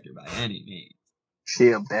bad character by any means. She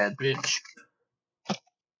a bad bitch.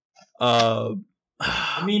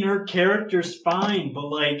 I mean, her character's fine, but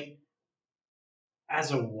like,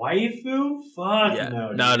 as a waifu, fuck yeah,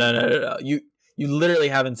 no. no. You literally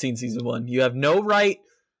haven't seen season 1. You have no right.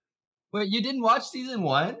 Wait, you didn't watch season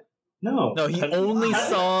 1? No. No, he only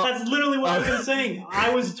saw. That's literally what I've been saying.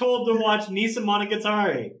 I was told to watch Nisa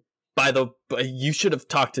Monogatari. But you should have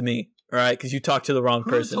talked to me, all right? Because you talked to the wrong Who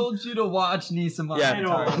person. told you to watch Nisa Yeah. I don't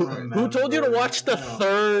Monogatari? remember. Who told you to watch the I don't-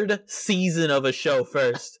 3rd season of a show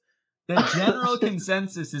first? The general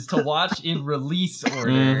consensus is to watch in release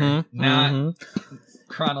order, Mhm, not mhm.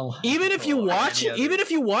 chronological. Even if you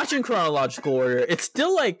watch, in chronological order, it's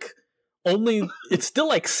still like it's still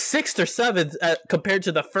like 6th or 7th compared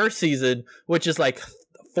to the first season, which is like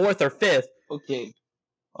 4th or 5th.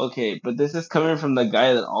 Okay, but this is coming from the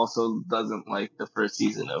guy that also doesn't like the first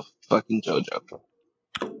season of fucking JoJo.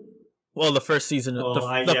 Well, the first season, the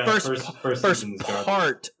first season is garbage.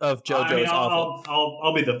 part of JoJo I mean, is awful.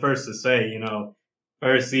 I'll be the first to say,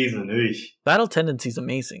 first season, eesh. Battle Tendency is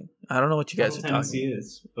amazing. I don't know what you guys are talking. Tendency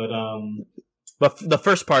is, but But the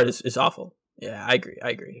first part is awful. Yeah, I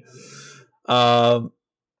agree. Kevin,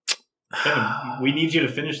 we need you to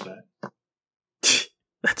finish that.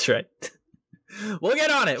 That's right. We'll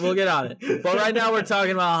get on it. But right now we're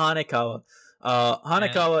talking about Hanekawa.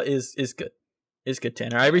 Hanekawa is good. Is good,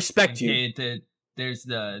 Tanner. I respect you. There's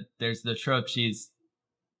the trope. She's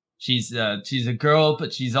a girl,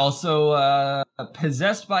 but she's also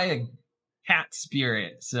possessed by a cat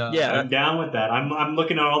spirit. So Yeah. I'm down with that. I'm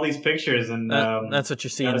looking at all these pictures, and That's what you're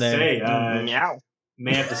seeing gotta there. say, Meow.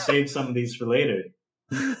 may have to save some of these for later.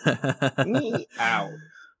 Ow.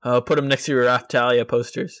 Put them next to your Raftalia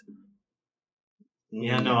posters.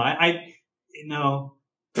 Yeah, no, I no,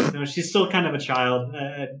 she's still kind of a child.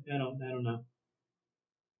 I don't know.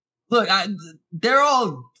 look, they're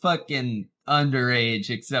all fucking underage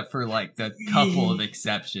except for like the couple of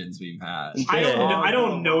exceptions we've had. I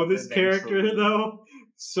don't know this character though,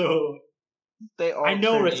 so They all I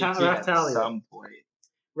know turn 18 at Raftalia. some point.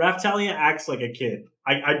 Raftalia acts like a kid.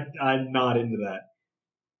 I'm not into that.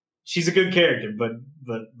 She's a good character, but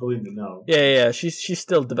believe me, no. Yeah. She's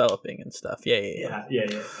still developing and stuff. Yeah.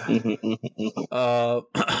 All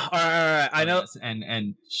right. I know. Yes,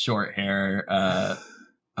 and short hair,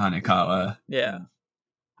 Hanekawa. Yeah.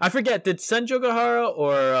 I forget. Did Senjo Gahara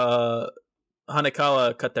or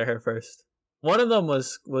Hanekawa cut their hair first? One of them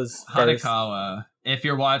was first. Hanekawa. If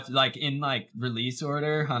you're watching like in like release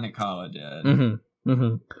order, Hanekawa did.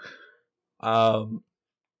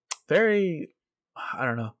 Very. I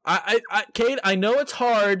don't know. Cade, I know it's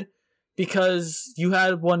hard because you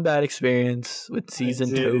had one bad experience with season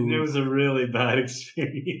 2. It was a really bad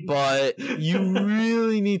experience. But you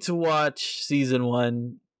really need to watch season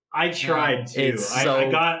 1. I tried to. It's I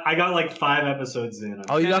so- got like 5 episodes in.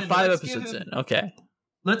 Oh, you got Kevin, 5 let's episodes give in. Okay.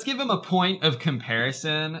 Let's give him a point of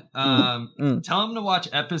comparison. Tell him to watch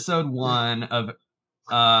episode 1 of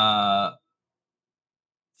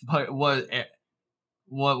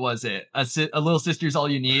what was it? A Little Sister's All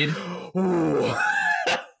You Need. Ooh.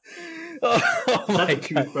 Oh my the God.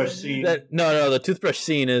 toothbrush scene. No, the toothbrush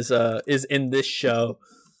scene is in this show.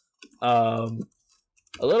 A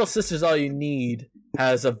Little Sister's All You Need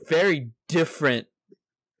has a very different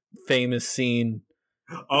famous scene.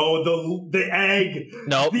 Oh, the egg.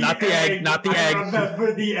 No, not the egg. Not the I egg.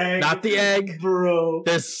 remember the egg. Not the egg. Bro.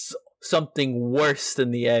 There's something worse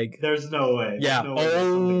than the egg. There's no way. Yeah. No way there's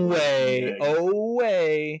something worse than the egg. Oh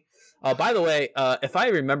way. By the way, if I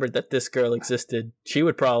remembered that this girl existed, she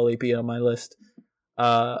would probably be on my list.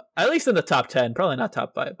 At least in the top 10, probably not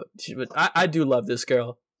top 5, but she would. I do love this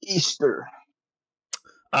girl. Easter.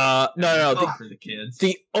 No. For the kids.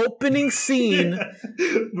 The opening scene.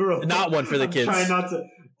 Bro, Not one for the kids. I'm trying not to.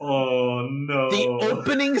 Oh no. The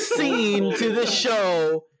opening scene to this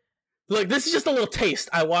show. Look, this is just a little taste.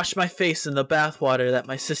 I washed my face in the bathwater that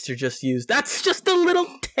my sister just used. That's just a little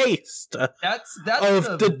taste. That's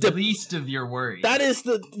of the least of your worries. That is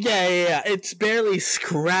the yeah. It's barely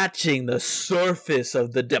scratching the surface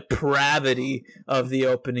of the depravity of the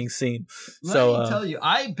opening scene. Let me tell you,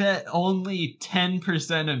 I bet only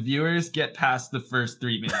 10% of viewers get past the first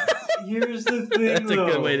 3 minutes. Here's the thing, that's a though.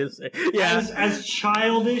 good way to say. Yeah. As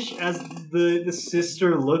childish as the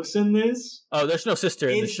sister looks in this, Oh, there's no sister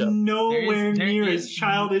in the it's show. nowhere There near is- as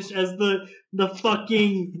childish as the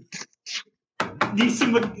fucking Nisa.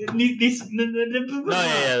 No, yeah.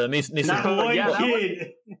 The Nisa. That one Yeah, that kid.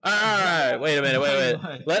 All right. Wait a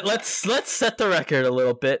minute. Let's set the record a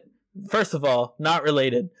little bit. First of all, not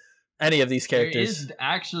related. Any of these There characters. is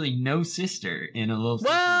actually no sister in a little.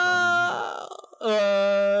 Well,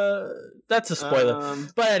 that's a spoiler.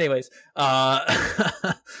 But anyways,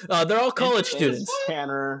 they're all college students.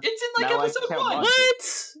 Tanner. It's in like Now I episode can't 1. watch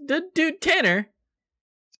What? Dude, Tanner,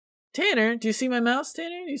 do you see my mouse,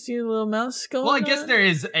 Tanner? Do you see the little mouse going Well, I guess on? there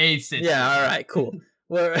is a sister. Yeah, all right, cool.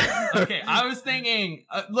 Okay, I was thinking.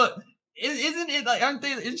 Look, isn't it like?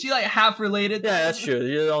 Isn't she like half related? Yeah, that's true.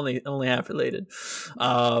 You're only half related.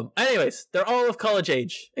 Anyways, they're all of college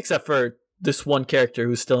age, except for this one character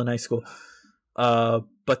who's still in high school.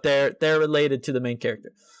 But they're related to the main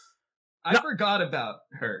character. I forgot about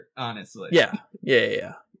her, honestly. Yeah.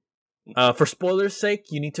 For spoilers' sake,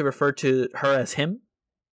 you need to refer to her as him,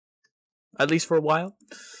 at least for a while.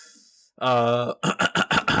 But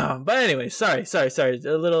anyway, sorry.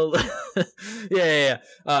 A little, yeah.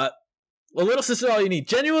 A Little Sister, all you need.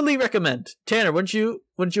 Genuinely recommend. Tanner, wouldn't you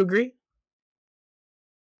agree?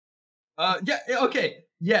 Yeah. Okay.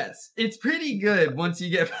 Yes, it's pretty good once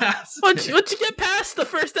you get past. Once you get past the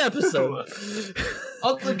first episode.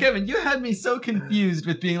 Also, Kevin, you had me so confused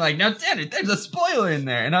with being like, now, Tanner, there's a spoiler in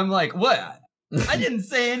there, and I'm like, what? I didn't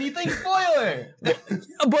say anything spoiler.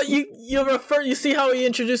 But you see how he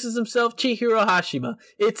introduces himself? Chihiro Hashima,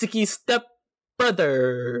 Itsuki's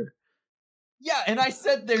stepbrother. Yeah, and I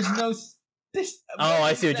said there's no.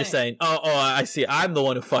 I see what you're saying. Oh, I see. I'm the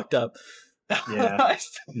one who fucked up. Yeah.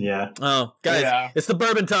 Yeah. Oh, guys, It's the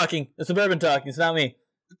bourbon talking. It's not me.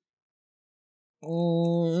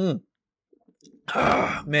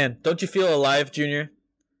 Man, don't you feel alive, Junior?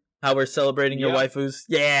 How we're celebrating your waifus?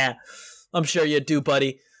 Yeah, I'm sure you do,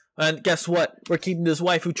 buddy. And guess what? We're keeping this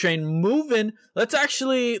waifu train moving. Let's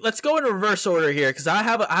go in reverse order here, because I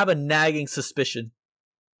have a nagging suspicion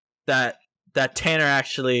that Tanner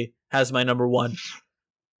actually has my number one.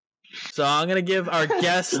 So I'm gonna give our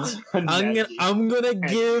guest. I'm gonna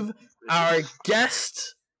give our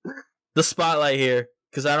guest the spotlight here,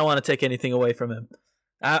 because I don't want to take anything away from him.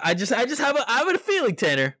 I just have a feeling,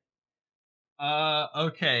 Tanner.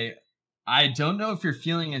 Okay. I don't know if your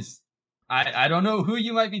feeling is. I don't know who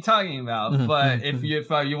you might be talking about, but if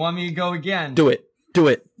you want me to go again, do it.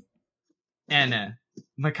 Anna,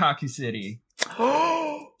 Makaku City.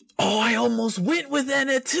 Oh, I almost went with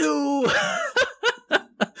Anna too.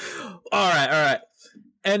 All right.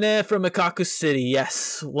 And then from Makaku City,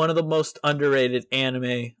 yes, one of the most underrated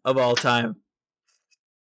anime of all time.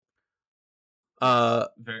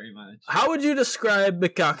 Very much. How would you describe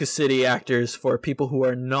Makaku City actors for people who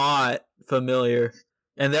are not familiar?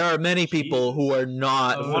 And there are many people who are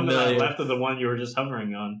not the one familiar. that I left of the one you were just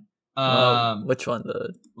hovering on. Which one?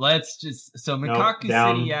 Makaku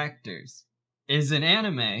City Actors is an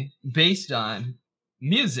anime based on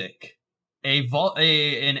music.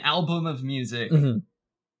 An album of music.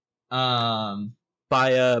 By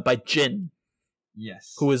Jin.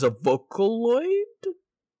 Yes. Who is a Vocaloid?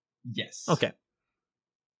 Yes. Okay.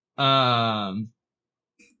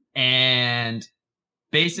 And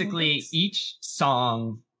basically each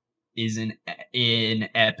song is an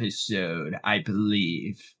episode, I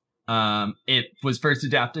believe. It was first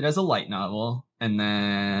adapted as a light novel and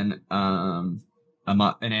then an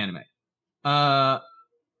anime.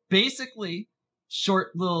 Basically,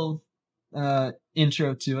 short little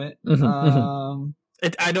intro to it.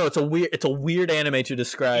 I know it's a weird anime to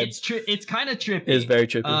describe. It's kind of trippy. It's very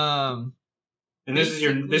trippy. And this is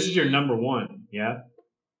your number one, yeah?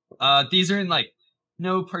 These are in like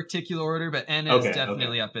no particular order, but N is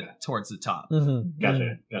definitely up towards the top.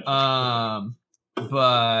 Gotcha.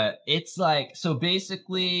 But it's like, so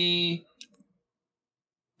basically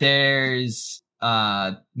there's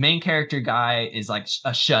main character guy is like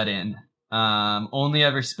a shut-in. Only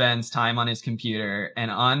ever spends time on his computer, and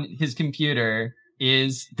on his computer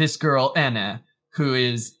is this girl Anna, who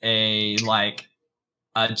is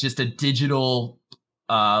just a digital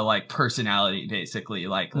like personality, basically,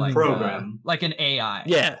 like program, like an AI.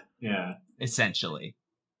 Yeah, essentially.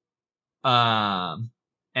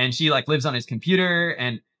 And she like lives on his computer,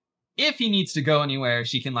 and if he needs to go anywhere,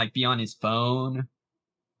 she can like be on his phone.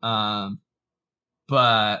 But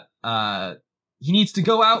he needs to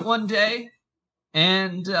go out one day,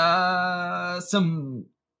 and some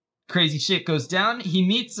crazy shit goes down. He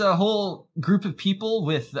meets a whole group of people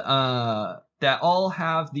with that all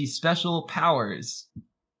have these special powers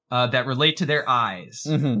that relate to their eyes.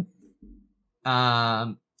 And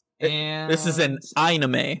this is an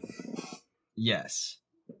anime. Yes.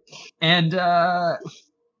 And they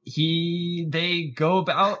go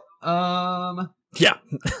about yeah.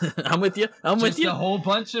 I'm with you. Just a whole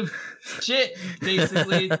bunch of shit,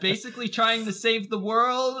 basically trying to save the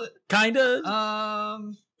world. Kinda.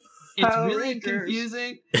 it's Power really Rangers.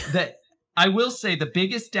 confusing. That I will say the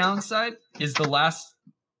biggest downside is the last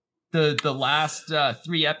 3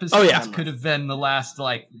 episodes Oh, yeah. could have been the last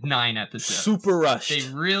like 9 episodes. Super rushed. They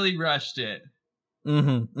really rushed it,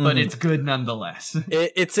 Mm-hmm, but it's good nonetheless.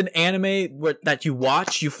 it's an anime that you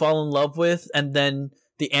watch, you fall in love with, and then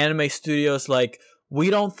the anime studio's like,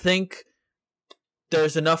 we don't think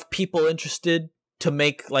there's enough people interested to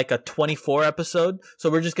make like a 24 episode,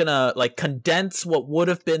 so we're just gonna like condense what would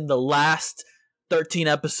have been the last 13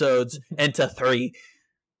 episodes into 3.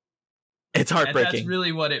 It's And heartbreaking. that's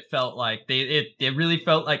really what it felt like. It really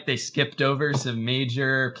felt like they skipped over some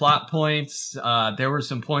major plot points. There were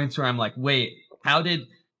some points where I'm like, wait, how did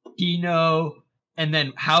he know? And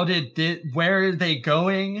then where are they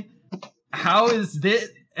going? How is this?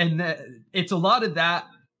 And it's a lot of that,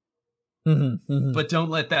 but don't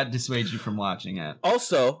let that dissuade you from watching it.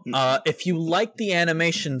 Also, if you like the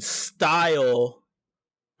animation style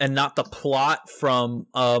and not the plot from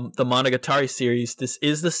the Monogatari series, this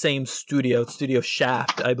is the same studio. It's Studio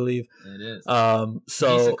Shaft, I believe. It is. So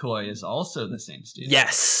Nisekoi is also the same studio.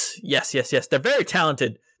 yes. They're very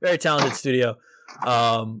talented studio.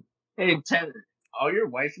 Hey, Tanner, all your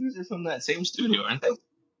waifus are from that same studio, aren't they?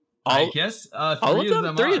 I All, guess all of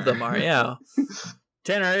them? 3 of them are, yeah.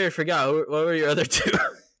 Tanner, I already forgot. What were your other 2?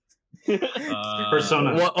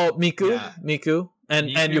 Persona. Miku, Yeah. Miku, and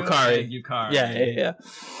Yukari. Yukari.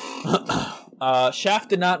 Yeah. Shaft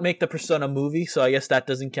did not make the Persona movie, so I guess that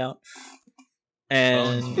doesn't count.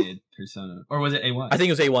 Bones And made Persona. Or was it A1? I think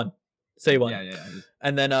it was A1. Say A1. Yeah.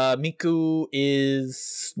 And then Miku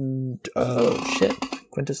is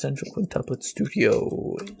Quintessential Quintuplet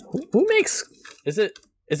Studio. Who makes? Is it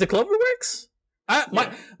Cloverworks?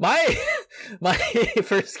 My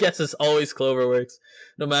first guess is always Cloverworks,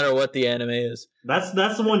 no matter what the anime is. That's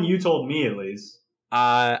the one you told me at least.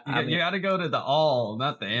 You gotta go to the all,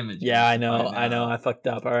 not the image. Yeah, I know. I fucked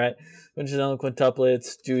up. All right, Quintessential Quintuplet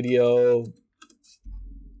Studio.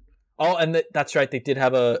 Oh, and that's right. They did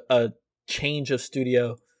have a change of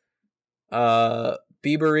studio.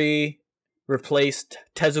 Biberi replaced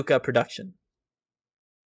Tezuka Production.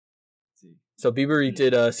 So Biberi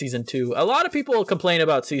did season 2. A lot of people complain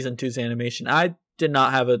about season 2's animation. I did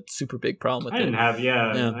not have a super big problem with I it. didn't have, Yeah.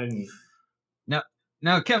 I didn't.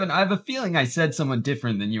 Now, Kevin, I have a feeling I said someone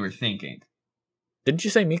different than you were thinking. Didn't you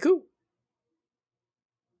say Miku?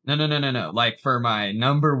 No. Like for my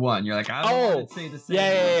number 1, you're like, I don't want to say the same.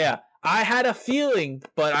 Yeah. I had a feeling,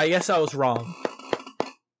 but I guess I was wrong.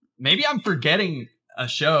 Maybe I'm forgetting a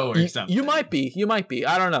show or something. You might be.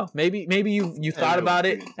 I don't know. Maybe you thought about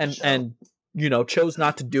it and chose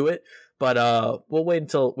not to do it. But we'll wait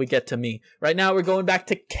until we get to me. Right now, we're going back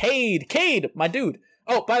to Cade. Cade, my dude.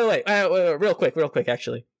 Oh, by the way, real quick,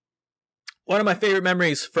 actually. One of my favorite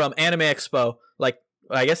memories from Anime Expo, like,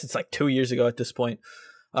 I guess it's like 2 years ago at this point.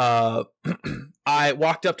 I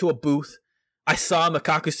walked up to a booth. I saw a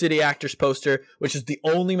Makaku City Actors poster, which is the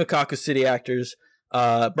only Makaku City Actors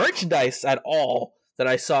merchandise at all that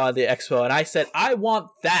I saw at the expo. And I said, I want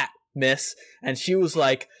that, miss. And she was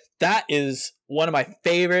like, that is one of my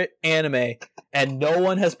favorite anime, and no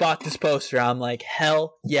one has bought this poster. I'm like,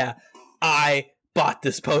 hell yeah, I bought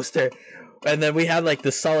this poster. And then we had like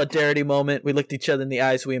the solidarity moment. We looked each other in the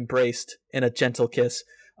eyes. We embraced in a gentle kiss.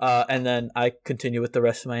 And then I continue with the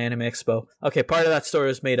rest of my Anime Expo. Okay, part of that story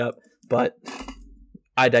was made up, but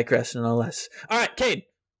I digress nonetheless. All right, Cade,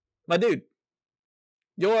 my dude,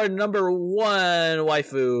 your number 1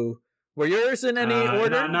 waifu. Were yours in any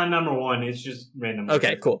order? Not number 1. It's just random.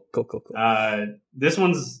 Okay, cool. This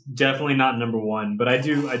one's definitely not number 1, but I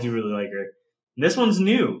do really like her. This one's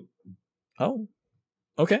new. Oh,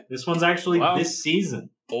 okay. This one's actually this season.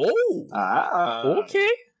 Oh, okay.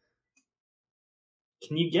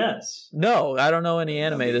 Can you guess? No, I don't know any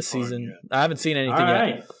anime this season. I haven't seen anything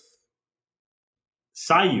yet.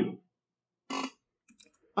 Sayu.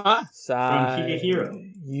 From Higehiro.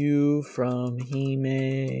 You from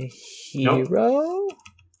Hime Hero?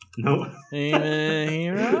 Nope. Hime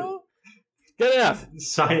Hero? Good enough.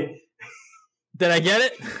 Did I get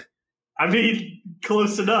it? I mean,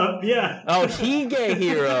 close enough, yeah. Oh, Hige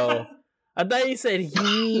Hero. I thought you said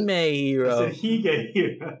Hime Hero. I said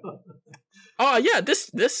Higehiro. Oh yeah,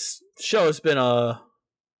 this show has been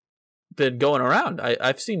going around.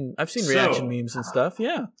 I've seen reaction memes and stuff.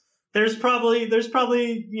 Yeah. There's probably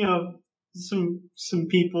some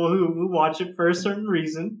people who watch it for a certain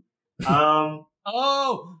reason. Oh,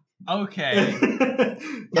 okay.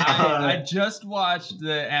 I just watched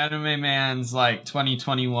the Anime Man's like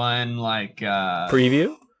 2021 like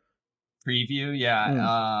preview.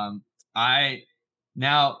 Yeah.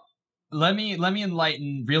 let me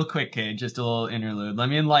enlighten real quick, Kate, just a little interlude. Let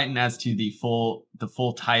me enlighten as to the full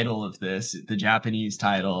title of this, the Japanese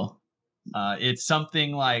title. It's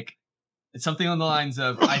something on the lines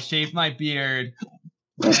of I shaved my beard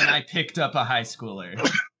and I picked up a high schooler.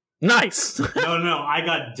 Nice. No, I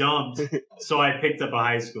got dumped, so I picked up a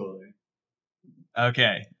high schooler.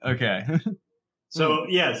 Okay. So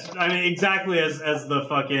yes, I mean exactly as the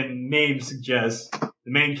fucking name suggests, the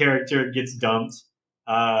main character gets dumped.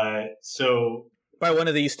 So By one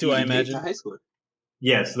of these two, I imagine. High school.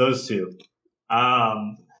 yes, those two.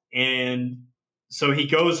 And so he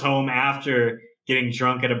goes home after getting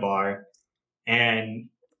drunk at a bar, and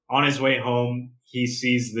on his way home, he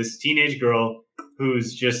sees this teenage girl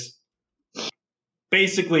who's just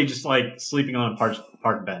basically just like sleeping on a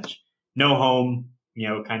park bench. No home,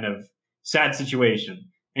 kind of sad situation.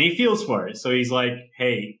 And he feels for it. So he's like,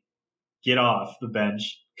 hey, get off the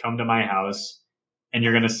bench, come to my house, and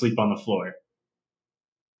you're going to sleep on the floor.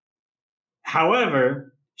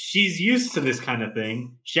 However, she's used to this kind of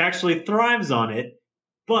thing. She actually thrives on it,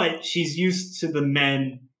 but she's used to the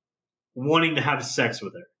men wanting to have sex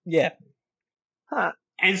with her. Yeah. Huh.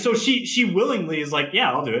 And so she willingly is like,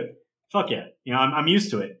 yeah, I'll do it. Fuck yeah. I'm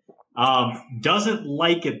used to it. Doesn't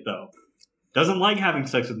like it though. Doesn't like having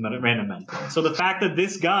sex with random men. So the fact that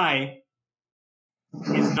this guy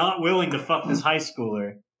is not willing to fuck this high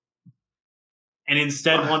schooler and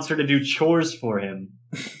instead wants her to do chores for him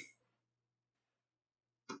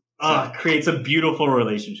creates a beautiful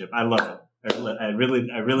relationship. I love it. I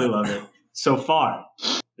really love it. So far.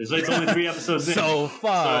 It's only 3 episodes in. So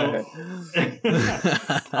far.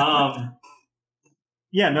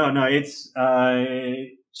 It's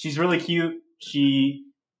she's really cute. She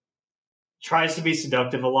tries to be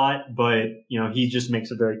seductive a lot, but he just makes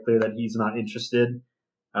it very clear that he's not interested.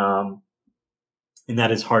 And that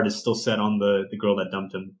his heart is still set on the girl that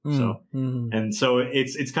dumped him. And so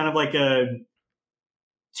it's kind of like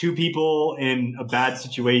two people in a bad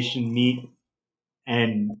situation meet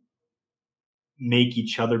and make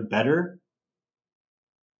each other better.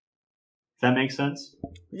 If that makes sense?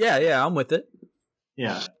 Yeah, I'm with it.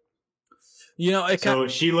 Yeah. So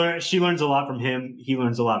she learns a lot from him. He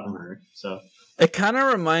learns a lot from her. So it kind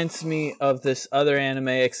of reminds me of this other anime,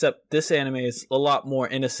 except this anime is a lot more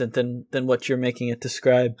innocent than what you're making it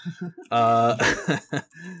describe. I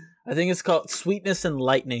think it's called Sweetness and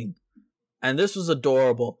Lightning, and this was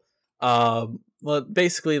adorable. Well,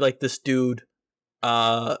 basically, like this dude,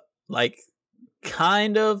 like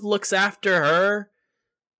kind of looks after her,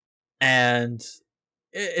 and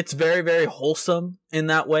it's very, very wholesome in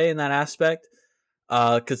that way, in that aspect.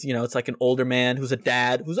 Because it's like an older man who's a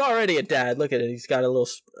dad, who's already a dad. Look at it; he's got a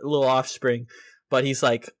little offspring, but he's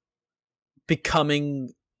like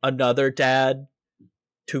becoming another dad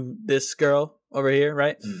to this girl over here,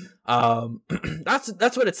 right?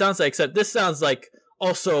 That's what it sounds like. Except this sounds like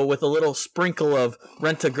also with a little sprinkle of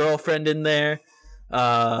Rent a Girlfriend in there.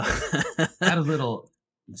 Add a little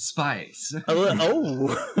spice. A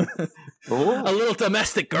little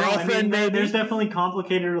domestic girlfriend. Maybe. There's definitely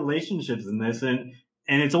complicated relationships in this, and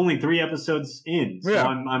it's only 3 episodes in, so yeah.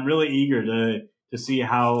 I'm really eager to see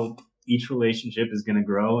how each relationship is going to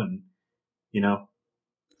grow, and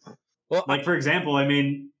well, like for example, I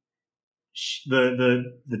mean,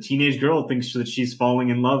 the teenage girl thinks that she's falling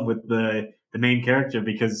in love with the main character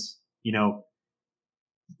because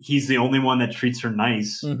he's the only one that treats her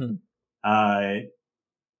nice. Mm-hmm.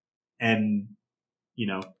 And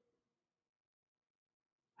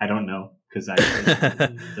I don't know because that's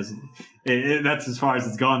as far as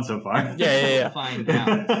it's gone so far. Yeah. Find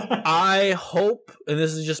out. I hope, and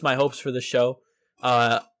this is just my hopes for the show,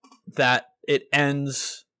 that it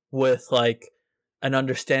ends with like an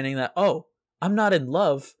understanding that I'm not in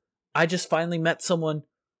love. I just finally met someone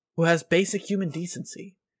who has basic human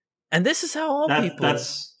decency, and this is how all people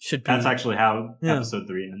should be. That's actually how episode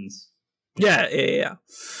 3 ends. Yeah.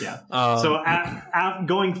 So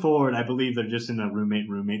going forward, I believe they're just in a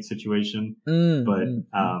roommate situation. But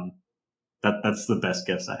that's the best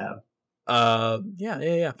guess I have.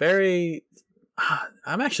 Yeah. Very.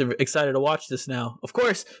 I'm actually excited to watch this now. Of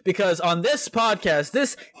course, because on this podcast,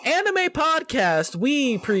 this anime podcast,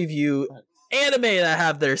 we preview anime that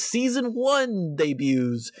have their season 1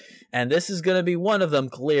 debuts, and this is going to be one of them.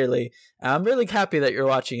 Clearly, I'm really happy that you're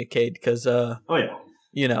watching it, Cade, because I'm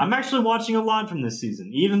actually watching a lot from this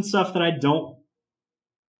season, even stuff that I don't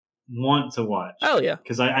want to watch. Hell yeah.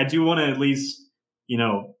 Because I do want to at least,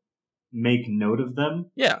 make note of them.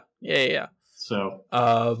 Yeah. So,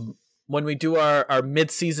 when we do our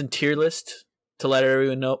mid-season tier list to let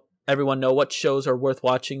everyone know what shows are worth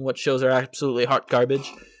watching, what shows are absolutely hot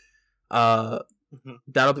garbage,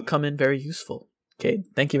 That'll come in very useful. Okay,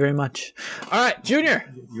 thank you very much. All right,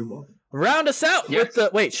 Junior, You're welcome. round us out with the.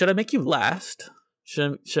 Wait, should I make you last?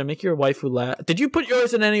 Should I make your waifu last? Did you put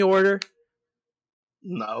yours in any order?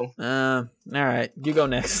 No. All right, you go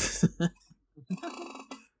next.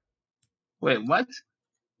 Wait, what?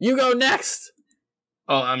 You go next.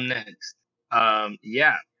 Oh, I'm next.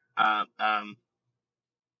 Yeah.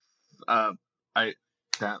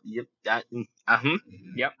 Yep.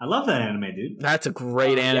 Yep. I love that anime, dude. That's a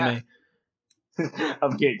great anime.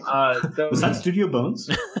 Okay. So Was that Studio Bones?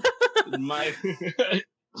 my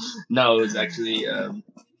no, it was actually A1,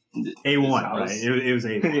 I right? was- It was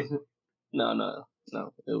A1. no.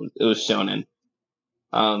 It was Shonen.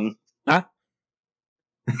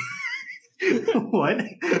 What?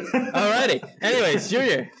 Alrighty. Anyways,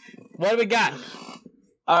 Junior, what do we got?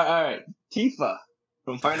 All right. Tifa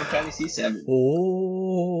from Final Fantasy VII.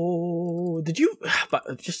 Oh, did you?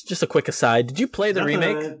 Just a quick aside. Did you play the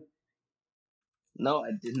remake? No,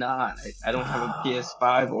 I did not. I don't have a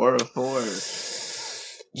PS5 or a 4.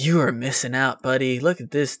 You are missing out, buddy. Look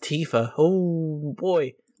at this Tifa. Oh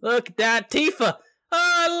boy, look at that Tifa.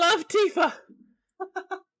 Oh, I love Tifa.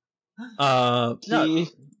 No,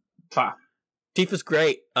 Tifa. Tifa's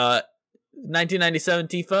great. 1997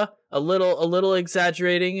 Tifa, a little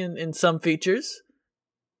exaggerating in some features.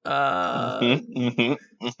 But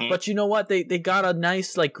you know what? They got a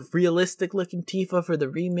nice, like, realistic looking Tifa for the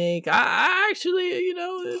remake. I actually,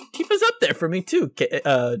 Tifa's up there for me too.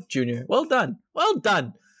 Junior, well done.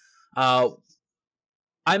 I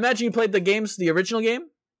imagine you played the original game.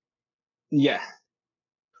 Yeah.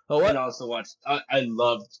 Oh, what? And also watched. I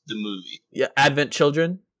loved the movie. Yeah, Advent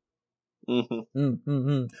Children.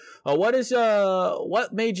 Mm-hmm.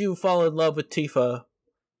 What made you fall in love with Tifa?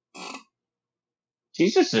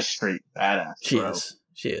 She's just a straight badass. She bro. is.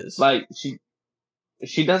 She is. Like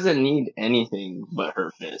she doesn't need anything but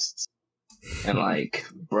her fists. And like,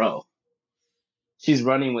 bro, she's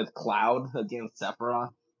running with Cloud against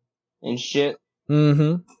Sephiroth and shit.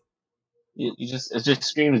 Mm-hmm. It just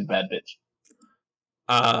screams bad bitch.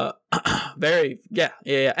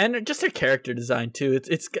 Yeah, and just her character design too.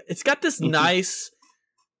 It's got this nice,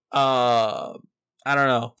 I don't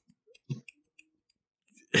know.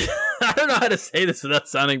 I don't know how to say this without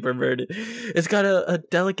sounding perverted. It's got a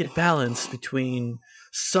delicate balance between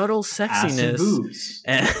subtle Ass and sexiness boobs.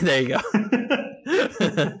 and there you go.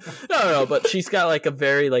 No, but she's got like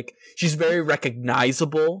she's very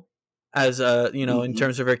recognizable as in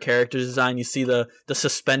terms of her character design. You see the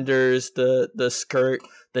suspenders, the skirt,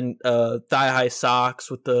 the thigh high socks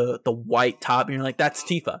with the white top, and you're like, that's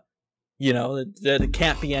Tifa. It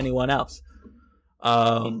can't be anyone else.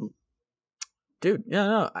 Dude,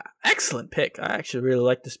 excellent pick. I actually really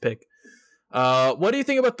like this pick. What do you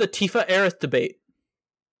think about the Tifa Aerith debate?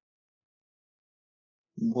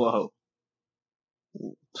 Whoa.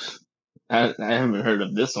 I haven't heard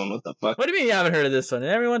of this one. What the fuck? What do you mean you haven't heard of this one?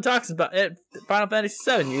 Everyone talks about it. Final Fantasy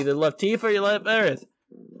VII. You either love Tifa or you love Aerith.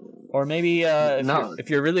 Or maybe if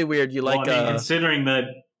you're really weird, you like... considering that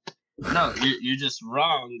No, you're just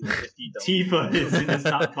wrong if you don't. Tifa is in his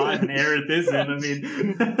top 5 and Aerith isn't, I mean...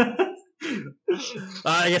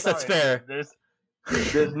 I guess that's fair.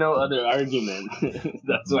 There's no other argument.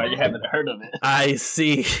 That's why you haven't heard of it. I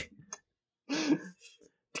see.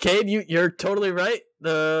 Cade, you're totally right.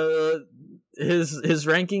 His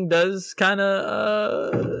ranking does kind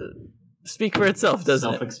of speak for itself, doesn't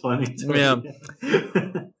it? Self-explanatory. Yeah.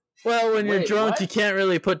 Well, when you're Wait, drunk, what? you can't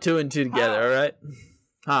really put two and two together. How? All right?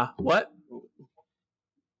 Huh? What?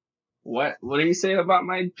 What are you saying about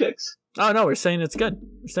my picks? Oh no, we're saying it's good.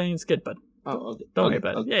 We're saying it's good, bud. Oh, okay. Don't worry Okay,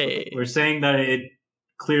 about it. okay. Yay. We're saying that it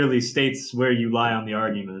clearly states where you lie on the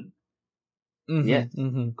argument. Mm-hmm, Yeah.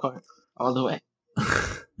 Mm-hmm. Of course. All the way.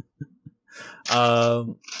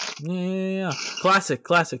 Yeah. Classic.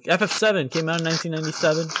 FF7 came out in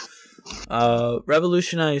 1997.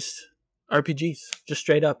 Revolutionized RPGs, just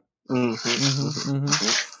straight up.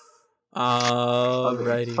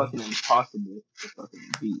 Alrighty. Fucking impossible to fucking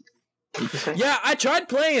beat. Yeah, I tried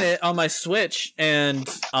playing it on my Switch, and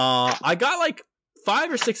I got like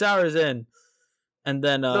 5 or 6 hours in, and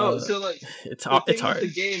then so like it's the thing hard.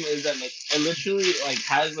 with the game is that like it literally like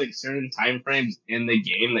has like certain time frames in the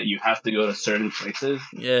game that you have to go to certain places,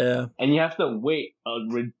 Yeah. and you have to wait a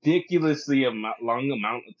ridiculously long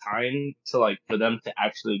amount of time to like for them to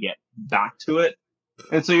actually get back to it,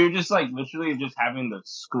 and so you're just like literally just having the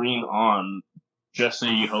screen on just so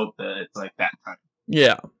you hope that it's like that time.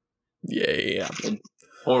 Yeah.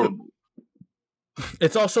 Horrible.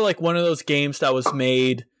 It's also like one of those games that was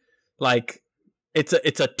made like it's a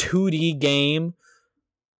 2D game,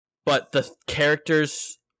 but the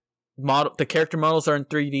characters the character models are in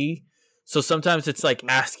 3D. So sometimes it's like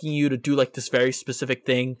asking you to do like this very specific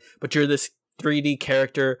thing, but you're this 3D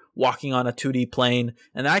character walking on a 2D plane,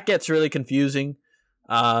 and that gets really confusing.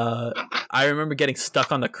 I remember getting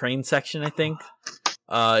stuck on the crane section, I think,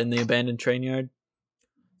 in the abandoned train yard.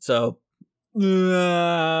 So,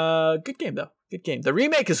 good game though. Good game. The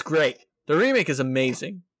remake is great. The remake is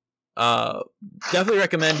amazing. Definitely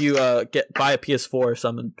recommend you buy a PS4 or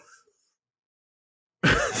something.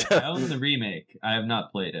 I own the remake. I have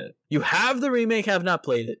not played it. You have the remake, have not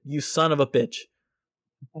played it. You son of a bitch.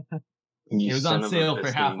 It was on sale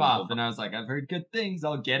for half off, and I was like, I've heard good things.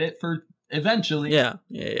 I'll get it for eventually. Yeah.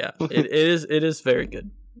 It is very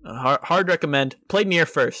good. Hard recommend. Play Nier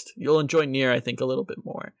first. You'll enjoy Nier, I think, a little bit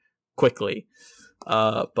more quickly.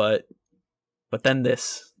 But then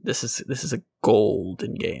this is a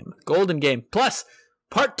golden game. Golden game. Plus,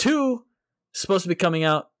 part 2 is supposed to be coming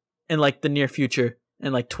out in like the near future,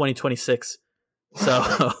 in like 2026.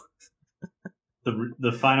 So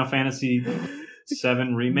the Final Fantasy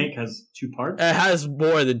VII remake has 2 parts. it has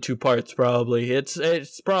more than 2 parts. Probably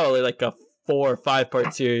it's probably like a 4 or 5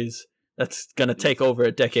 part series that's gonna take over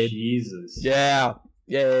a decade. Jesus. Yeah.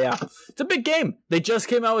 It's a big game. They just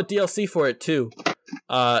came out with DLC for it too.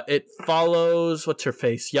 It follows what's her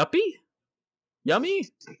face? Yuppie? Yummy?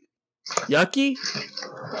 Yucky?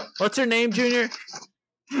 What's her name, Junior?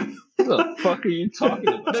 What the fuck are you talking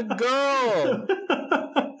about? The girl.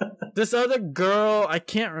 This other girl, I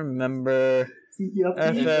can't remember.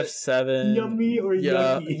 Yuppie. FF7. Yummy or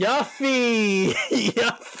yucky? Yuffie.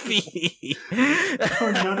 Yuffie.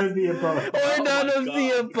 Or none of the above. Or none of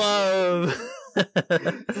the above.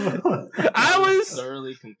 I was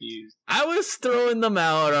thoroughly confused. I was throwing them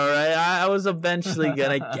out, all right. I was eventually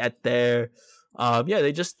gonna get there. Yeah,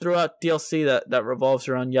 they just threw out DLC that revolves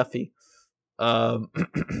around Yuffie.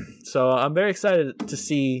 So I'm very excited to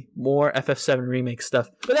see more FF7 remake stuff.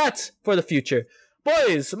 But that's for the future.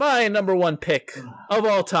 Boys, my number 1 pick of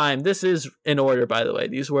all time. This is in order, by the way.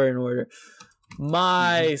 These were in order.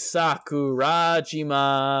 Mai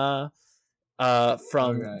Sakurajima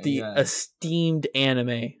from the esteemed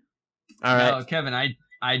anime. All right. No, Kevin, I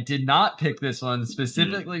did not pick this one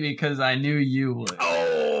specifically because I knew you would.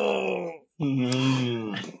 Oh!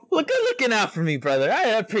 Looking out for me, brother. I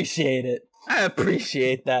appreciate it. I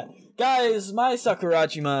appreciate that. Guys, Mai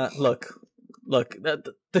Sakurajima, look,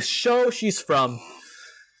 the show she's from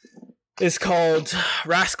is called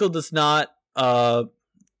Rascal Does Not, what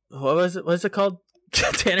was it called?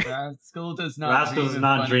 Tanner? Rascal Does Not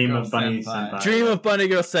Dream of Bunny Senpai. Dream of Bunny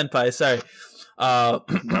Girl Senpai, sorry. I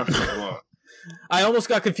almost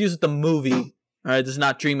got confused with the movie. Alright, this is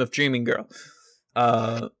not Dream of Dreaming Girl.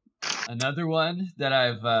 Another one that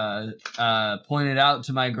I've pointed out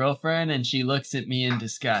to my girlfriend, and she looks at me in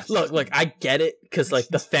disgust. Look, I get it, because, like,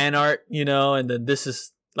 the fan art, and then this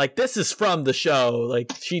is from the show.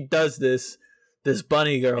 Like, she does this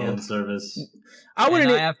bunny girl. Fan service. I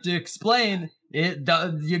have to explain it.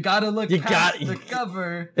 You gotta look past the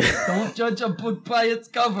cover. Don't judge a book by its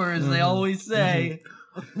cover, as they always say.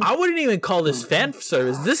 I wouldn't even call this fan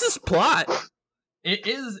service. This is plot. It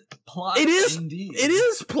is plot. It is. Indeed. It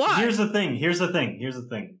is plot. Here's the thing.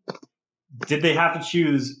 Did they have to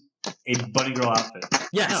choose a bunny girl outfit?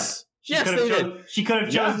 Yes. No. Yes, they did. She could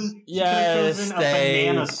have chosen. Yes, a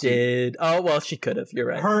banana suit. did. Oh well, she could have. You're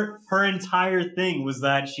right. Her entire thing was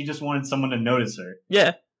that she just wanted someone to notice her.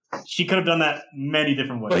 Yeah. She could have done that many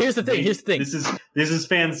different ways. Well, here's the thing. This is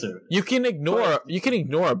fan service. You can ignore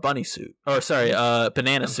a bunny suit. Or sorry,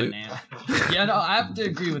 banana suit. Yeah, no, I have to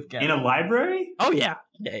agree with Gavin. In a library? Oh yeah.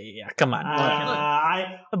 Come on.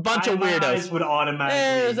 A bunch of weirdos. My eyes would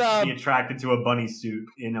automatically be attracted to a bunny suit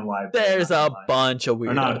in a library. There's a bunch of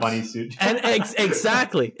weirdos. Or not a bunny suit. And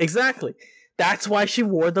exactly. That's why she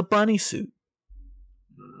wore the bunny suit.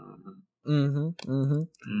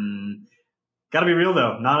 Gotta be real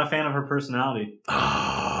though. Not a fan of her personality.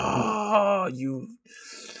 Oh, you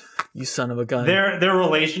son of a gun. Their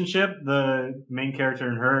relationship, the main character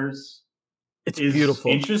and hers, it's is beautiful.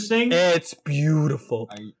 Interesting. It's beautiful.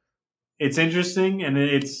 It's interesting and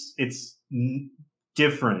it's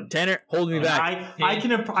different. Tanner, hold me back. I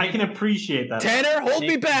can appreciate that. Tanner, hold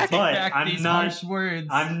me back. But I'm not. Harsh words.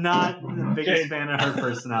 I'm not the biggest fan of her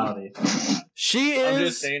personality. She is. I'm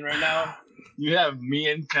just saying right now. You have me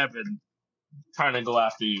and Kevin trying to go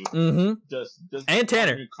after you. Just and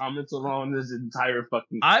Tanner. Your comments alone this entire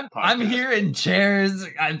fucking. I'm hearing chairs.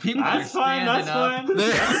 People that's are fine. That's up. fine.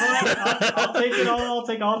 I'll take it all. I'll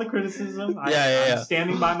take all the criticism. I'm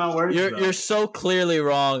standing by my words. You're so clearly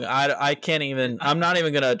wrong. I can't even. I'm not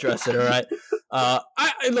even gonna address it. All right.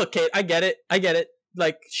 Look, Kate. I get it.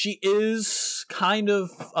 like she is kind of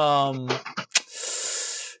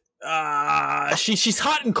she's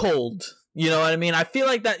hot and cold. You know what I mean? I feel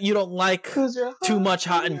like that you don't like too much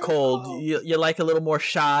hot and cold. You like a little more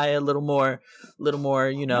shy, a little more,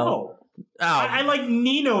 you know. No. Oh. I like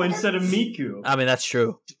Nino instead of Miku. I mean, that's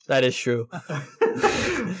true. That is true.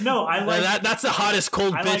 No, I like that's the hottest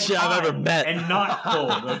cold bitch like I've ever met. and not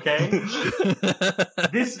cold. Okay.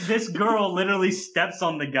 this girl literally steps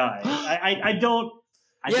on the guy. I don't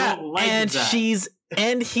like and that. He's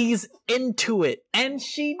into it, and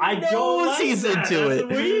she I knows don't like he's that. into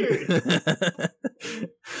That's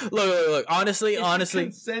it. Look. Honestly, It's a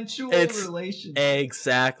consensual it's- relationship.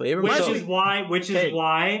 Exactly. It reminds Which is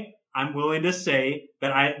why I'm willing to say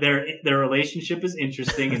that their relationship is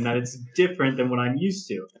interesting and that it's different than what I'm used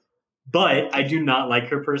to. But I do not like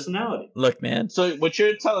her personality. Look, man. So what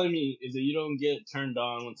you're telling me is that you don't get turned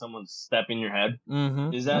on when someone's stepping your head?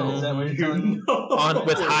 Mm-hmm. Is that what you're telling me? No.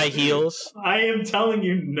 With high heels. I am telling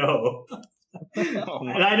you no. Oh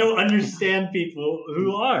And I don't understand people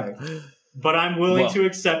who are. But I'm willing to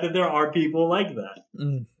accept that there are people like that.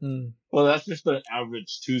 Mm-hmm. Well, that's just an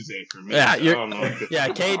average Tuesday for me. Yeah, so I don't know. Yeah,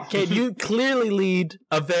 Cade, you clearly lead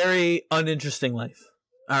a very uninteresting life.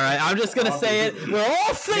 All right, I'm just gonna say it. We're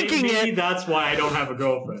all thinking maybe it. that's why I don't have a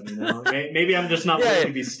girlfriend. You know? Maybe I'm just not Yeah, willing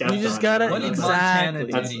to be stepped on. you just gotta- What in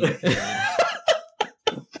Exactly. Montana did he?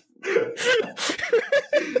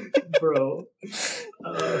 Bro.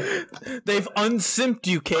 They've unsimped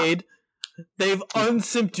you, Cade. They've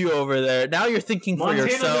unsimped you over there. Now you're thinking for Montana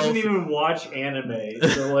yourself. doesn't even watch anime,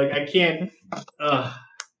 so like I can't. Oh,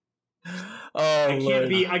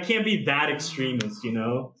 I can't be that extremist, you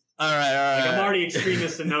know. All right. Like I'm already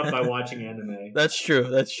extremist enough by watching anime. That's true.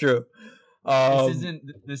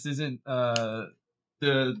 This isn't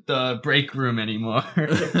the break room anymore.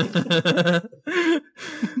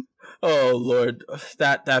 Oh Lord,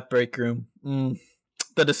 that break room.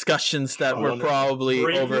 The discussions that were probably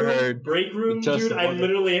overheard. Break room, Just dude. I wonder.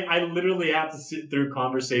 literally have to sit through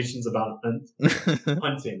conversations about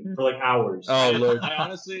hunting for like hours. Oh Lord. I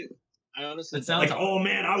honestly It sounds Like, oh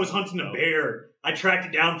man, I was hunting a bear. I tracked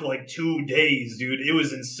it down for like 2 days, dude. It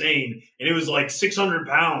was insane, and it was like 600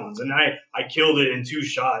 pounds, and I killed it in 2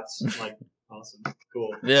 shots. I'm like, awesome, cool,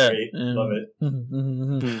 Yeah, great, yeah. love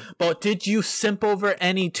it. But did you simp over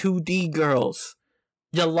any 2D girls?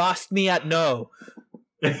 You lost me at no.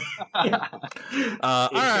 If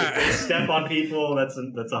they step on people, that's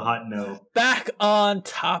a hot no. Back on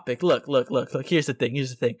topic. Look. Here's the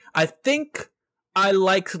thing. I think I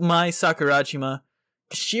like my Sakurajima.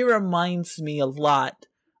 She reminds me a lot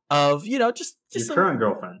of, just Your current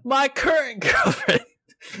girlfriend. my current girlfriend.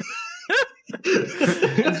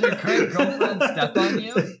 Does your current girlfriend step on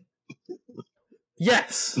you?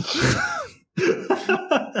 Yes.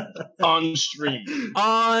 on stream.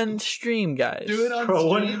 On stream, guys. Do it on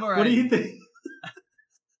Bro, stream or what do you think?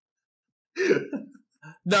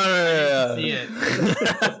 No. See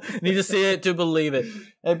it. Need to see it to believe it.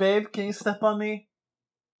 Hey, babe, can you step on me?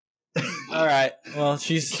 All right. Well,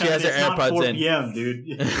 she has her It's not 4 AirPods in. p.m., dude.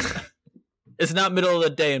 It's not middle of the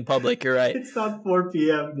day in public. You're right. It's not 4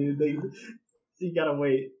 p.m., dude. You gotta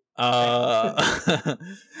wait.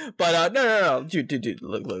 But no, dude,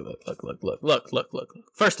 look.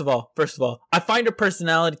 First of all, I find her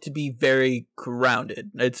personality to be very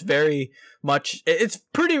grounded. It's very much. It's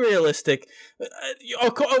pretty realistic.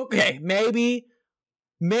 Okay, maybe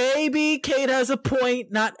Kate has a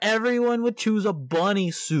point. Not everyone would choose a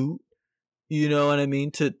bunny suit. You know what I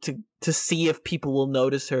mean? To see if people will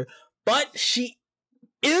notice her. But she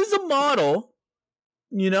is a model.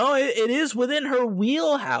 It is within her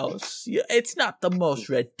wheelhouse. It's not the most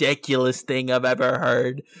ridiculous thing I've ever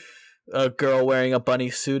heard. A girl wearing a bunny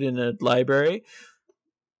suit in a library.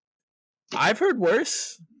 I've heard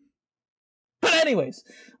worse. But anyways,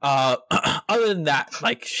 other than that,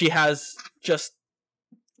 like, she has just,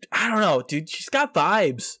 I don't know, dude, she's got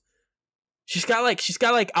vibes. She's got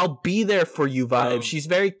like I'll be there for you vibes. She's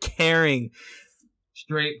very caring.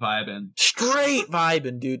 Straight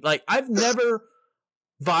vibing, dude. Like, I've never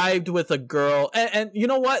vibed with a girl, and you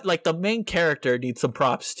know what? Like, the main character needs some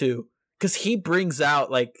props too, because he brings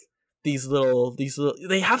out like these little.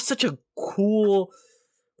 They have such a cool,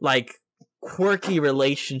 like, quirky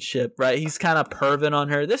relationship, right? He's kind of perving on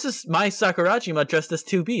her. This is my Sakurajima dressed as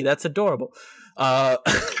 2B. That's adorable. I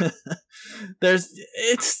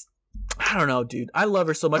don't know, dude. I love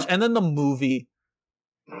her so much. And then the movie.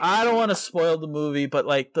 I don't want to spoil the movie, but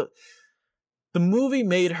like the movie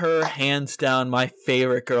made her hands down my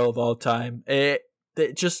favorite girl of all time.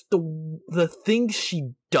 Just the things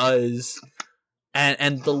she does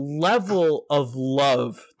and the level of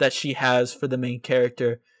love that she has for the main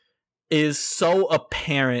character is so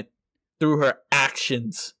apparent through her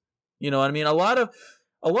actions. You know what I mean? A lot of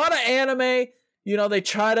anime, you know, they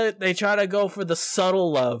try to go for the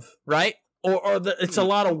subtle love, right? Or it's a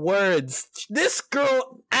lot of words. This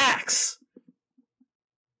girl acts.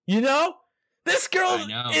 You know? This girl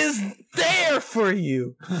is there for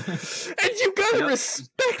you. And you gotta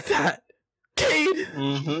respect that. Cade.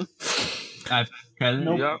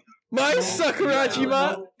 My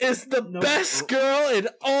Sakurajima is the best girl in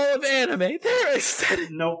all of anime. There I said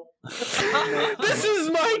it. Nope. This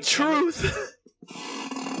is my truth.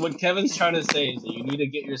 What Kevin's trying to say is that you need to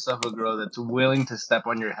get yourself a girl that's willing to step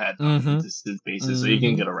on your head on a consistent basis so you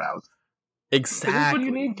can get around. Exactly. That's what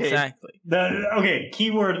you need, Cade. Exactly. Okay,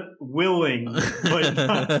 keyword willing, but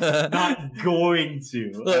not going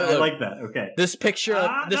to. I like that. Okay. This picture of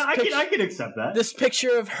I can accept that. This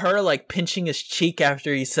picture of her like pinching his cheek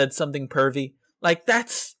after he said something pervy, like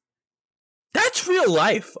that's real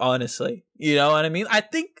life, honestly. You know what I mean? I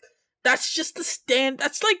think that's just the stand.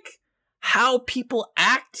 That's like how people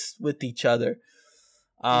act with each other.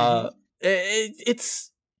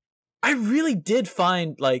 It's. I really did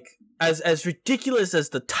find like. As ridiculous as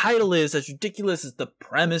the title is, as ridiculous as the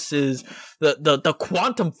premise is, the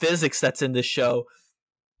quantum physics that's in this show,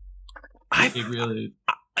 they really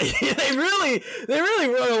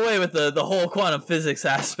run away with the whole quantum physics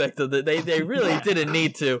aspect of it. They really didn't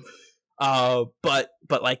need to, but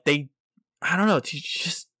like I don't know.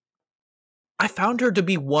 I found her to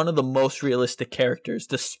be one of the most realistic characters,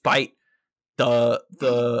 despite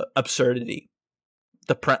the absurdity,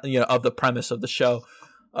 of the premise of the show.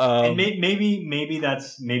 And maybe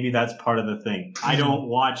that's part of the thing. I don't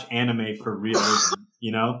watch anime for realism,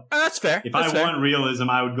 you know? That's fair. If I want realism,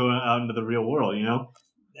 I would go out into the real world, you know?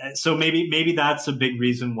 So maybe that's a big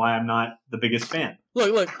reason why I'm not the biggest fan.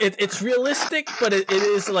 Look, it's realistic, but it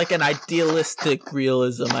is like an idealistic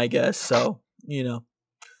realism, I guess. So, you know.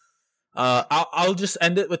 I'll just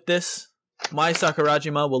end it with this. Mai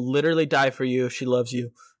Sakurajima will literally die for you if she loves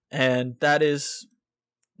you. And that is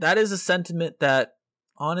a sentiment that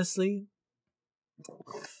honestly,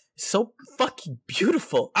 so fucking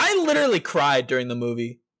beautiful. I literally cried during the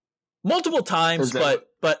movie multiple times, but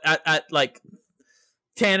at like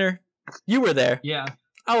Tanner, you were there. Yeah,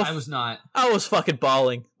 I was not. I was fucking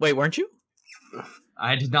bawling. Wait, weren't you?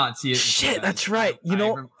 I did not see it. Shit, that's right.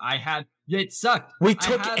 It sucked. We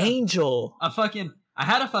took Angel. I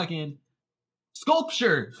had a fucking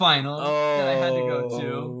sculpture final that I had to go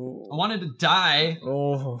to. I wanted to die.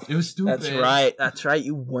 Oh, it was stupid. That's right.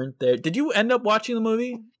 You weren't there. Did you end up watching the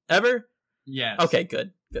movie ever? Yes. Okay,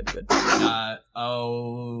 good.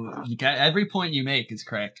 Every point you make is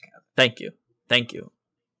correct. Thank you.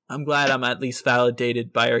 I'm glad I'm at least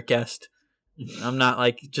validated by our guest. I'm not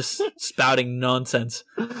like just spouting nonsense.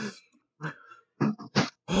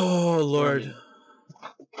 Oh Lord,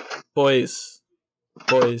 boys.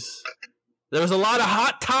 There was a lot of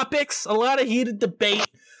hot topics, a lot of heated debate.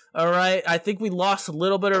 All right, I think we lost a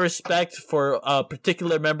little bit of respect for a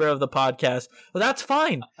particular member of the podcast, but that's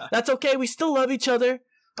fine. That's okay. We still love each other.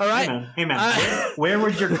 All right. Hey man, where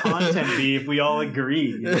would your content be if we all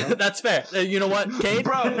agree? You know? That's fair. You know what, Cade?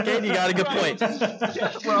 Cade, you got a good point.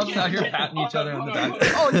 We're all out here patting each other on the back.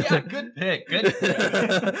 Oh yeah, good pick.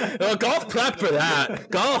 Well, golf clap for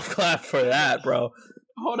that, bro.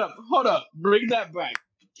 Hold up. Bring that back.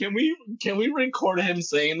 Can we record him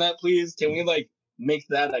saying that, please? Can we like make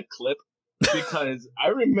that a clip? Because I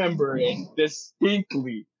remember it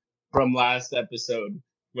distinctly from last episode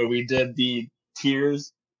where we did the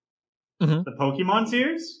tiers. Mm-hmm. The Pokemon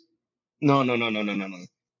tiers? No.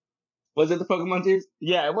 Was it the Pokemon tiers?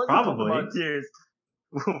 Yeah, it was probably the Pokemon tiers.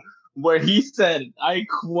 Where he said, I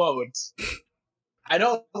quote, "I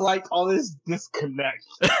don't like all this disconnect."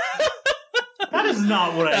 That is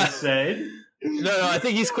not what I said. No, I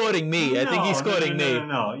think he's quoting me. I think he's quoting me.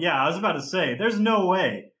 No. Yeah, I was about to say, there's no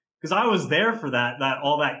way. Because I was there for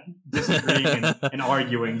all that disagreeing and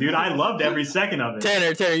arguing. Dude, I loved every second of it.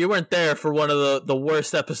 Tanner, you weren't there for one of the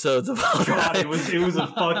worst episodes of all God, time. it was a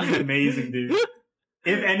fucking amazing, dude.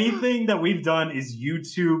 If anything that we've done is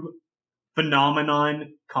YouTube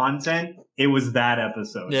phenomenon content, it was that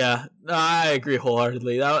episode. Yeah, I agree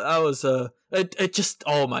wholeheartedly. That was it just,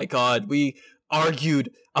 oh my God. We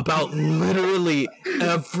argued about literally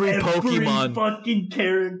every Pokemon. Fucking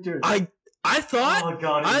character. I thought Oh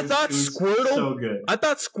god, I thought it was Squirtle- so good. I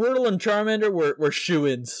thought Squirtle and Charmander were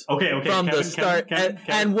shoo-ins Okay, from the start,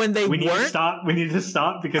 and when they we need to weren't, stop. We need to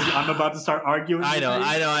stop because I'm about to start arguing. I with know, you,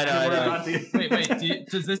 I know, I know, and we're I know. about to- Wait.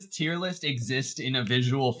 Does this tier list exist in a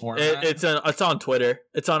visual format? It's on Twitter.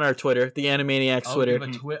 It's on our Twitter, the Animaniacs Oh, Twitter. you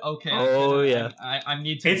have a okay. Oh, yeah. I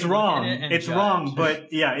need to. It's look wrong. at it and It's judge. wrong. But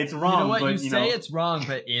yeah, it's wrong. You know what? But You say it's wrong,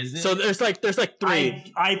 but is it? So there's like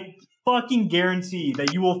three. I fucking guarantee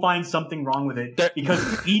that you will find something wrong with it There-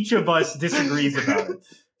 because each of us disagrees about it.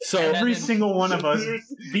 So Every single one of us. There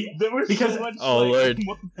was because- so much. Oh, like,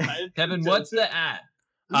 Lord. Kevin, what's the at?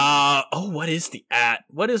 what is the at?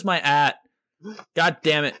 What is my at? God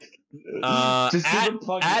damn it. Just give At a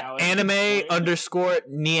plug at now.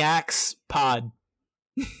 anime_Niax pod.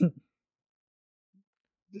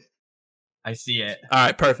 I see it. All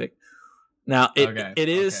right, perfect. Now it Okay, it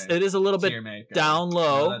is okay. it is a little bit Tier maker. down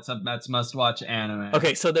low. No, that's must watch anime.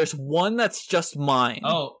 Okay, so there's one that's just mine.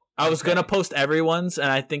 Oh, I was okay. gonna post everyone's,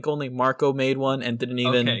 and I think only Marco made one and didn't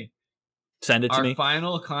even Okay. send it to Our me.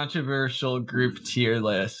 final controversial group tier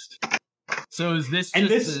list. So is this And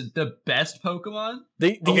just the best Pokemon?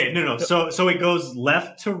 The- Okay, no. So it goes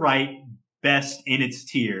left to right, best in its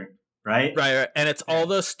tier, right? right, and it's all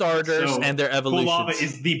the starters So, and their Kulava evolutions.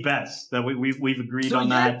 is the best. That we've agreed So on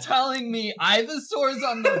you're that. telling me Ivysaur is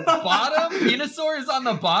on the bottom? Venusaur is on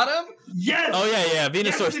the bottom? Yes. Oh yeah,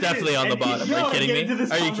 Venusaur's Yes, it definitely is. on the And we bottom. Are you will kidding get me? into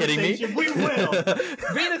this Are you kidding me? conversation. We will.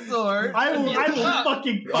 Venusaur. I will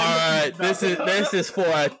fucking. All right, this is for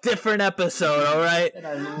a different episode. All right,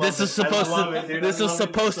 this is supposed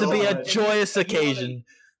to be a joyous occasion.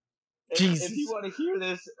 If Jesus. you want to hear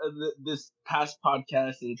this past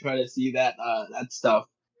podcast and try to see that stuff,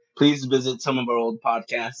 please visit some of our old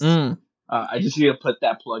podcasts. Mm. I just need to put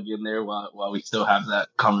that plug in there while we still have that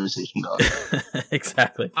conversation going.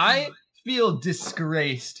 Exactly. I feel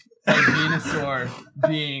disgraced by Venusaur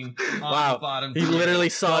being on Wow. the bottom He tier. literally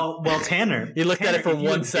saw. Well, Tanner. He looked at it for Tanner, if you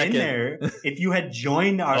 1 had second. been there, if you had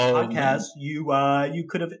joined our Oh, podcast, you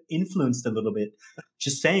could have influenced a little bit.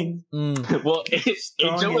 Just saying. Mm. Well,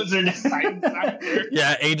 Throwing Angel was it. our deciding factor.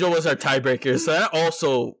 Yeah, Angel was our tiebreaker, so that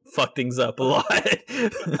also fucked things up a lot.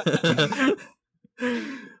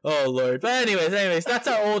 Oh Lord! But anyways, that's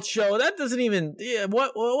our old show. That doesn't even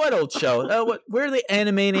what old show? We're the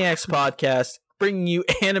Animaniacs podcast, bringing you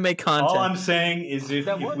anime content. All I'm saying is, if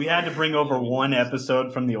we had to bring over one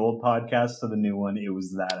episode from the old podcast to the new one, it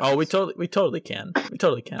was that. Oh, we episode. totally can. We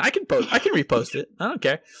totally can. I can repost it. I don't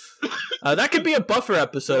care. That could be a buffer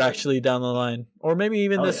episode actually down the line, or maybe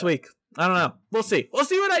even this week. I don't know. We'll see. We'll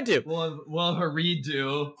see what I do. We'll have a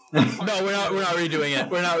redo. No, we're not redoing it.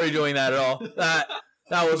 We're not redoing that at all.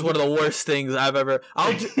 That was one of the worst things I've ever.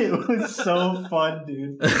 It was so fun,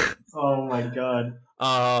 dude. Oh my god.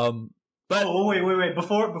 But wait.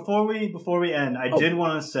 Before we end, I did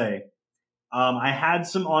want to say, I had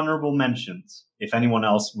some honorable mentions. If anyone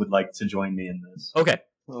else would like to join me in this. okay.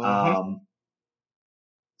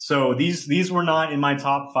 So these were not in my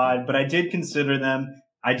top 5, but I did consider them.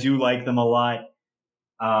 I do like them a lot.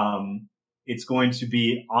 It's going to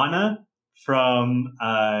be Anna from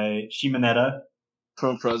Shimonetta.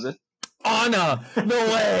 From Frozen. Anna! No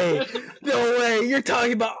way! No way! You're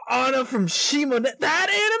talking about Anna from Shimon? That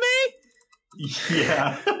anime?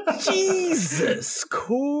 Yeah. Jesus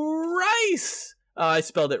Christ! I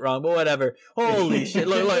spelled it wrong, but whatever. Holy shit!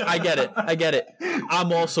 Look, I get it.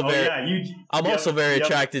 I'm also very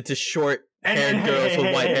attracted to short-haired girls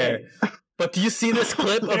with white hair. But do you see this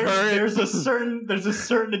clip of her? There's a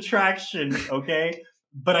certain attraction, okay?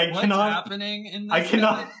 But I What's cannot. happening in this? I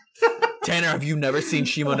cannot. Tanner, have you never seen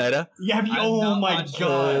Shimonetta? Yeah. I've Oh not my watched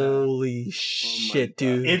god. Holy shit,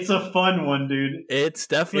 dude! It's a fun one, dude. It's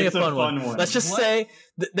definitely It's a fun one. Let's just say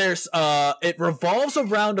there's it revolves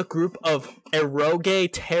around a group of eroge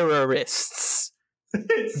terrorists.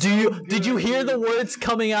 Did you hear the words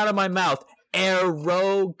coming out of my mouth?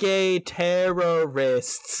 Eroge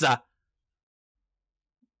terrorists.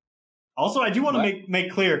 Also, I do want to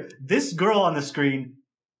make clear this girl on the screen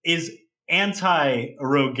is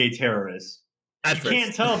anti-rogue gay terrorist. At You first.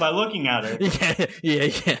 can't tell by looking at her. Yeah.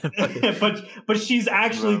 but she's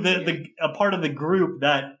actually a part of the group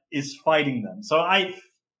that is fighting them. So it's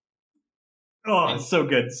so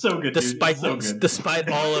good, dude. Despite It's so good. despite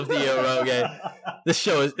all of the eroge, this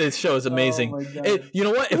show is amazing. Oh my God. You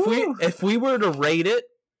know what? If we were to rate it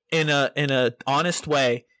in a honest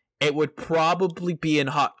way, it would probably be in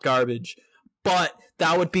hot garbage. But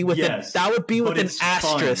that would be with an it's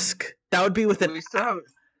asterisk. fun. That would be with an. We still have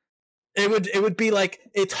It would be like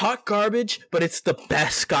it's hot garbage, but it's the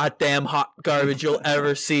best goddamn hot garbage you'll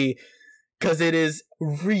ever see, because it is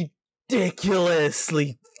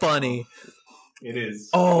ridiculously funny. It is.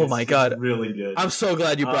 Oh It's my God. really good. I'm so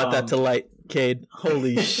glad you brought that to light, Cade.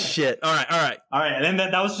 Holy shit. All right. All right, and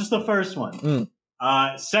then that was just the first one.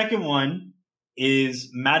 Second one is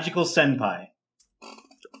Magical Senpai.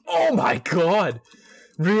 Oh my God.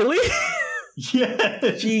 Really?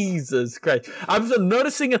 Yes. Jesus Christ. I'm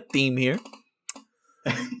noticing a theme here.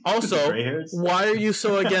 Also, Gray hairs? why are you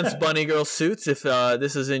so against bunny girl suits if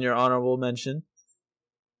this is in your honorable mention?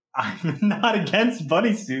 I'm not against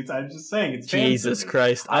bunny suits. I'm just saying it's fan Jesus service.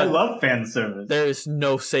 Christ. I love fan service. There is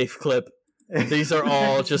no safe clip. These are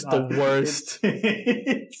all just the worst.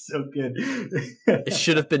 It's so good. It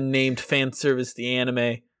should have been named Fan Service the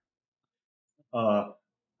Anime. All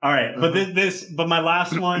right, but my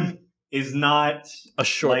last one is not A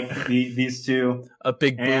short, like these two. a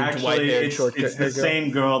big And boobed, actually, white-haired, short it's hair the girl.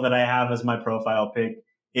 same girl that I have as my profile pic.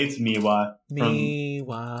 It's Miwa from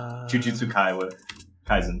Miwa. Jujutsu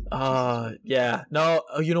Kaisen. Yeah. No,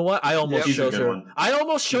 you know what? I almost She's a chose good her. one. I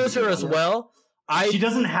almost She's a chose her good as one. well. She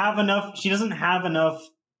doesn't have enough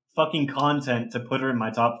fucking content to put her in my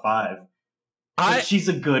top 5. But she's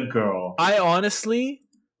a good girl. I honestly,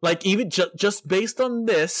 like, even just based on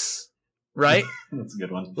this, right? That's a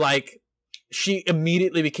good one. Like, she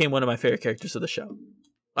immediately became one of my favorite characters of the show.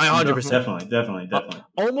 100%. Definitely.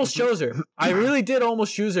 Almost chose her. I really did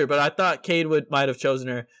almost choose her, but I thought Cade might have chosen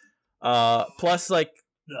her. Plus, like,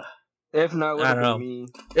 If not, I don't know. me.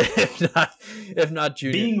 if not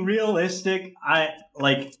Junior. Being realistic,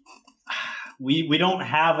 we don't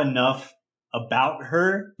have enough about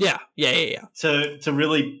her Yeah. to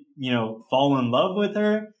really, fall in love with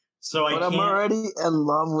her. So But I'm already in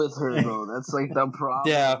love with her, though. That's like the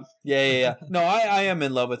problem. Yeah. No, I am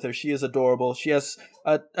in love with her. She is adorable. She has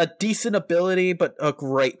a decent ability, but a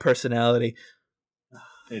great personality.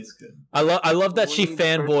 It's good. I love that We she need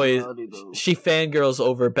personality, though. she fangirls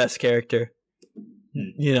over best character.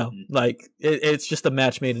 Like it's just a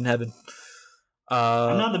match made in heaven.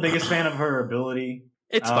 I'm not the biggest fan of her ability.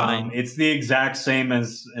 It's fine. It's the exact same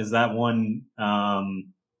as that one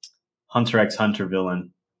Hunter x Hunter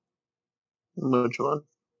villain. Which one?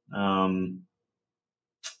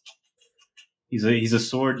 He's a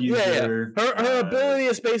sword user. Her ability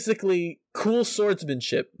is basically cool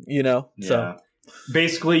swordsmanship, So Yeah.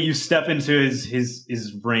 Basically, you step into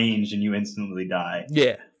his range and you instantly die.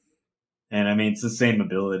 yeah. And I mean, it's the same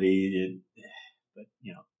ability, but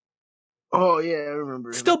Oh yeah, I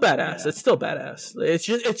remember. Still badass. Yeah. It's still badass. It's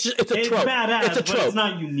a trope. badass. It's a trope. But it's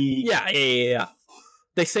not unique. Yeah.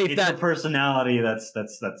 They saved It's that. the personality that's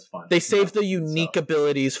fun. They saved the unique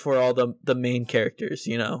abilities for all the main characters.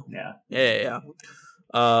 Yeah. Yeah.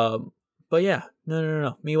 But yeah,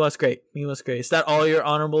 no. Miwa's great. Is that all your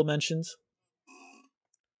honorable mentions?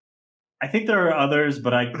 I think there are others,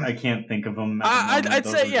 but I can't think of them. I'd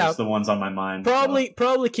Those say, are yeah. just the ones on my mind.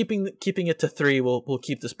 Probably keeping it to 3 will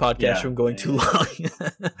keep this podcast from going too long.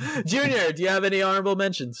 Junior, do you have any honorable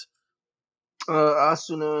mentions?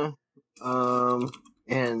 Asuna,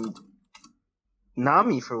 and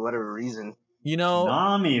Nami for whatever reason.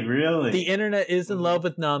 Nami, really? The internet is in love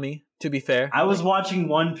with Nami. To be fair, I was watching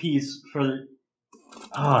One Piece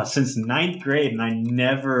since 9th grade, and I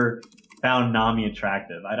never found Nami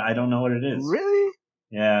attractive. I don't know what it is. Really?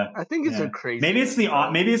 Yeah. I think it's a crazy. Maybe it's the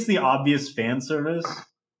obvious fan service.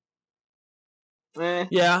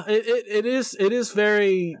 Yeah, it is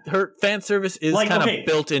very, her fan service is kind of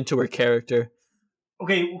built into her character.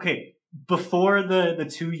 Okay. Before the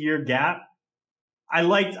 2-year gap, I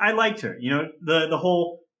liked her. The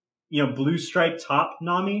whole blue striped top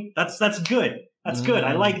Nami. That's good. That's good.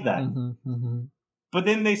 I like that. But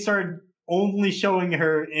then they started only showing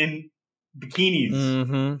her in bikinis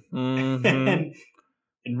and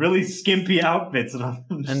really skimpy outfits,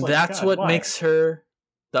 and that's what makes her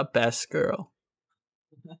the best girl.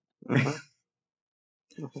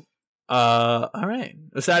 All right,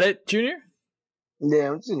 is that it, Junior?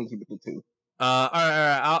 Yeah, I'm just gonna keep it to 2. All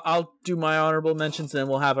right. I'll do my honorable mentions, and then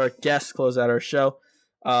we'll have our guests close out our show.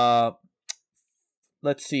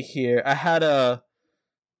 Let's see here. I had I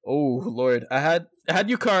had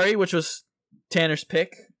Yukari, which was Tanner's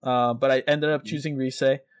pick, but I ended up choosing Rise.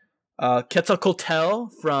 Quetzalcoatl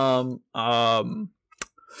from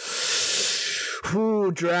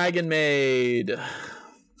Dragon Maid.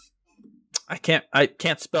 I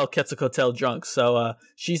can't spell Quetzalcoatl drunk, so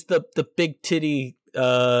she's the big titty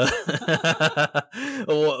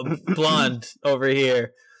blonde over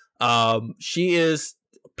here. She is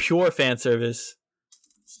pure fan service.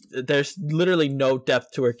 There's literally no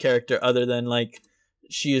depth to her character other than like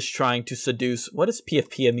she is trying to seduce. What does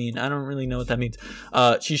PFP mean? I don't really know what that means.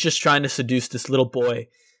 She's just trying to seduce this little boy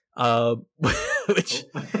Which,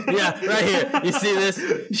 yeah, right here. You see this?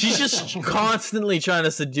 She's just constantly trying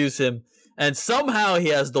to seduce him, and somehow he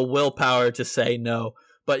has the willpower to say no.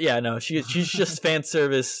 But yeah, no, she's just fan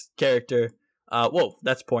service character. Whoa,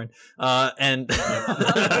 that's porn. And What's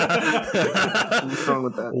wrong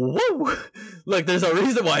with that? whoa, look, there's a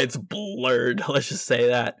reason why it's blurred. Let's just say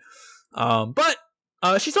that. But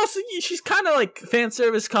she's kind of like fan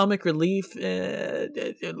service, comic relief, and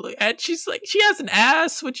she's like, she has an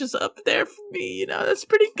ass, which is up there for me. You know, that's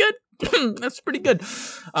pretty good. That's pretty good.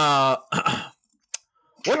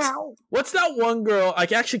 What's that one girl? I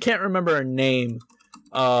actually can't remember her name.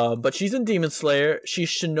 But she's in Demon Slayer. She's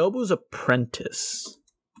Shinobu's apprentice.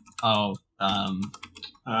 Oh, Uh,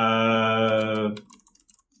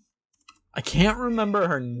 I can't remember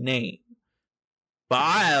her name, but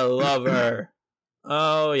I love her.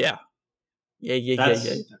 Oh yeah, yeah.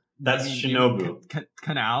 that's Shinobu.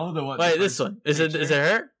 Kanao, the one. Wait, this one is it? Is it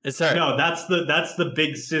her? It's her. No, that's the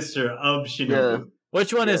big sister of Shinobu.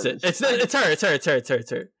 Which one is it? It's her. It's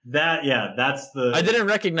her. That's the. I didn't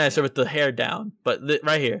recognize her with the hair down, but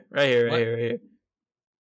right here.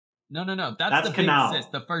 No. That's the Kanao. big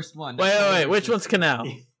sis, the first one. Wait. Which one's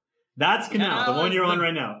Kanao? That's Kanao, the one you're on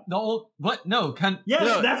right now. The old what? No, Yes,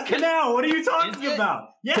 No. that's Kanao. What are you talking Is it? about?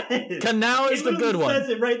 Yes, Kanao is the good one. Says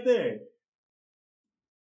it right there.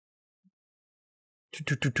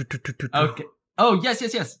 Okay. Oh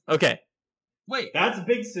yes. Okay, Wait. That's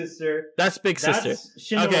big sister. that's big sister. That's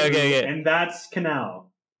Shinobu, Okay. And that's Kanao.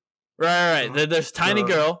 Right. There's Tiny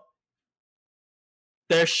Girl.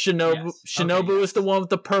 There's Shinobu. Yes. Shinobu Okay, is the one with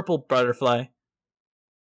the purple butterfly.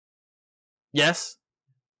 Yes?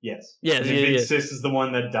 Yes. Yes, And yeah, big yeah. sis is the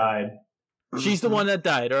one that died. She's the one that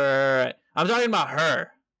died. Right. I'm talking about her.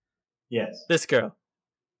 Yes. This girl.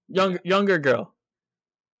 Younger girl.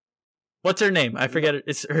 What's her name? I forget it.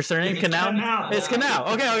 Is her surname It's Kanao? Kanao. It's Kanao.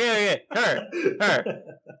 Okay. Her.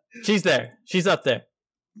 She's there. She's up there.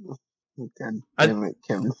 God damn it,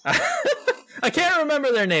 Kevin. I can't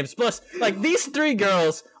remember their names. Plus, like, these three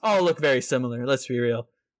girls all look very similar. Let's be real.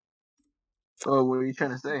 Oh, what are you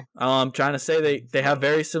trying to say? I'm trying to say they have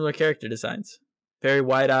very similar character designs. Very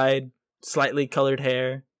wide-eyed, slightly colored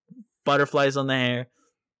hair, butterflies on the hair.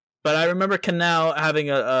 But I remember Kanao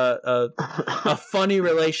having a funny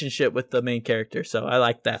relationship with the main character, so I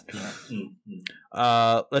like that. Let's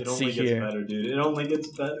see It only here. gets better, dude. It only gets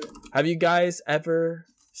better. Have you guys ever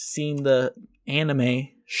seen the anime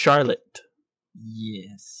Charlotte?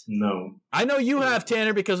 Yes. No. I know you have,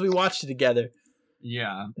 Tanner, because we watched it together.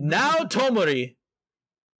 Yeah. Now Tomori,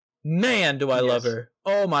 man, do I love Yes. her!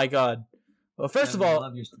 Oh my god. Well, first of I all,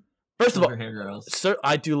 love your First of all, silver hair girls. sir,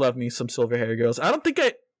 I do love me some silver hair girls. I don't think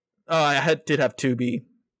did have 2B.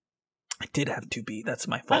 I did have 2B. That's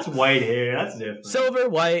my fault. That's white hair. That's different. Silver,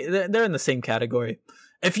 white, they're in the same category.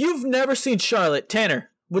 If you've never seen Charlotte,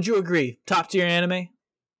 Tanner, would you agree? Top tier anime?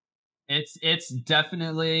 It's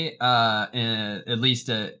definitely at least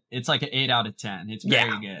it's like an 8 out of 10. It's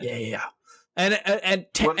very good. Yeah. And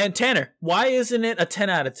Tanner, why isn't it a 10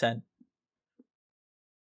 out of 10?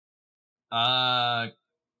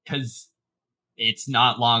 Because it's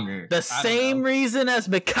not longer. The I don't same know. reason as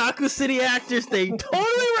Mikaku City Actors, they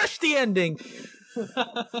totally rushed the ending.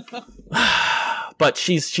 But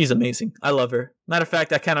she's amazing. I love her. Matter of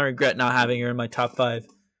fact, I kind of regret not having her in my top 5.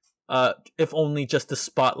 If only just to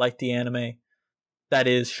spotlight the anime that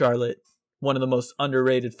is Charlotte, one of the most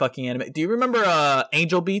underrated fucking anime. Do you remember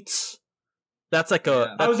Angel Beats? That's like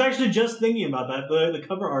Yeah. I was actually just thinking about that. The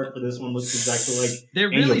cover art for this one looks exactly like. They're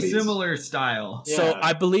Angel really Beats. similar style. Yeah. So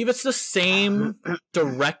I believe it's the same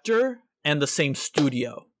director and the same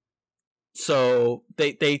studio. So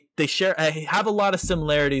they share. I have a lot of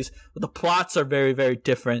similarities, but the plots are very, very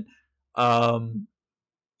different.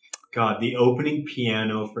 God, the opening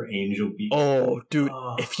piano for Angel Beats. Oh, dude,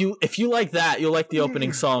 Oh. if you like that, you'll like the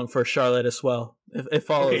opening song for Charlotte as well. It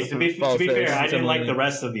follows. Okay, to be fair, I didn't like the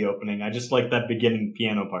rest of the opening. I just like that beginning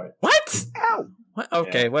piano part. What? Ow! What?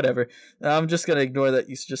 Okay, whatever. I'm just gonna ignore that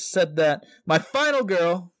you just said that. My final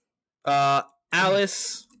girl,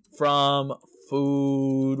 Alice from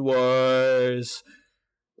Food Wars.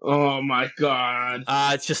 Oh my god.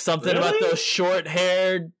 It's just something about Really? those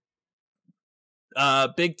short-haired,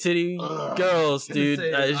 big titty Ugh. girls, Gonna dude.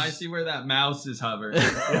 say, It's I just- see where that mouse is hovering.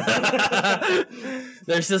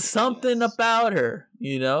 There's just something about her,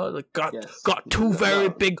 you know. Like, got Yes. two very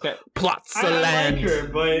No, big okay. plots to I land. like her,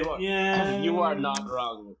 but You are- yeah, You are not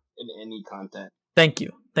wrong in any content. Thank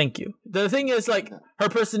you. The thing is, like, her You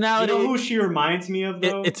personality, know who she reminds me of,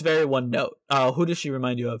 though? it's very one note. Who does she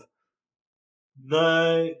remind you of?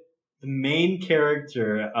 the main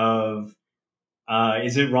character of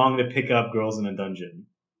Is It Wrong to Pick Up Girls in a Dungeon?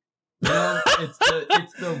 It's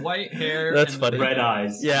the white hair. That's and funny. Red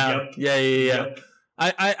eyes. Yeah, Yep. yeah. Yep.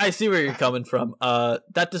 I see where you're coming from.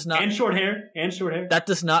 That does not And short hair. And short hair. that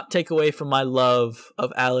does not take away from my love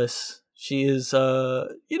of Alice. She is,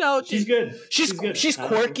 She's good. She's good.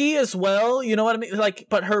 quirky as well. You know what I mean? Like,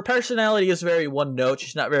 but her personality is very one note.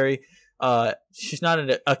 She's not very. She's not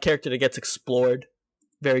a character that gets explored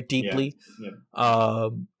very deeply. Yeah.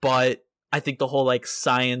 But I think the whole like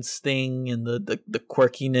science thing and the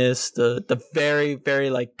quirkiness, the very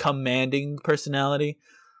very like commanding personality.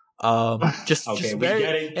 Just Okay, we very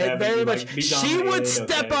get it, Kevin. very You much. like to be She would dominated,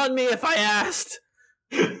 step okay. on me if I asked.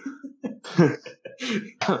 And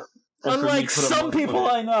for me, Unlike put 'em some on people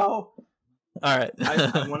foot. I know. All right.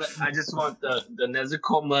 I just want the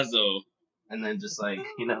Nezuko muzzle, and then just like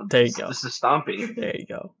There you go. just a stomping. There you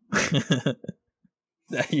go.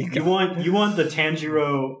 There you You go. want the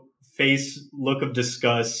Tanjiro face look of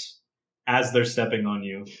disgust as they're stepping on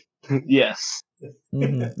you. Yes.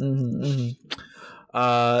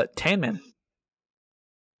 Tanman,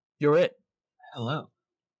 you're it. Hello.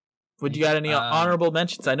 Would you got any honorable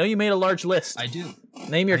mentions? I know you made a large list. I do.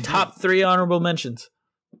 Name your I do. top 3 honorable mentions.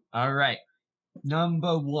 All right.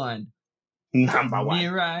 Number 1. Number one.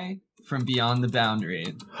 Mirai from Beyond the Boundary.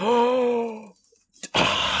 Oh,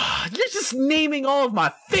 you're just naming all of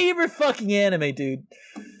my favorite fucking anime, dude.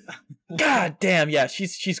 God damn, yeah,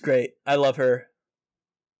 she's great. I love her.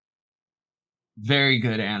 Very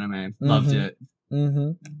good anime. Loved Mhm. it.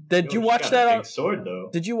 Mm-hmm. Did Yo, you she watch got that a on? big sword though?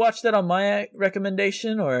 Did you watch that on my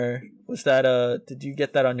recommendation, or was that Did you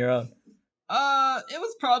get that on your own? It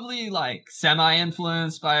was probably like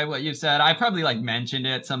semi-influenced by what you said. I probably like mentioned it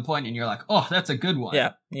at some point, and you're like, "Oh, that's a good one."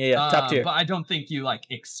 Yeah, top tier. But I don't think you like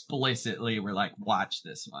explicitly were like, "Watch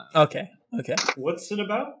this one." Okay. What's it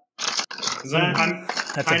about? Because I'm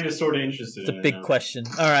That's kind of sort of interested. It's a in it big now. question.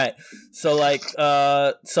 All right. So, like,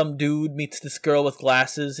 some dude meets this girl with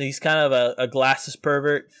glasses. He's kind of a glasses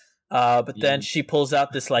pervert. But then Yeah. she pulls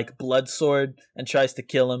out this, like, blood sword and tries to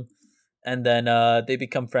kill him. And then they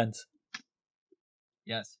become friends.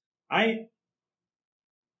 Yes.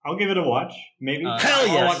 I'll give it a watch. Maybe. Hell I'll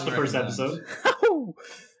yes. watch the first episode.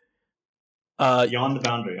 Beyond the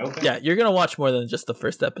Boundary. Okay. Yeah, you're going to watch more than just the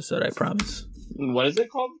first episode, I promise. What is it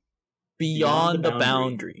called? Beyond the the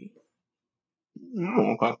Boundary.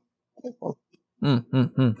 Oh, okay.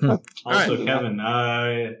 Mm-hmm. Also, Alright.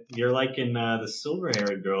 Kevin, you're liking the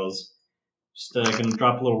silver-haired girls. Just gonna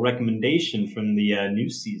drop a little recommendation from the new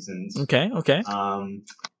seasons. Okay.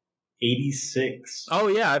 86. Oh,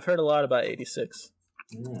 yeah, I've heard a lot about 86.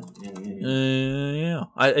 Yeah.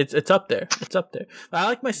 It's up there. It's up there. I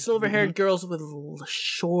like my silver-haired girls with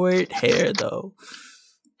short hair, though.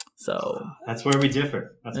 So That's where we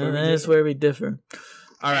differ. That's where that we is differ. where we differ.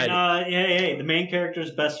 All right. And, hey, the main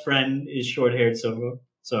character's best friend is short-haired Silver.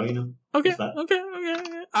 So, Okay. What's that? Okay.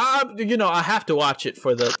 I have to watch it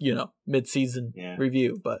for the mid-season Yeah.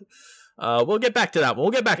 review, but we'll get back to that one.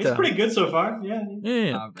 We'll get back to It's that. pretty good so far. Yeah.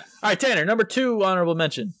 Yeah. All right. All right, Tanner. Number 2 honorable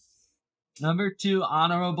mention. Number 2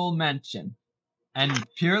 honorable mention, and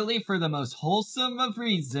purely for the most wholesome of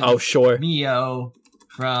reasons. Oh, sure. Mio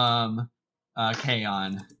from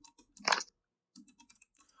K-On!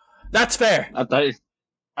 That's fair. I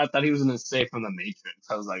thought he was gonna say from the Matrix.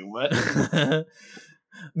 I was like, what?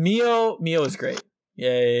 Mio is great.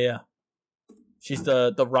 Yeah. She's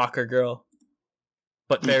the rocker girl,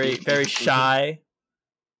 but very very shy.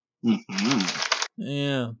 Mhm.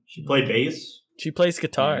 Yeah. She played bass. She plays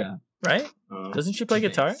guitar, Yeah. right? Doesn't she play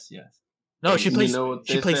guitar? Yes. No, she plays. You know what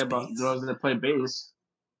She they plays say about bass. girls that play bass?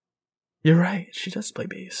 You're right. She does play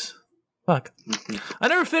bass. Fuck. I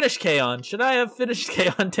never finished K-On! Should I have finished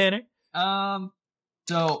K-On!, Tanner?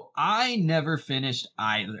 So I never finished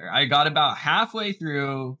either. I got about halfway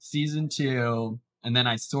through season 2, and then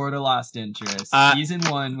I sort of lost interest. Season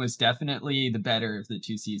 1 was definitely the better of the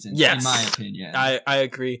 2 seasons, Yes. in my opinion. I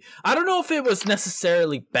agree. I don't know if it was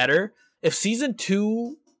necessarily better. If season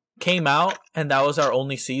 2 came out and that was our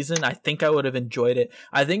only season, I think I would have enjoyed it.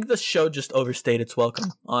 I think the show just overstayed its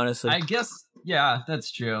welcome, honestly. I guess, yeah,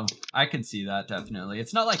 that's true. I can see that, definitely.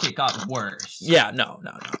 It's not like it got worse. Yeah, no.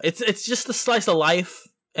 It's just a slice of life,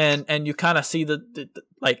 and you kind of see the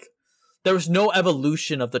like. There was no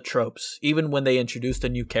evolution of the tropes, even when they introduced a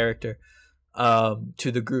new character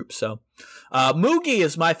to the group. So, Mugi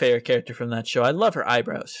is my favorite character from that show. I love her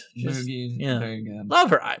eyebrows. Just- Mugi, yeah. very good.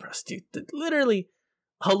 love her eyebrows, dude. Literally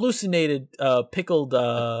hallucinated pickled.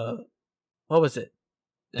 What was it?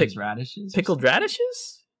 There's radishes? Pickled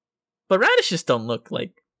radishes? But radishes don't look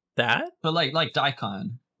like that. But like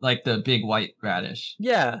daikon, like the big white radish.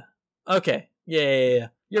 Yeah. Okay. Yeah.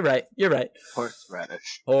 You're right.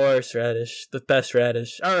 Horseradish. Horseradish, the best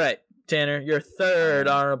radish. All right. Tanner, your third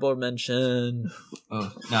honorable mention.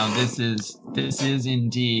 Oh, now this is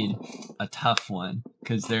indeed a tough one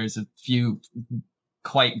because there's a few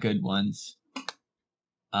quite good ones.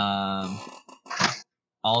 Also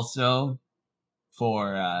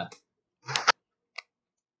for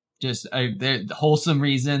just wholesome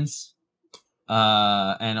reasons,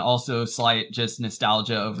 and also slight just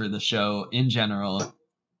nostalgia over the show in general.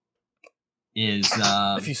 Is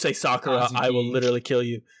if you say Sakura, Kazuki. I will literally kill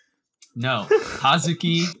you. No,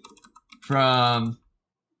 Kazuki from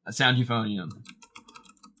Sound Euphonium.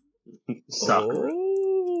 Sakura.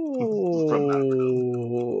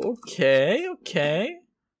 Oh, okay.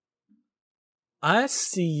 I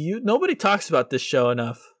see you. Nobody talks about this show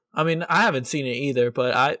enough. I mean, I haven't seen it either,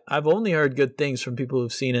 but I've only heard good things from people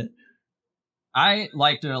who've seen it. I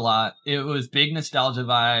liked it a lot. It was big nostalgia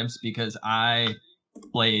vibes because I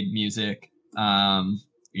played music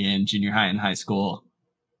in junior high and high school.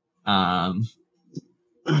 God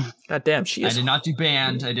damn, she is. I did not do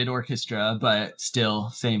band. I did orchestra, but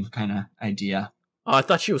still, same kind of idea. Oh, I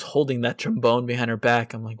thought she was holding that trombone behind her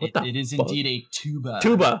back. I'm like, what the It is fuck? indeed a tuba.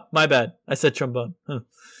 Tuba. My bad. I said trombone. Huh.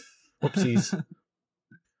 Whoopsies.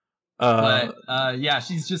 But yeah,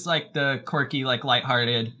 she's just like the quirky, like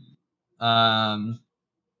lighthearted girl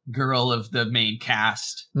of the main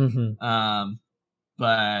cast. Mm-hmm.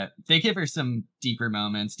 But they give her some deeper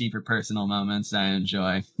personal moments that I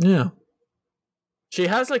enjoy. Yeah. She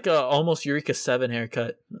has like a almost Eureka 7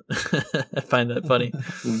 haircut. I find that funny.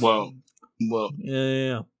 Whoa.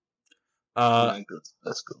 Yeah.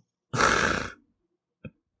 That's cool.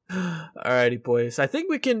 Alrighty, boys. I think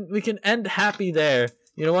we can end happy there.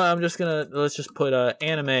 You know what? Let's just put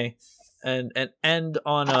anime and end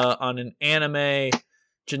on an anime,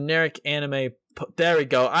 generic anime. There we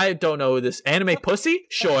go. I don't know who this anime pussy.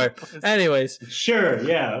 Sure. Anyways, Sure,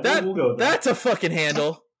 yeah, we'll go with that. That's a fucking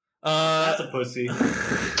handle. That's a pussy.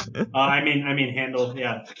 I mean handle.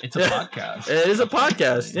 Yeah, It's a podcast. It is a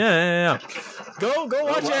podcast. Yeah. Go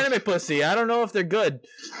watch Anime Pussy. I don't know if they're good,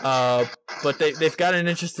 but they've got an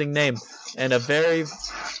interesting name and a very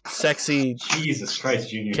sexy Jesus Christ,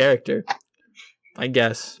 Junior. character, I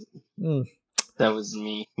guess. That was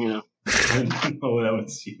me, you know. I know that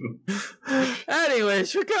was you.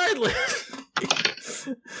 Anyways, regardless,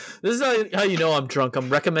 this is how you know I'm drunk. I'm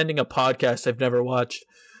recommending a podcast I've never watched.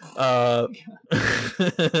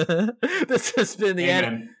 This has been the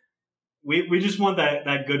end. We just want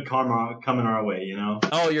that good karma coming our way, you know.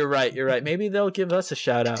 Oh, you're right. Maybe they'll give us a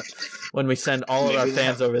shout out when we send all of our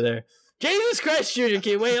fans over there. Jesus Christ, Junior,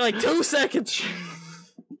 can you wait like 2 seconds?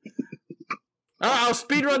 I'll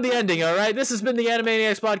speedrun the ending, all right? This has been the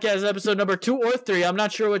Animaniacs Podcast, episode number 2 or 3. I'm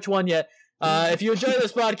not sure which one yet. If you enjoy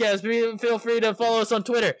this podcast, feel free to follow us on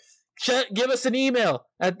Twitter. Give us an email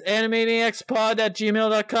at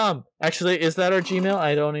animaniacspod@gmail.com. Actually, is that our Gmail?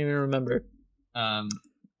 I don't even remember. Did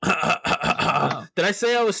I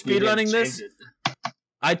say I was speedrunning this?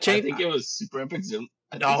 I changed. I think it was Super Epic Zoom.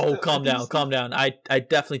 Oh, calm down. I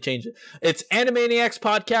definitely changed it. It's Animaniacs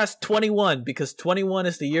Podcast 21 because 21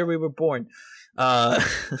 is the year we were born. No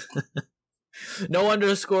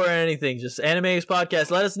underscore or anything. Just Animaniacs Podcast.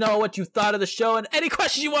 Let us know what you thought of the show and any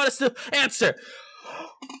questions you want us to answer.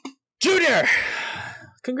 Junior,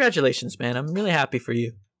 congratulations, man. I'm really happy for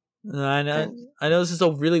you. I know this is a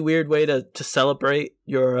really weird way to celebrate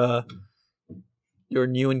your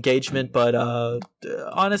new engagement, but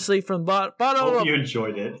honestly, from bottom Hope you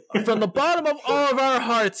enjoyed it. From the bottom of all of our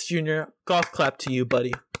hearts, Junior, golf clap to you,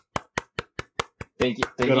 buddy. Thank you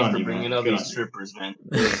for bringing up these strippers, man.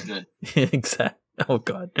 It was good. Exactly. Oh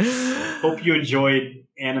God. Hope you enjoyed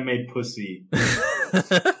Anime Pussy.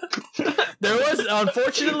 There was,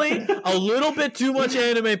 unfortunately, a little bit too much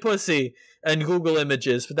Anime Pussy and Google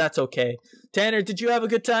Images, but that's okay. Tanner, did you have a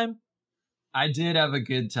good time? I did have a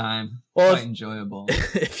good time. Well, quite enjoyable.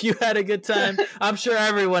 If you had a good time, I'm sure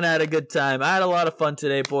everyone had a good time. I had a lot of fun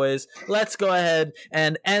today, boys. Let's go ahead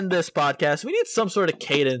and end this podcast. We need some sort of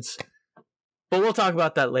cadence, but we'll talk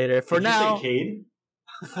about that later. For Did now, you say Cade?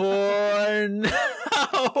 for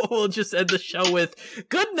now, we'll just end the show with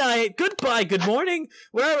good night, goodbye, good morning,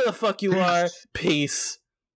 wherever the fuck you are. Peace.